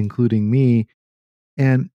made it, including me.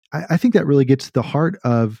 And I think that really gets to the heart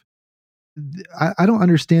of, I don't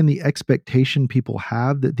understand the expectation people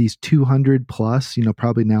have that these 200 plus,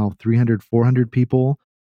 probably now 300, 400 people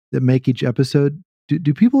that make each episode,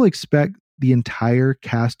 do people expect the entire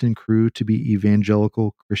cast and crew to be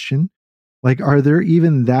evangelical Christian? Like, are there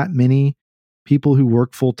even that many people who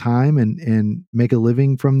work full time and make a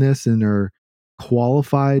living from this and are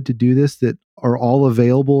qualified to do this that are all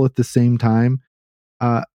available at the same time?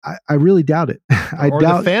 I really doubt it. I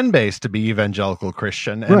doubt the fan base to be evangelical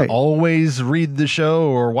Christian and always read the show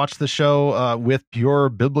or watch the show with pure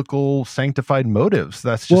biblical sanctified motives.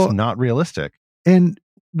 That's just not realistic. And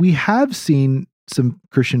we have seen some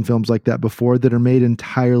Christian films like that before that are made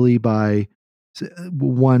entirely by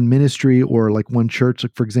one ministry or like one church.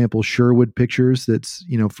 Like, for example, Sherwood Pictures, that's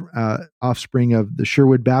offspring of the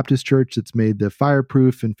Sherwood Baptist Church, that's made the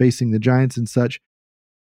Fireproof and Facing the Giants and such.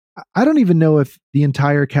 I don't even know if the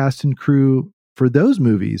entire cast and crew for those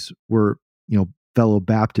movies were, fellow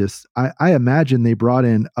Baptists. I imagine they brought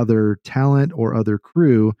in other talent or other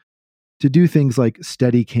crew to do things like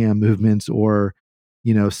Steadicam movements or,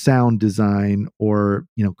 sound design or,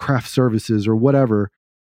 craft services or whatever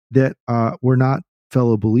that were not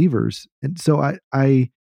fellow believers. And so I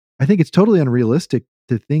think it's totally unrealistic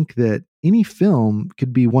to think that any film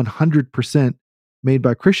could be 100% made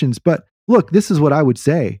by Christians. But look, this is what I would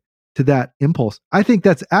say to that impulse. I think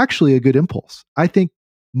that's actually a good impulse. I think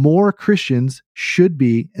more Christians should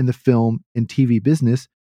be in the film and TV business.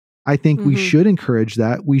 I think we should encourage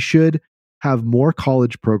that. We should have more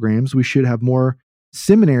college programs. We should have more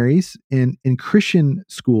seminaries in Christian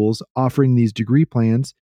schools offering these degree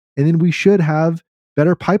plans. And then we should have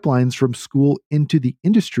better pipelines from school into the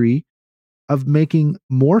industry of making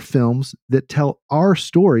more films that tell our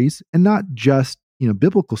stories, and not just,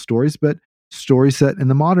 biblical stories, but stories set in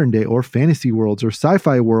the modern day or fantasy worlds or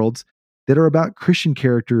sci-fi worlds that are about Christian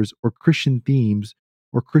characters or Christian themes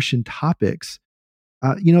or Christian topics.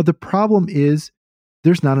 The problem is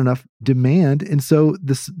there's not enough demand. And so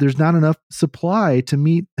there's not enough supply to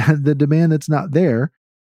meet the demand that's not there.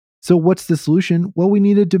 So what's the solution? Well, we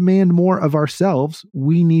need to demand more of ourselves.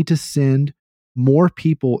 We need to send more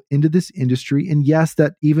people into this industry. And yes,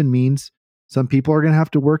 that even means some people are going to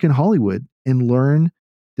have to work in Hollywood and learn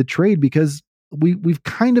the trade, because we've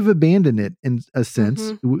kind of abandoned it in a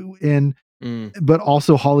sense. But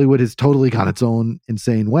also Hollywood has totally got its own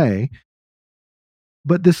insane way.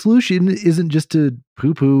 But the solution isn't just to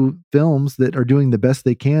poo-poo films that are doing the best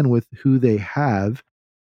they can with who they have.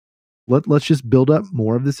 Let's just build up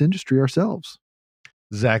more of this industry ourselves.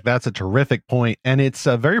 Zach, that's a terrific point. And it's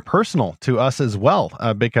very personal to us as well,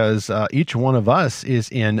 because each one of us is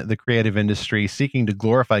in the creative industry seeking to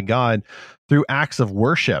glorify God through acts of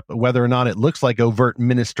worship, whether or not it looks like overt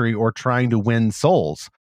ministry or trying to win souls.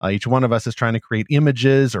 Each one of us is trying to create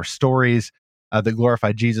images or stories that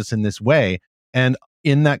glorify Jesus in this way. And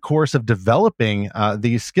in that course of developing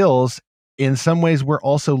these skills, in some ways, we're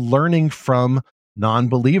also learning from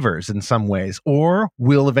non-believers in some ways, or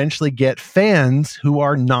we'll eventually get fans who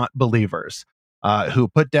are not believers, who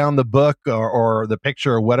put down the book or the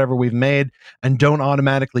picture or whatever we've made and don't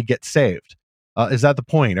automatically get saved. Is that the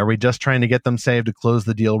point? Are we just trying to get them saved to close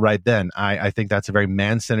the deal right then? I think that's a very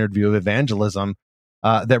man-centered view of evangelism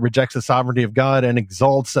that rejects the sovereignty of God and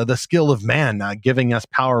exalts the skill of man, giving us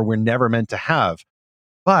power we're never meant to have.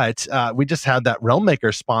 But we just had that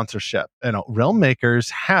Realmmakers sponsorship.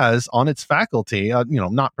 Realmmakers has on its faculty,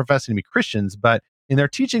 not professing to be Christians, but in their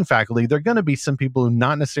teaching faculty, there are going to be some people who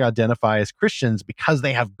not necessarily identify as Christians because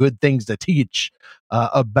they have good things to teach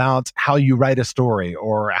about how you write a story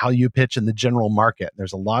or how you pitch in the general market.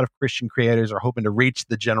 There's a lot of Christian creators who are hoping to reach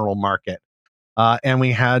the general market. And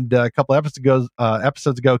we had a couple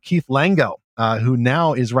episodes ago, Keith Lango, who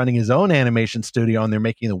now is running his own animation studio, and they're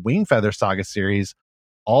making the Wingfeather Saga series.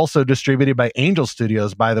 also distributed by Angel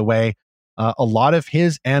Studios, by the way. A lot of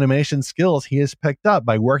his animation skills he has picked up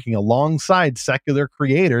by working alongside secular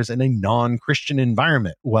creators in a non-Christian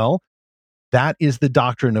environment. Well, that is the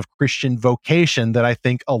doctrine of Christian vocation that I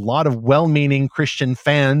think a lot of well-meaning Christian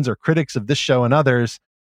fans or critics of this show and others,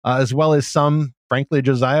 as well as some, frankly,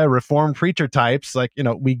 Josiah, Reformed preacher types, like,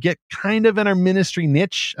 we get kind of in our ministry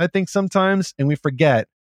niche, I think, sometimes, and we forget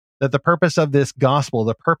that the purpose of this gospel,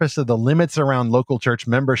 the purpose of the limits around local church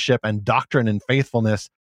membership and doctrine and faithfulness,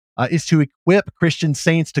 is to equip Christian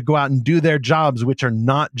saints to go out and do their jobs, which are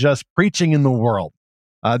not just preaching in the world.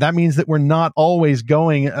 That means that we're not always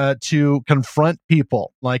going to confront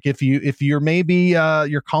people. Like if you're maybe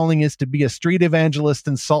your calling is to be a street evangelist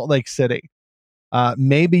in Salt Lake City,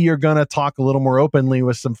 maybe you're going to talk a little more openly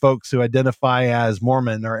with some folks who identify as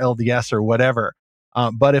Mormon or LDS or whatever.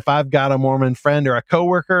 But if I've got a Mormon friend or a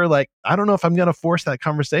coworker, like, I don't know if I'm going to force that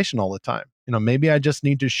conversation all the time. Maybe I just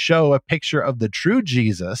need to show a picture of the true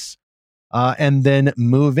Jesus, and then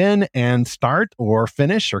move in and start or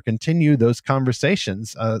finish or continue those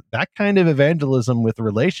conversations. That kind of evangelism with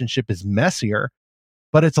relationship is messier,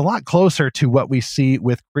 but it's a lot closer to what we see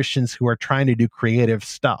with Christians who are trying to do creative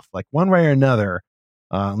stuff. Like one way or another,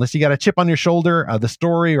 unless you got a chip on your shoulder, the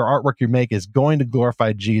story or artwork you make is going to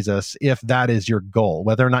glorify Jesus if that is your goal.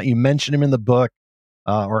 Whether or not you mention him in the book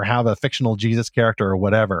or have a fictional Jesus character or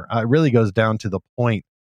whatever, it really goes down to the point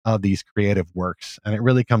of these creative works. And it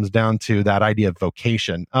really comes down to that idea of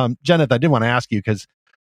vocation. Jenneth, I did want to ask you, because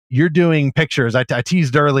you're doing pictures. I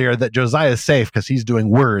teased earlier that Josiah is safe because he's doing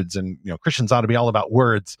words, and Christians ought to be all about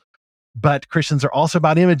words. But Christians are also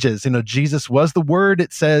about images. Jesus was the Word,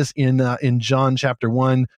 it says in John chapter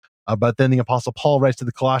 1. But then the Apostle Paul writes to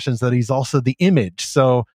the Colossians that he's also the image.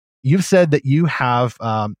 So you've said that you have,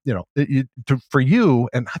 for you,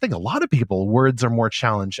 and I think a lot of people, words are more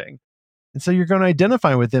challenging. And so you're going to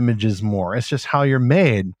identify with images more. It's just how you're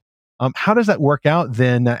made. How does that work out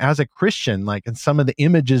then as a Christian? Like in some of the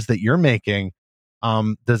images that you're making,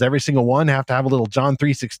 does every single one have to have a little John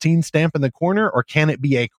 3:16 stamp in the corner, or can it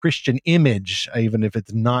be a Christian image, even if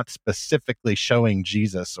it's not specifically showing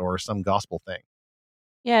Jesus or some gospel thing?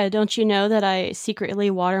 Yeah, don't you know that I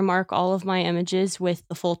secretly watermark all of my images with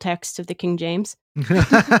the full text of the King James?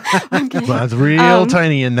 I'm kidding. Well, it's real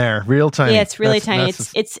tiny in there, real tiny. Yeah, it's really tiny.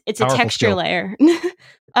 It's a texture skill. Layer. No,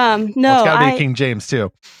 it's got to be King James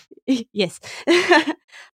too. Yes,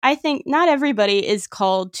 I think not everybody is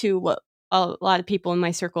called to what a lot of people in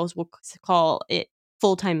my circles will call it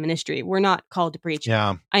full-time ministry. We're not called to preach.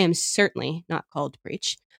 Yeah, I am certainly not called to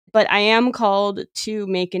preach. But I am called to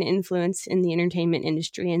make an influence in the entertainment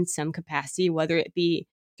industry in some capacity, whether it be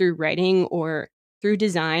through writing or through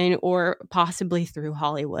design or possibly through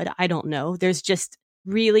Hollywood. I don't know. There's just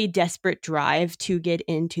really desperate drive to get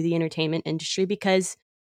into the entertainment industry because,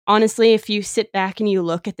 honestly, if you sit back and you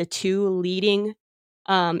look at the two leading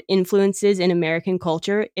influences in American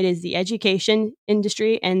culture, it is the education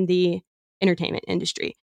industry and the entertainment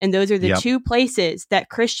industry. And those are the two places that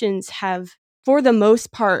Christians have, for the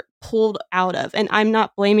most part, pulled out of. And I'm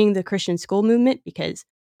not blaming the Christian school movement because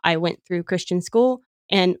I went through Christian school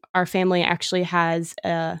and our family actually has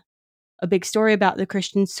a big story about the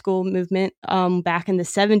Christian school movement. Back in the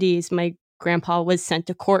 70s, my grandpa was sent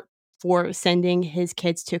to court for sending his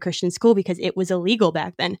kids to a Christian school because it was illegal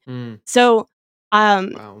back then. So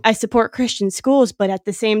wow. I support Christian schools, but at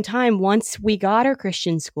the same time, once we got our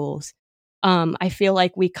Christian schools, I feel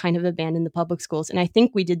like we kind of abandoned the public schools. And I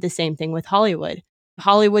think we did the same thing with Hollywood.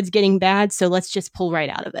 Hollywood's getting bad, so let's just pull right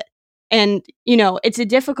out of it. And, it's a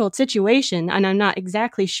difficult situation, and I'm not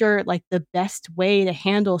exactly sure, like, the best way to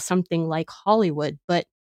handle something like Hollywood, but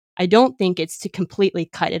I don't think it's to completely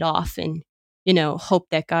cut it off and, hope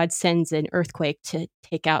that God sends an earthquake to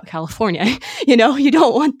take out California. You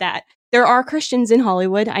don't want that. There are Christians in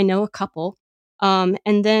Hollywood. I know a couple. And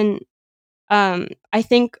then I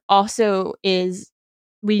think also is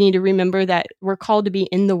we need to remember that we're called to be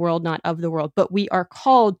in the world, not of the world, but we are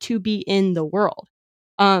called to be in the world.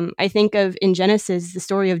 I think of in Genesis, the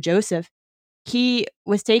story of Joseph. He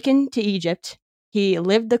was taken to Egypt. He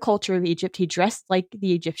lived the culture of Egypt. He dressed like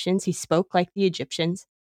the Egyptians. He spoke like the Egyptians.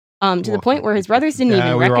 To the point where his brothers didn't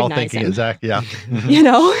even recognize him. Exactly. Yeah.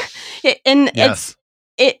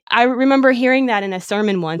 I remember hearing that in a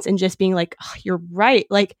sermon once and just being like, oh, you're right.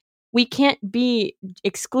 Like, we can't be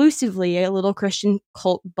exclusively a little Christian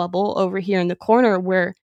cult bubble over here in the corner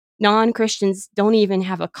where non-Christians don't even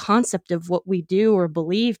have a concept of what we do or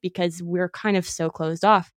believe because we're kind of so closed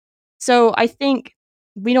off. So I think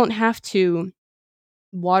we don't have to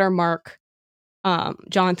watermark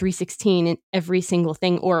John 3:16 in every single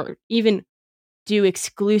thing or even do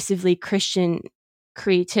exclusively Christian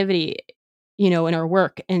creativity, in our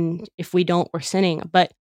work. And if we don't, we're sinning.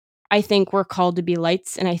 But I think we're called to be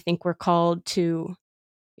lights, and I think we're called to,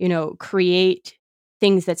 create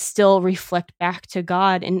things that still reflect back to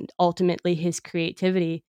God and ultimately his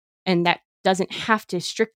creativity. And that doesn't have to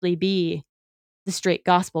strictly be the straight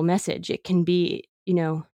gospel message. It can be,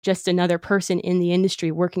 just another person in the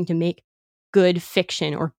industry working to make good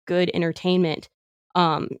fiction or good entertainment,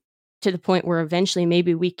 to the point where eventually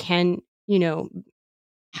maybe we can,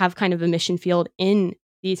 have kind of a mission field in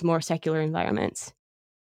these more secular environments.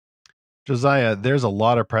 Josiah, there's a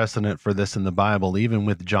lot of precedent for this in the Bible, even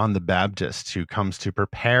with John the Baptist, who comes to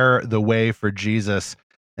prepare the way for Jesus.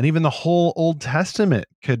 And even the whole Old Testament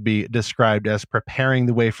could be described as preparing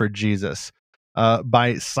the way for Jesus,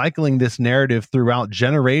 by cycling this narrative throughout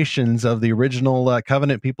generations of the original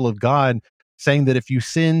covenant people of God, saying that if you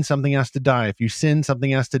sin, something has to die. If you sin,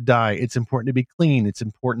 something has to die. It's important to be clean. It's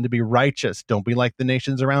important to be righteous. Don't be like the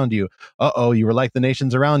nations around you. Uh-oh, you were like the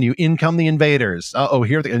nations around you. In come the invaders. Uh-oh,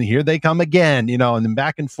 here they come again, and then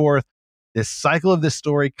back and forth. This cycle of this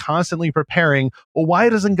story constantly preparing. Well, why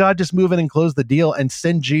doesn't God just move in and close the deal and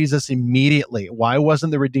send Jesus immediately? Why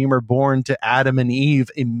wasn't the Redeemer born to Adam and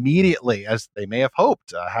Eve immediately, as they may have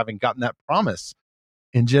hoped, having gotten that promise?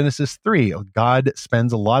 In Genesis 3, God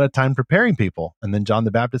spends a lot of time preparing people, and then John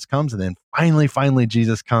the Baptist comes, and then finally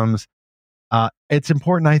Jesus comes. It's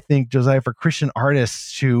important, I think, Josiah, for Christian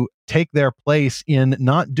artists to take their place in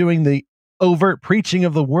not doing the overt preaching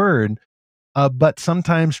of the word, but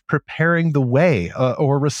sometimes preparing the way,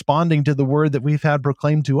 or responding to the word that we've had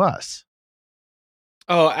proclaimed to us.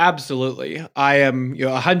 Oh, absolutely. I am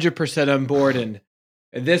 100% on board, and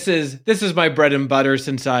this is my bread and butter,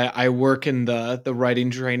 since I work in the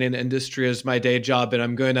writing training industry as my day job, and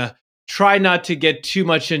I'm going to try not to get too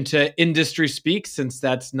much into industry speak, since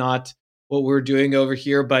that's not what we're doing over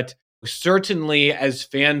here. But certainly as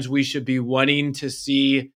fans, we should be wanting to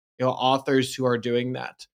see authors who are doing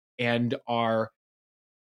that and are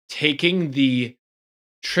taking the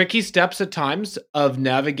tricky steps at times of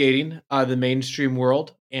navigating the mainstream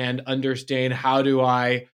world and understand, how do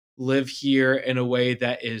I live here in a way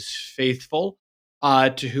that is faithful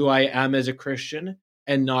to who I am as a Christian,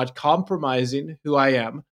 and not compromising who I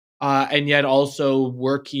am, and yet also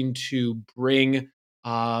working to bring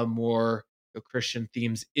more Christian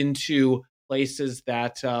themes into places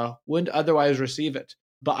that wouldn't otherwise receive it.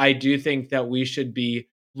 But I do think that we should be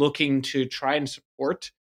looking to try and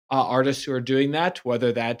support artists who are doing that,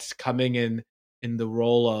 whether that's coming in the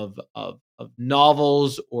role of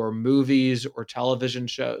novels or movies or television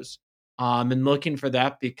shows, and looking for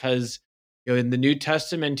that, because in the New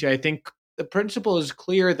Testament, I think the principle is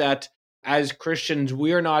clear that as Christians,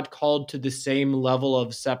 we are not called to the same level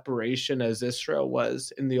of separation as Israel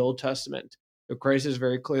was in the Old Testament. Christ is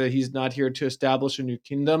very clear that he's not here to establish a new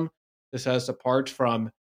kingdom. This has apart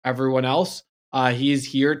from everyone else. He is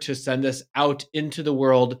here to send us out into the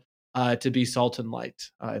world to be salt and light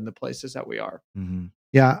in the places that we are. Mm-hmm.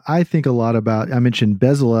 Yeah, I think a lot about, I mentioned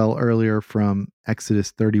Bezalel earlier from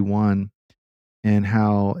Exodus 31, and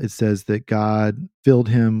how it says that God filled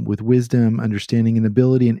him with wisdom, understanding, and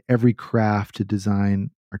ability in every craft to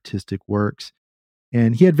design artistic works.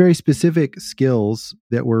 And he had very specific skills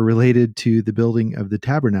that were related to the building of the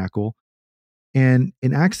tabernacle. And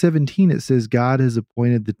in Acts 17, it says God has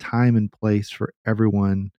appointed the time and place for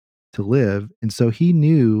everyone to live. And so he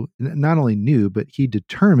knew, not only knew, but he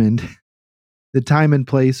determined the time and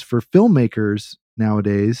place for filmmakers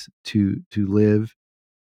nowadays to live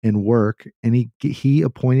and work. And he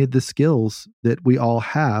appointed the skills that we all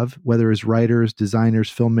have, whether as writers, designers,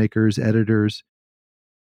 filmmakers, editors.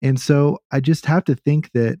 And so I just have to think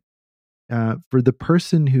that for the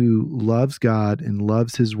person who loves God and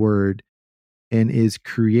loves his word and is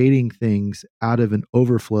creating things out of an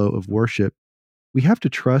overflow of worship, we have to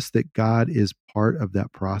trust that God is part of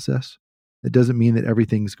that process. That doesn't mean that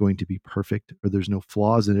everything's going to be perfect or there's no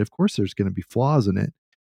flaws in it. Of course, there's going to be flaws in it.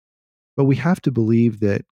 But we have to believe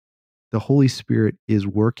that the Holy Spirit is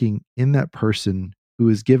working in that person who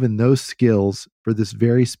is given those skills for this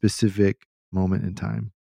very specific moment in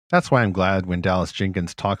time. That's why I'm glad when Dallas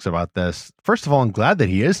Jenkins talks about this. First of all, I'm glad that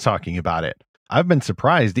he is talking about it. I've been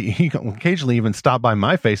surprised. He occasionally even stop by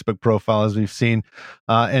my Facebook profile, as we've seen,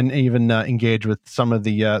 and even engage with some of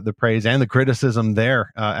the praise and the criticism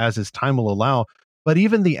there, as his time will allow. But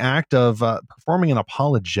even the act of performing an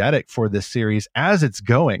apologetic for this series as it's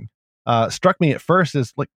going struck me at first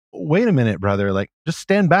as like, wait a minute, brother, like just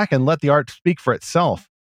stand back and let the art speak for itself.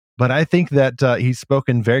 But I think that he's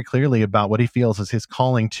spoken very clearly about what he feels is his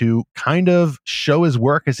calling to kind of show his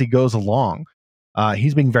work as he goes along.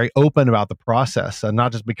 He's being very open about the process,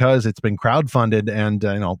 not just because it's been crowdfunded and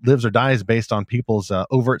lives or dies based on people's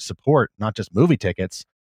overt support, not just movie tickets.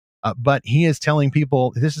 But he is telling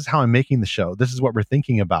people, this is how I'm making the show. This is what we're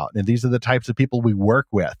thinking about. And these are the types of people we work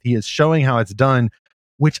with. He is showing how it's done,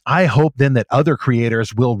 which I hope then that other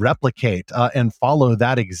creators will replicate and follow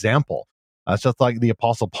that example. It's just like the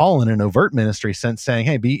Apostle Paul in an overt ministry sense saying,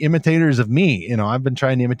 hey, be imitators of me. I've been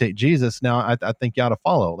trying to imitate Jesus. Now I think you ought to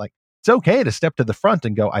follow. Like, it's okay to step to the front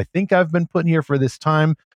and go, I think I've been put here for this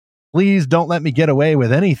time. Please don't let me get away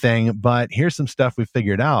with anything, but here's some stuff we've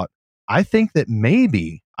figured out. I think that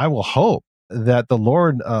maybe, I will hope that the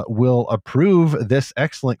Lord will approve this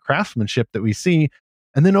excellent craftsmanship that we see,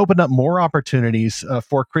 and then open up more opportunities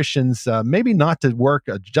for Christians, maybe not to work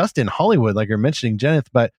just in Hollywood, like you're mentioning, Jeneth,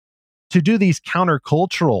 but to do these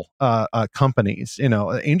countercultural companies.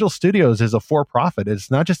 Angel Studios is a for-profit.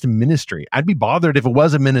 It's not just a ministry. I'd be bothered if it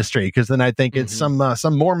was a ministry, because then I think it's some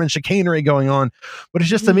Mormon chicanery going on. But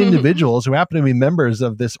it's just some individuals who happen to be members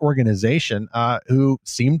of this organization who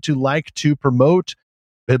seem to like to promote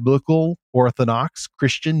biblical, Orthodox,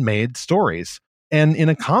 Christian-made stories. And in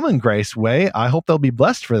a common grace way, I hope they'll be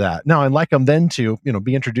blessed for that. Now, I'd like them then to,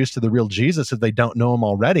 be introduced to the real Jesus if they don't know him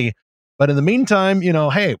already. But in the meantime,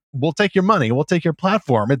 hey, we'll take your money. We'll take your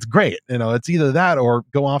platform. It's great. It's either that or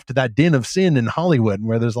go off to that den of sin in Hollywood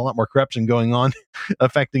where there's a lot more corruption going on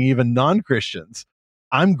affecting even non-Christians.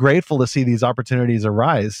 I'm grateful to see these opportunities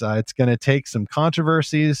arise. It's going to take some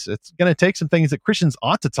controversies. It's going to take some things that Christians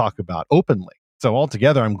ought to talk about openly. So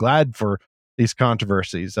altogether, I'm glad for these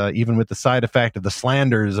controversies, even with the side effect of the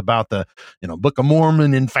slanders about the, Book of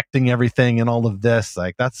Mormon infecting everything and all of this.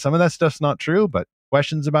 Like, some of that stuff's not true, but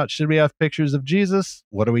questions about, should we have pictures of Jesus?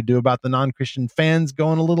 What do we do about the non-Christian fans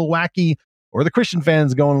going a little wacky, or the Christian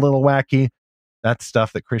fans going a little wacky? That's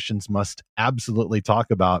stuff that Christians must absolutely talk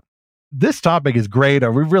about. This topic is great.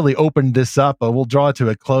 We've really opened this up. We'll draw it to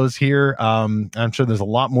a close here. I'm sure there's a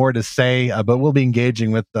lot more to say, but we'll be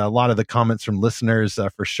engaging with a lot of the comments from listeners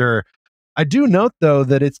for sure. I do note, though,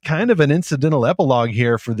 that it's kind of an incidental epilogue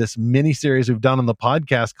here for this mini-series we've done on the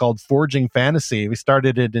podcast called Forging Fantasy. We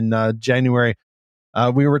started it in January.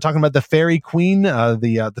 We were talking about the Fairy Queen,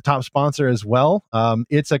 the top sponsor as well.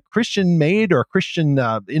 It's a Christian-made or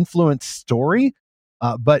Christian-influenced story,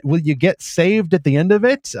 but will you get saved at the end of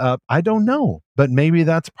it? I don't know, but maybe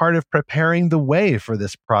that's part of preparing the way for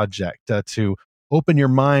this project, to open your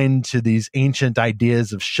mind to these ancient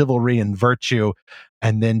ideas of chivalry and virtue,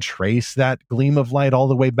 and then trace that gleam of light all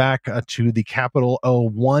the way back to the capital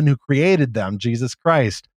O1 who created them, Jesus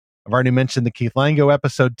Christ. I've already mentioned the Keith Lango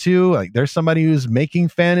episode 2. Like, there's somebody who's making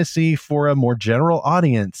fantasy for a more general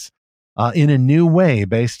audience in a new way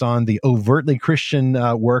based on the overtly Christian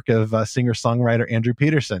work of singer-songwriter Andrew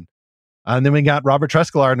Peterson. And then we got Robert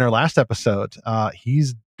Treskillard in our last episode.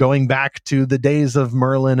 He's going back to the days of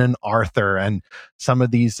Merlin and Arthur and some of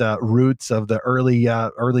these roots of the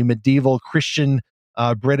early medieval Christian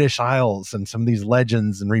British Isles and some of these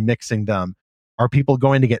legends and remixing them. Are people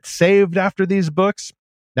going to get saved after these books?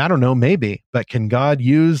 I don't know, maybe, but can God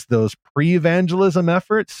use those pre-evangelism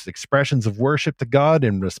efforts, expressions of worship to God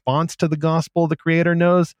in response to the gospel the Creator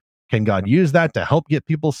knows? Can God use that to help get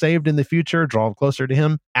people saved in the future, draw them closer to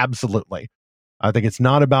Him? Absolutely. I think it's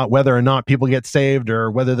not about whether or not people get saved or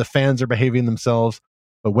whether the fans are behaving themselves,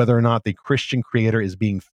 but whether or not the Christian Creator is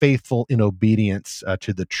being faithful in obedience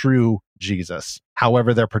to the true Jesus,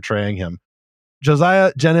 however they're portraying Him.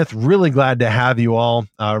 Josiah, Jeneth, really glad to have you all.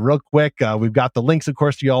 Real quick, we've got the links, of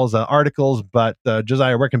course, to y'all's articles, but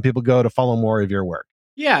Josiah, where can people go to follow more of your work?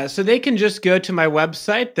 Yeah, so they can just go to my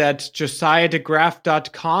website. That's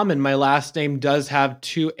josiahdegraff.com, and my last name does have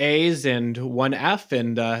 2 A's and 1 F,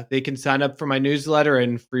 and they can sign up for my newsletter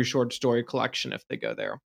and free short story collection if they go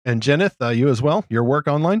there. And Jeneth, you as well, your work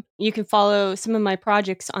online? You can follow some of my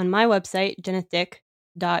projects on my website,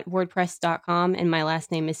 jenethdick.wordpress.com, and my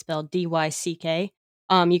last name is spelled D-Y-C-K.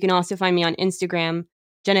 You can also find me on Instagram,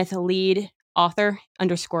 JenethLead _author.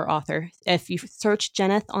 If you search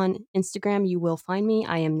Jeneth on Instagram, you will find me.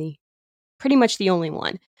 I am pretty much the only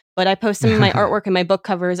one. But I post some of my artwork and my book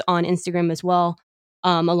covers on Instagram as well,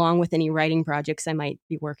 along with any writing projects I might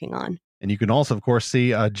be working on. And you can also, of course,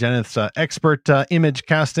 see Jeneth's expert image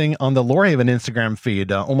casting on the Lorehaven Instagram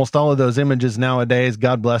feed. Almost all of those images nowadays,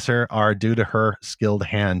 God bless her, are due to her skilled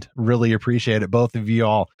hand. Really appreciate it, both of you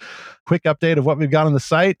all. Quick update of what we've got on the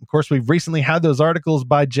site. Of course, we've recently had those articles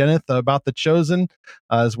by Jeneth about The Chosen,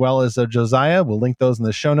 as well as Josiah. We'll link those in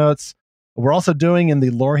the show notes. We're also doing in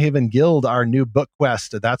the Lorehaven Guild our new book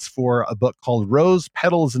quest. That's for a book called Rose,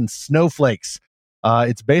 Petals, and Snowflakes.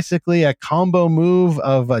 It's basically a combo move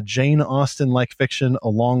of a Jane Austen-like fiction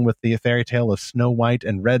along with the fairy tale of Snow White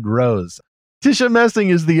and Red Rose. Tisha Messing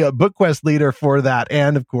is the BookQuest leader for that.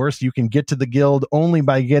 And of course, you can get to the guild only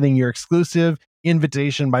by getting your exclusive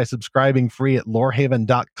invitation by subscribing free at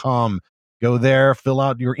lorehaven.com. Go there, fill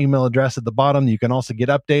out your email address at the bottom. You can also get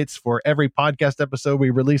updates for every podcast episode we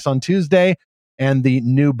release on Tuesday and the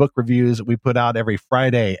new book reviews we put out every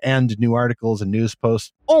Friday, and new articles and news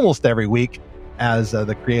posts almost every week, as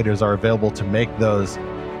the creators are available to make those.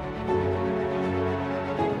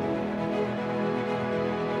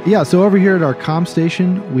 Yeah, so over here at our comm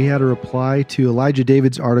station, we had a reply to Elijah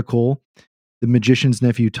David's article, The Magician's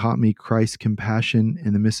Nephew Taught Me Christ's Compassion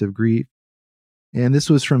in the Midst of Grief. And this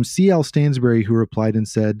was from C.L. Stansbury, who replied and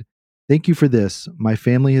said, "Thank you for this. My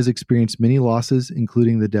family has experienced many losses,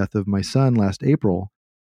 including the death of my son last April,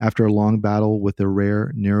 after a long battle with a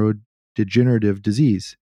rare neurodegenerative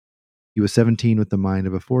disease. He was 17 with the mind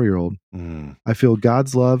of a 4-year-old. I feel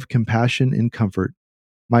God's love, compassion, and comfort.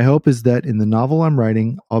 My hope is that in the novel I'm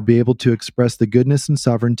writing, I'll be able to express the goodness and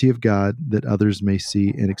sovereignty of God that others may see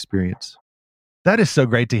and experience." That is so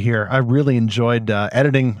great to hear. I really enjoyed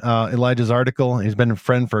editing Elijah's article. He's been a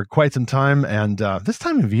friend for quite some time. And this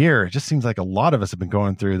time of year, it just seems like a lot of us have been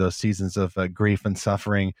going through those seasons of grief and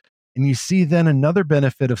suffering. And you see then another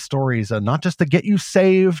benefit of stories, not just to get you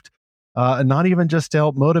saved, and not even just to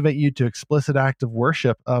help motivate you to explicit act of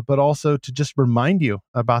worship, but also to just remind you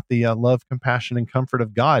about the love, compassion, and comfort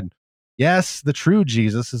of God. Yes, the true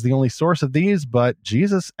Jesus is the only source of these, but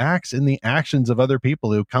Jesus acts in the actions of other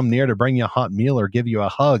people who come near to bring you a hot meal or give you a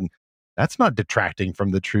hug. That's not detracting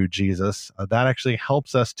from the true Jesus. That actually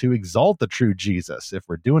helps us to exalt the true Jesus if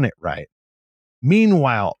we're doing it right.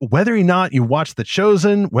 Meanwhile, whether or not you watch The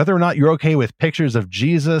Chosen, whether or not you're okay with pictures of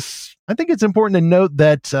Jesus, I think it's important to note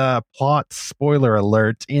that, plot spoiler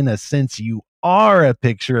alert, in a sense, you are a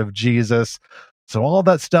picture of Jesus. So all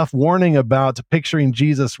that stuff warning about picturing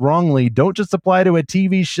Jesus wrongly don't just apply to a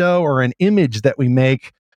TV show or an image that we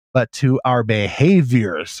make, but to our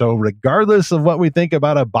behavior. So regardless of what we think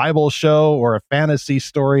about a Bible show or a fantasy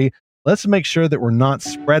story, let's make sure that we're not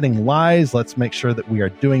spreading lies. Let's make sure that we are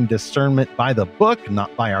doing discernment by the book,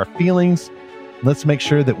 not by our feelings. Let's make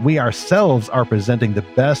sure that we ourselves are presenting the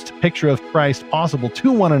best picture of Christ possible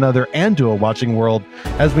to one another and to a watching world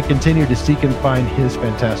as we continue to seek and find his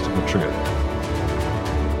fantastical truth.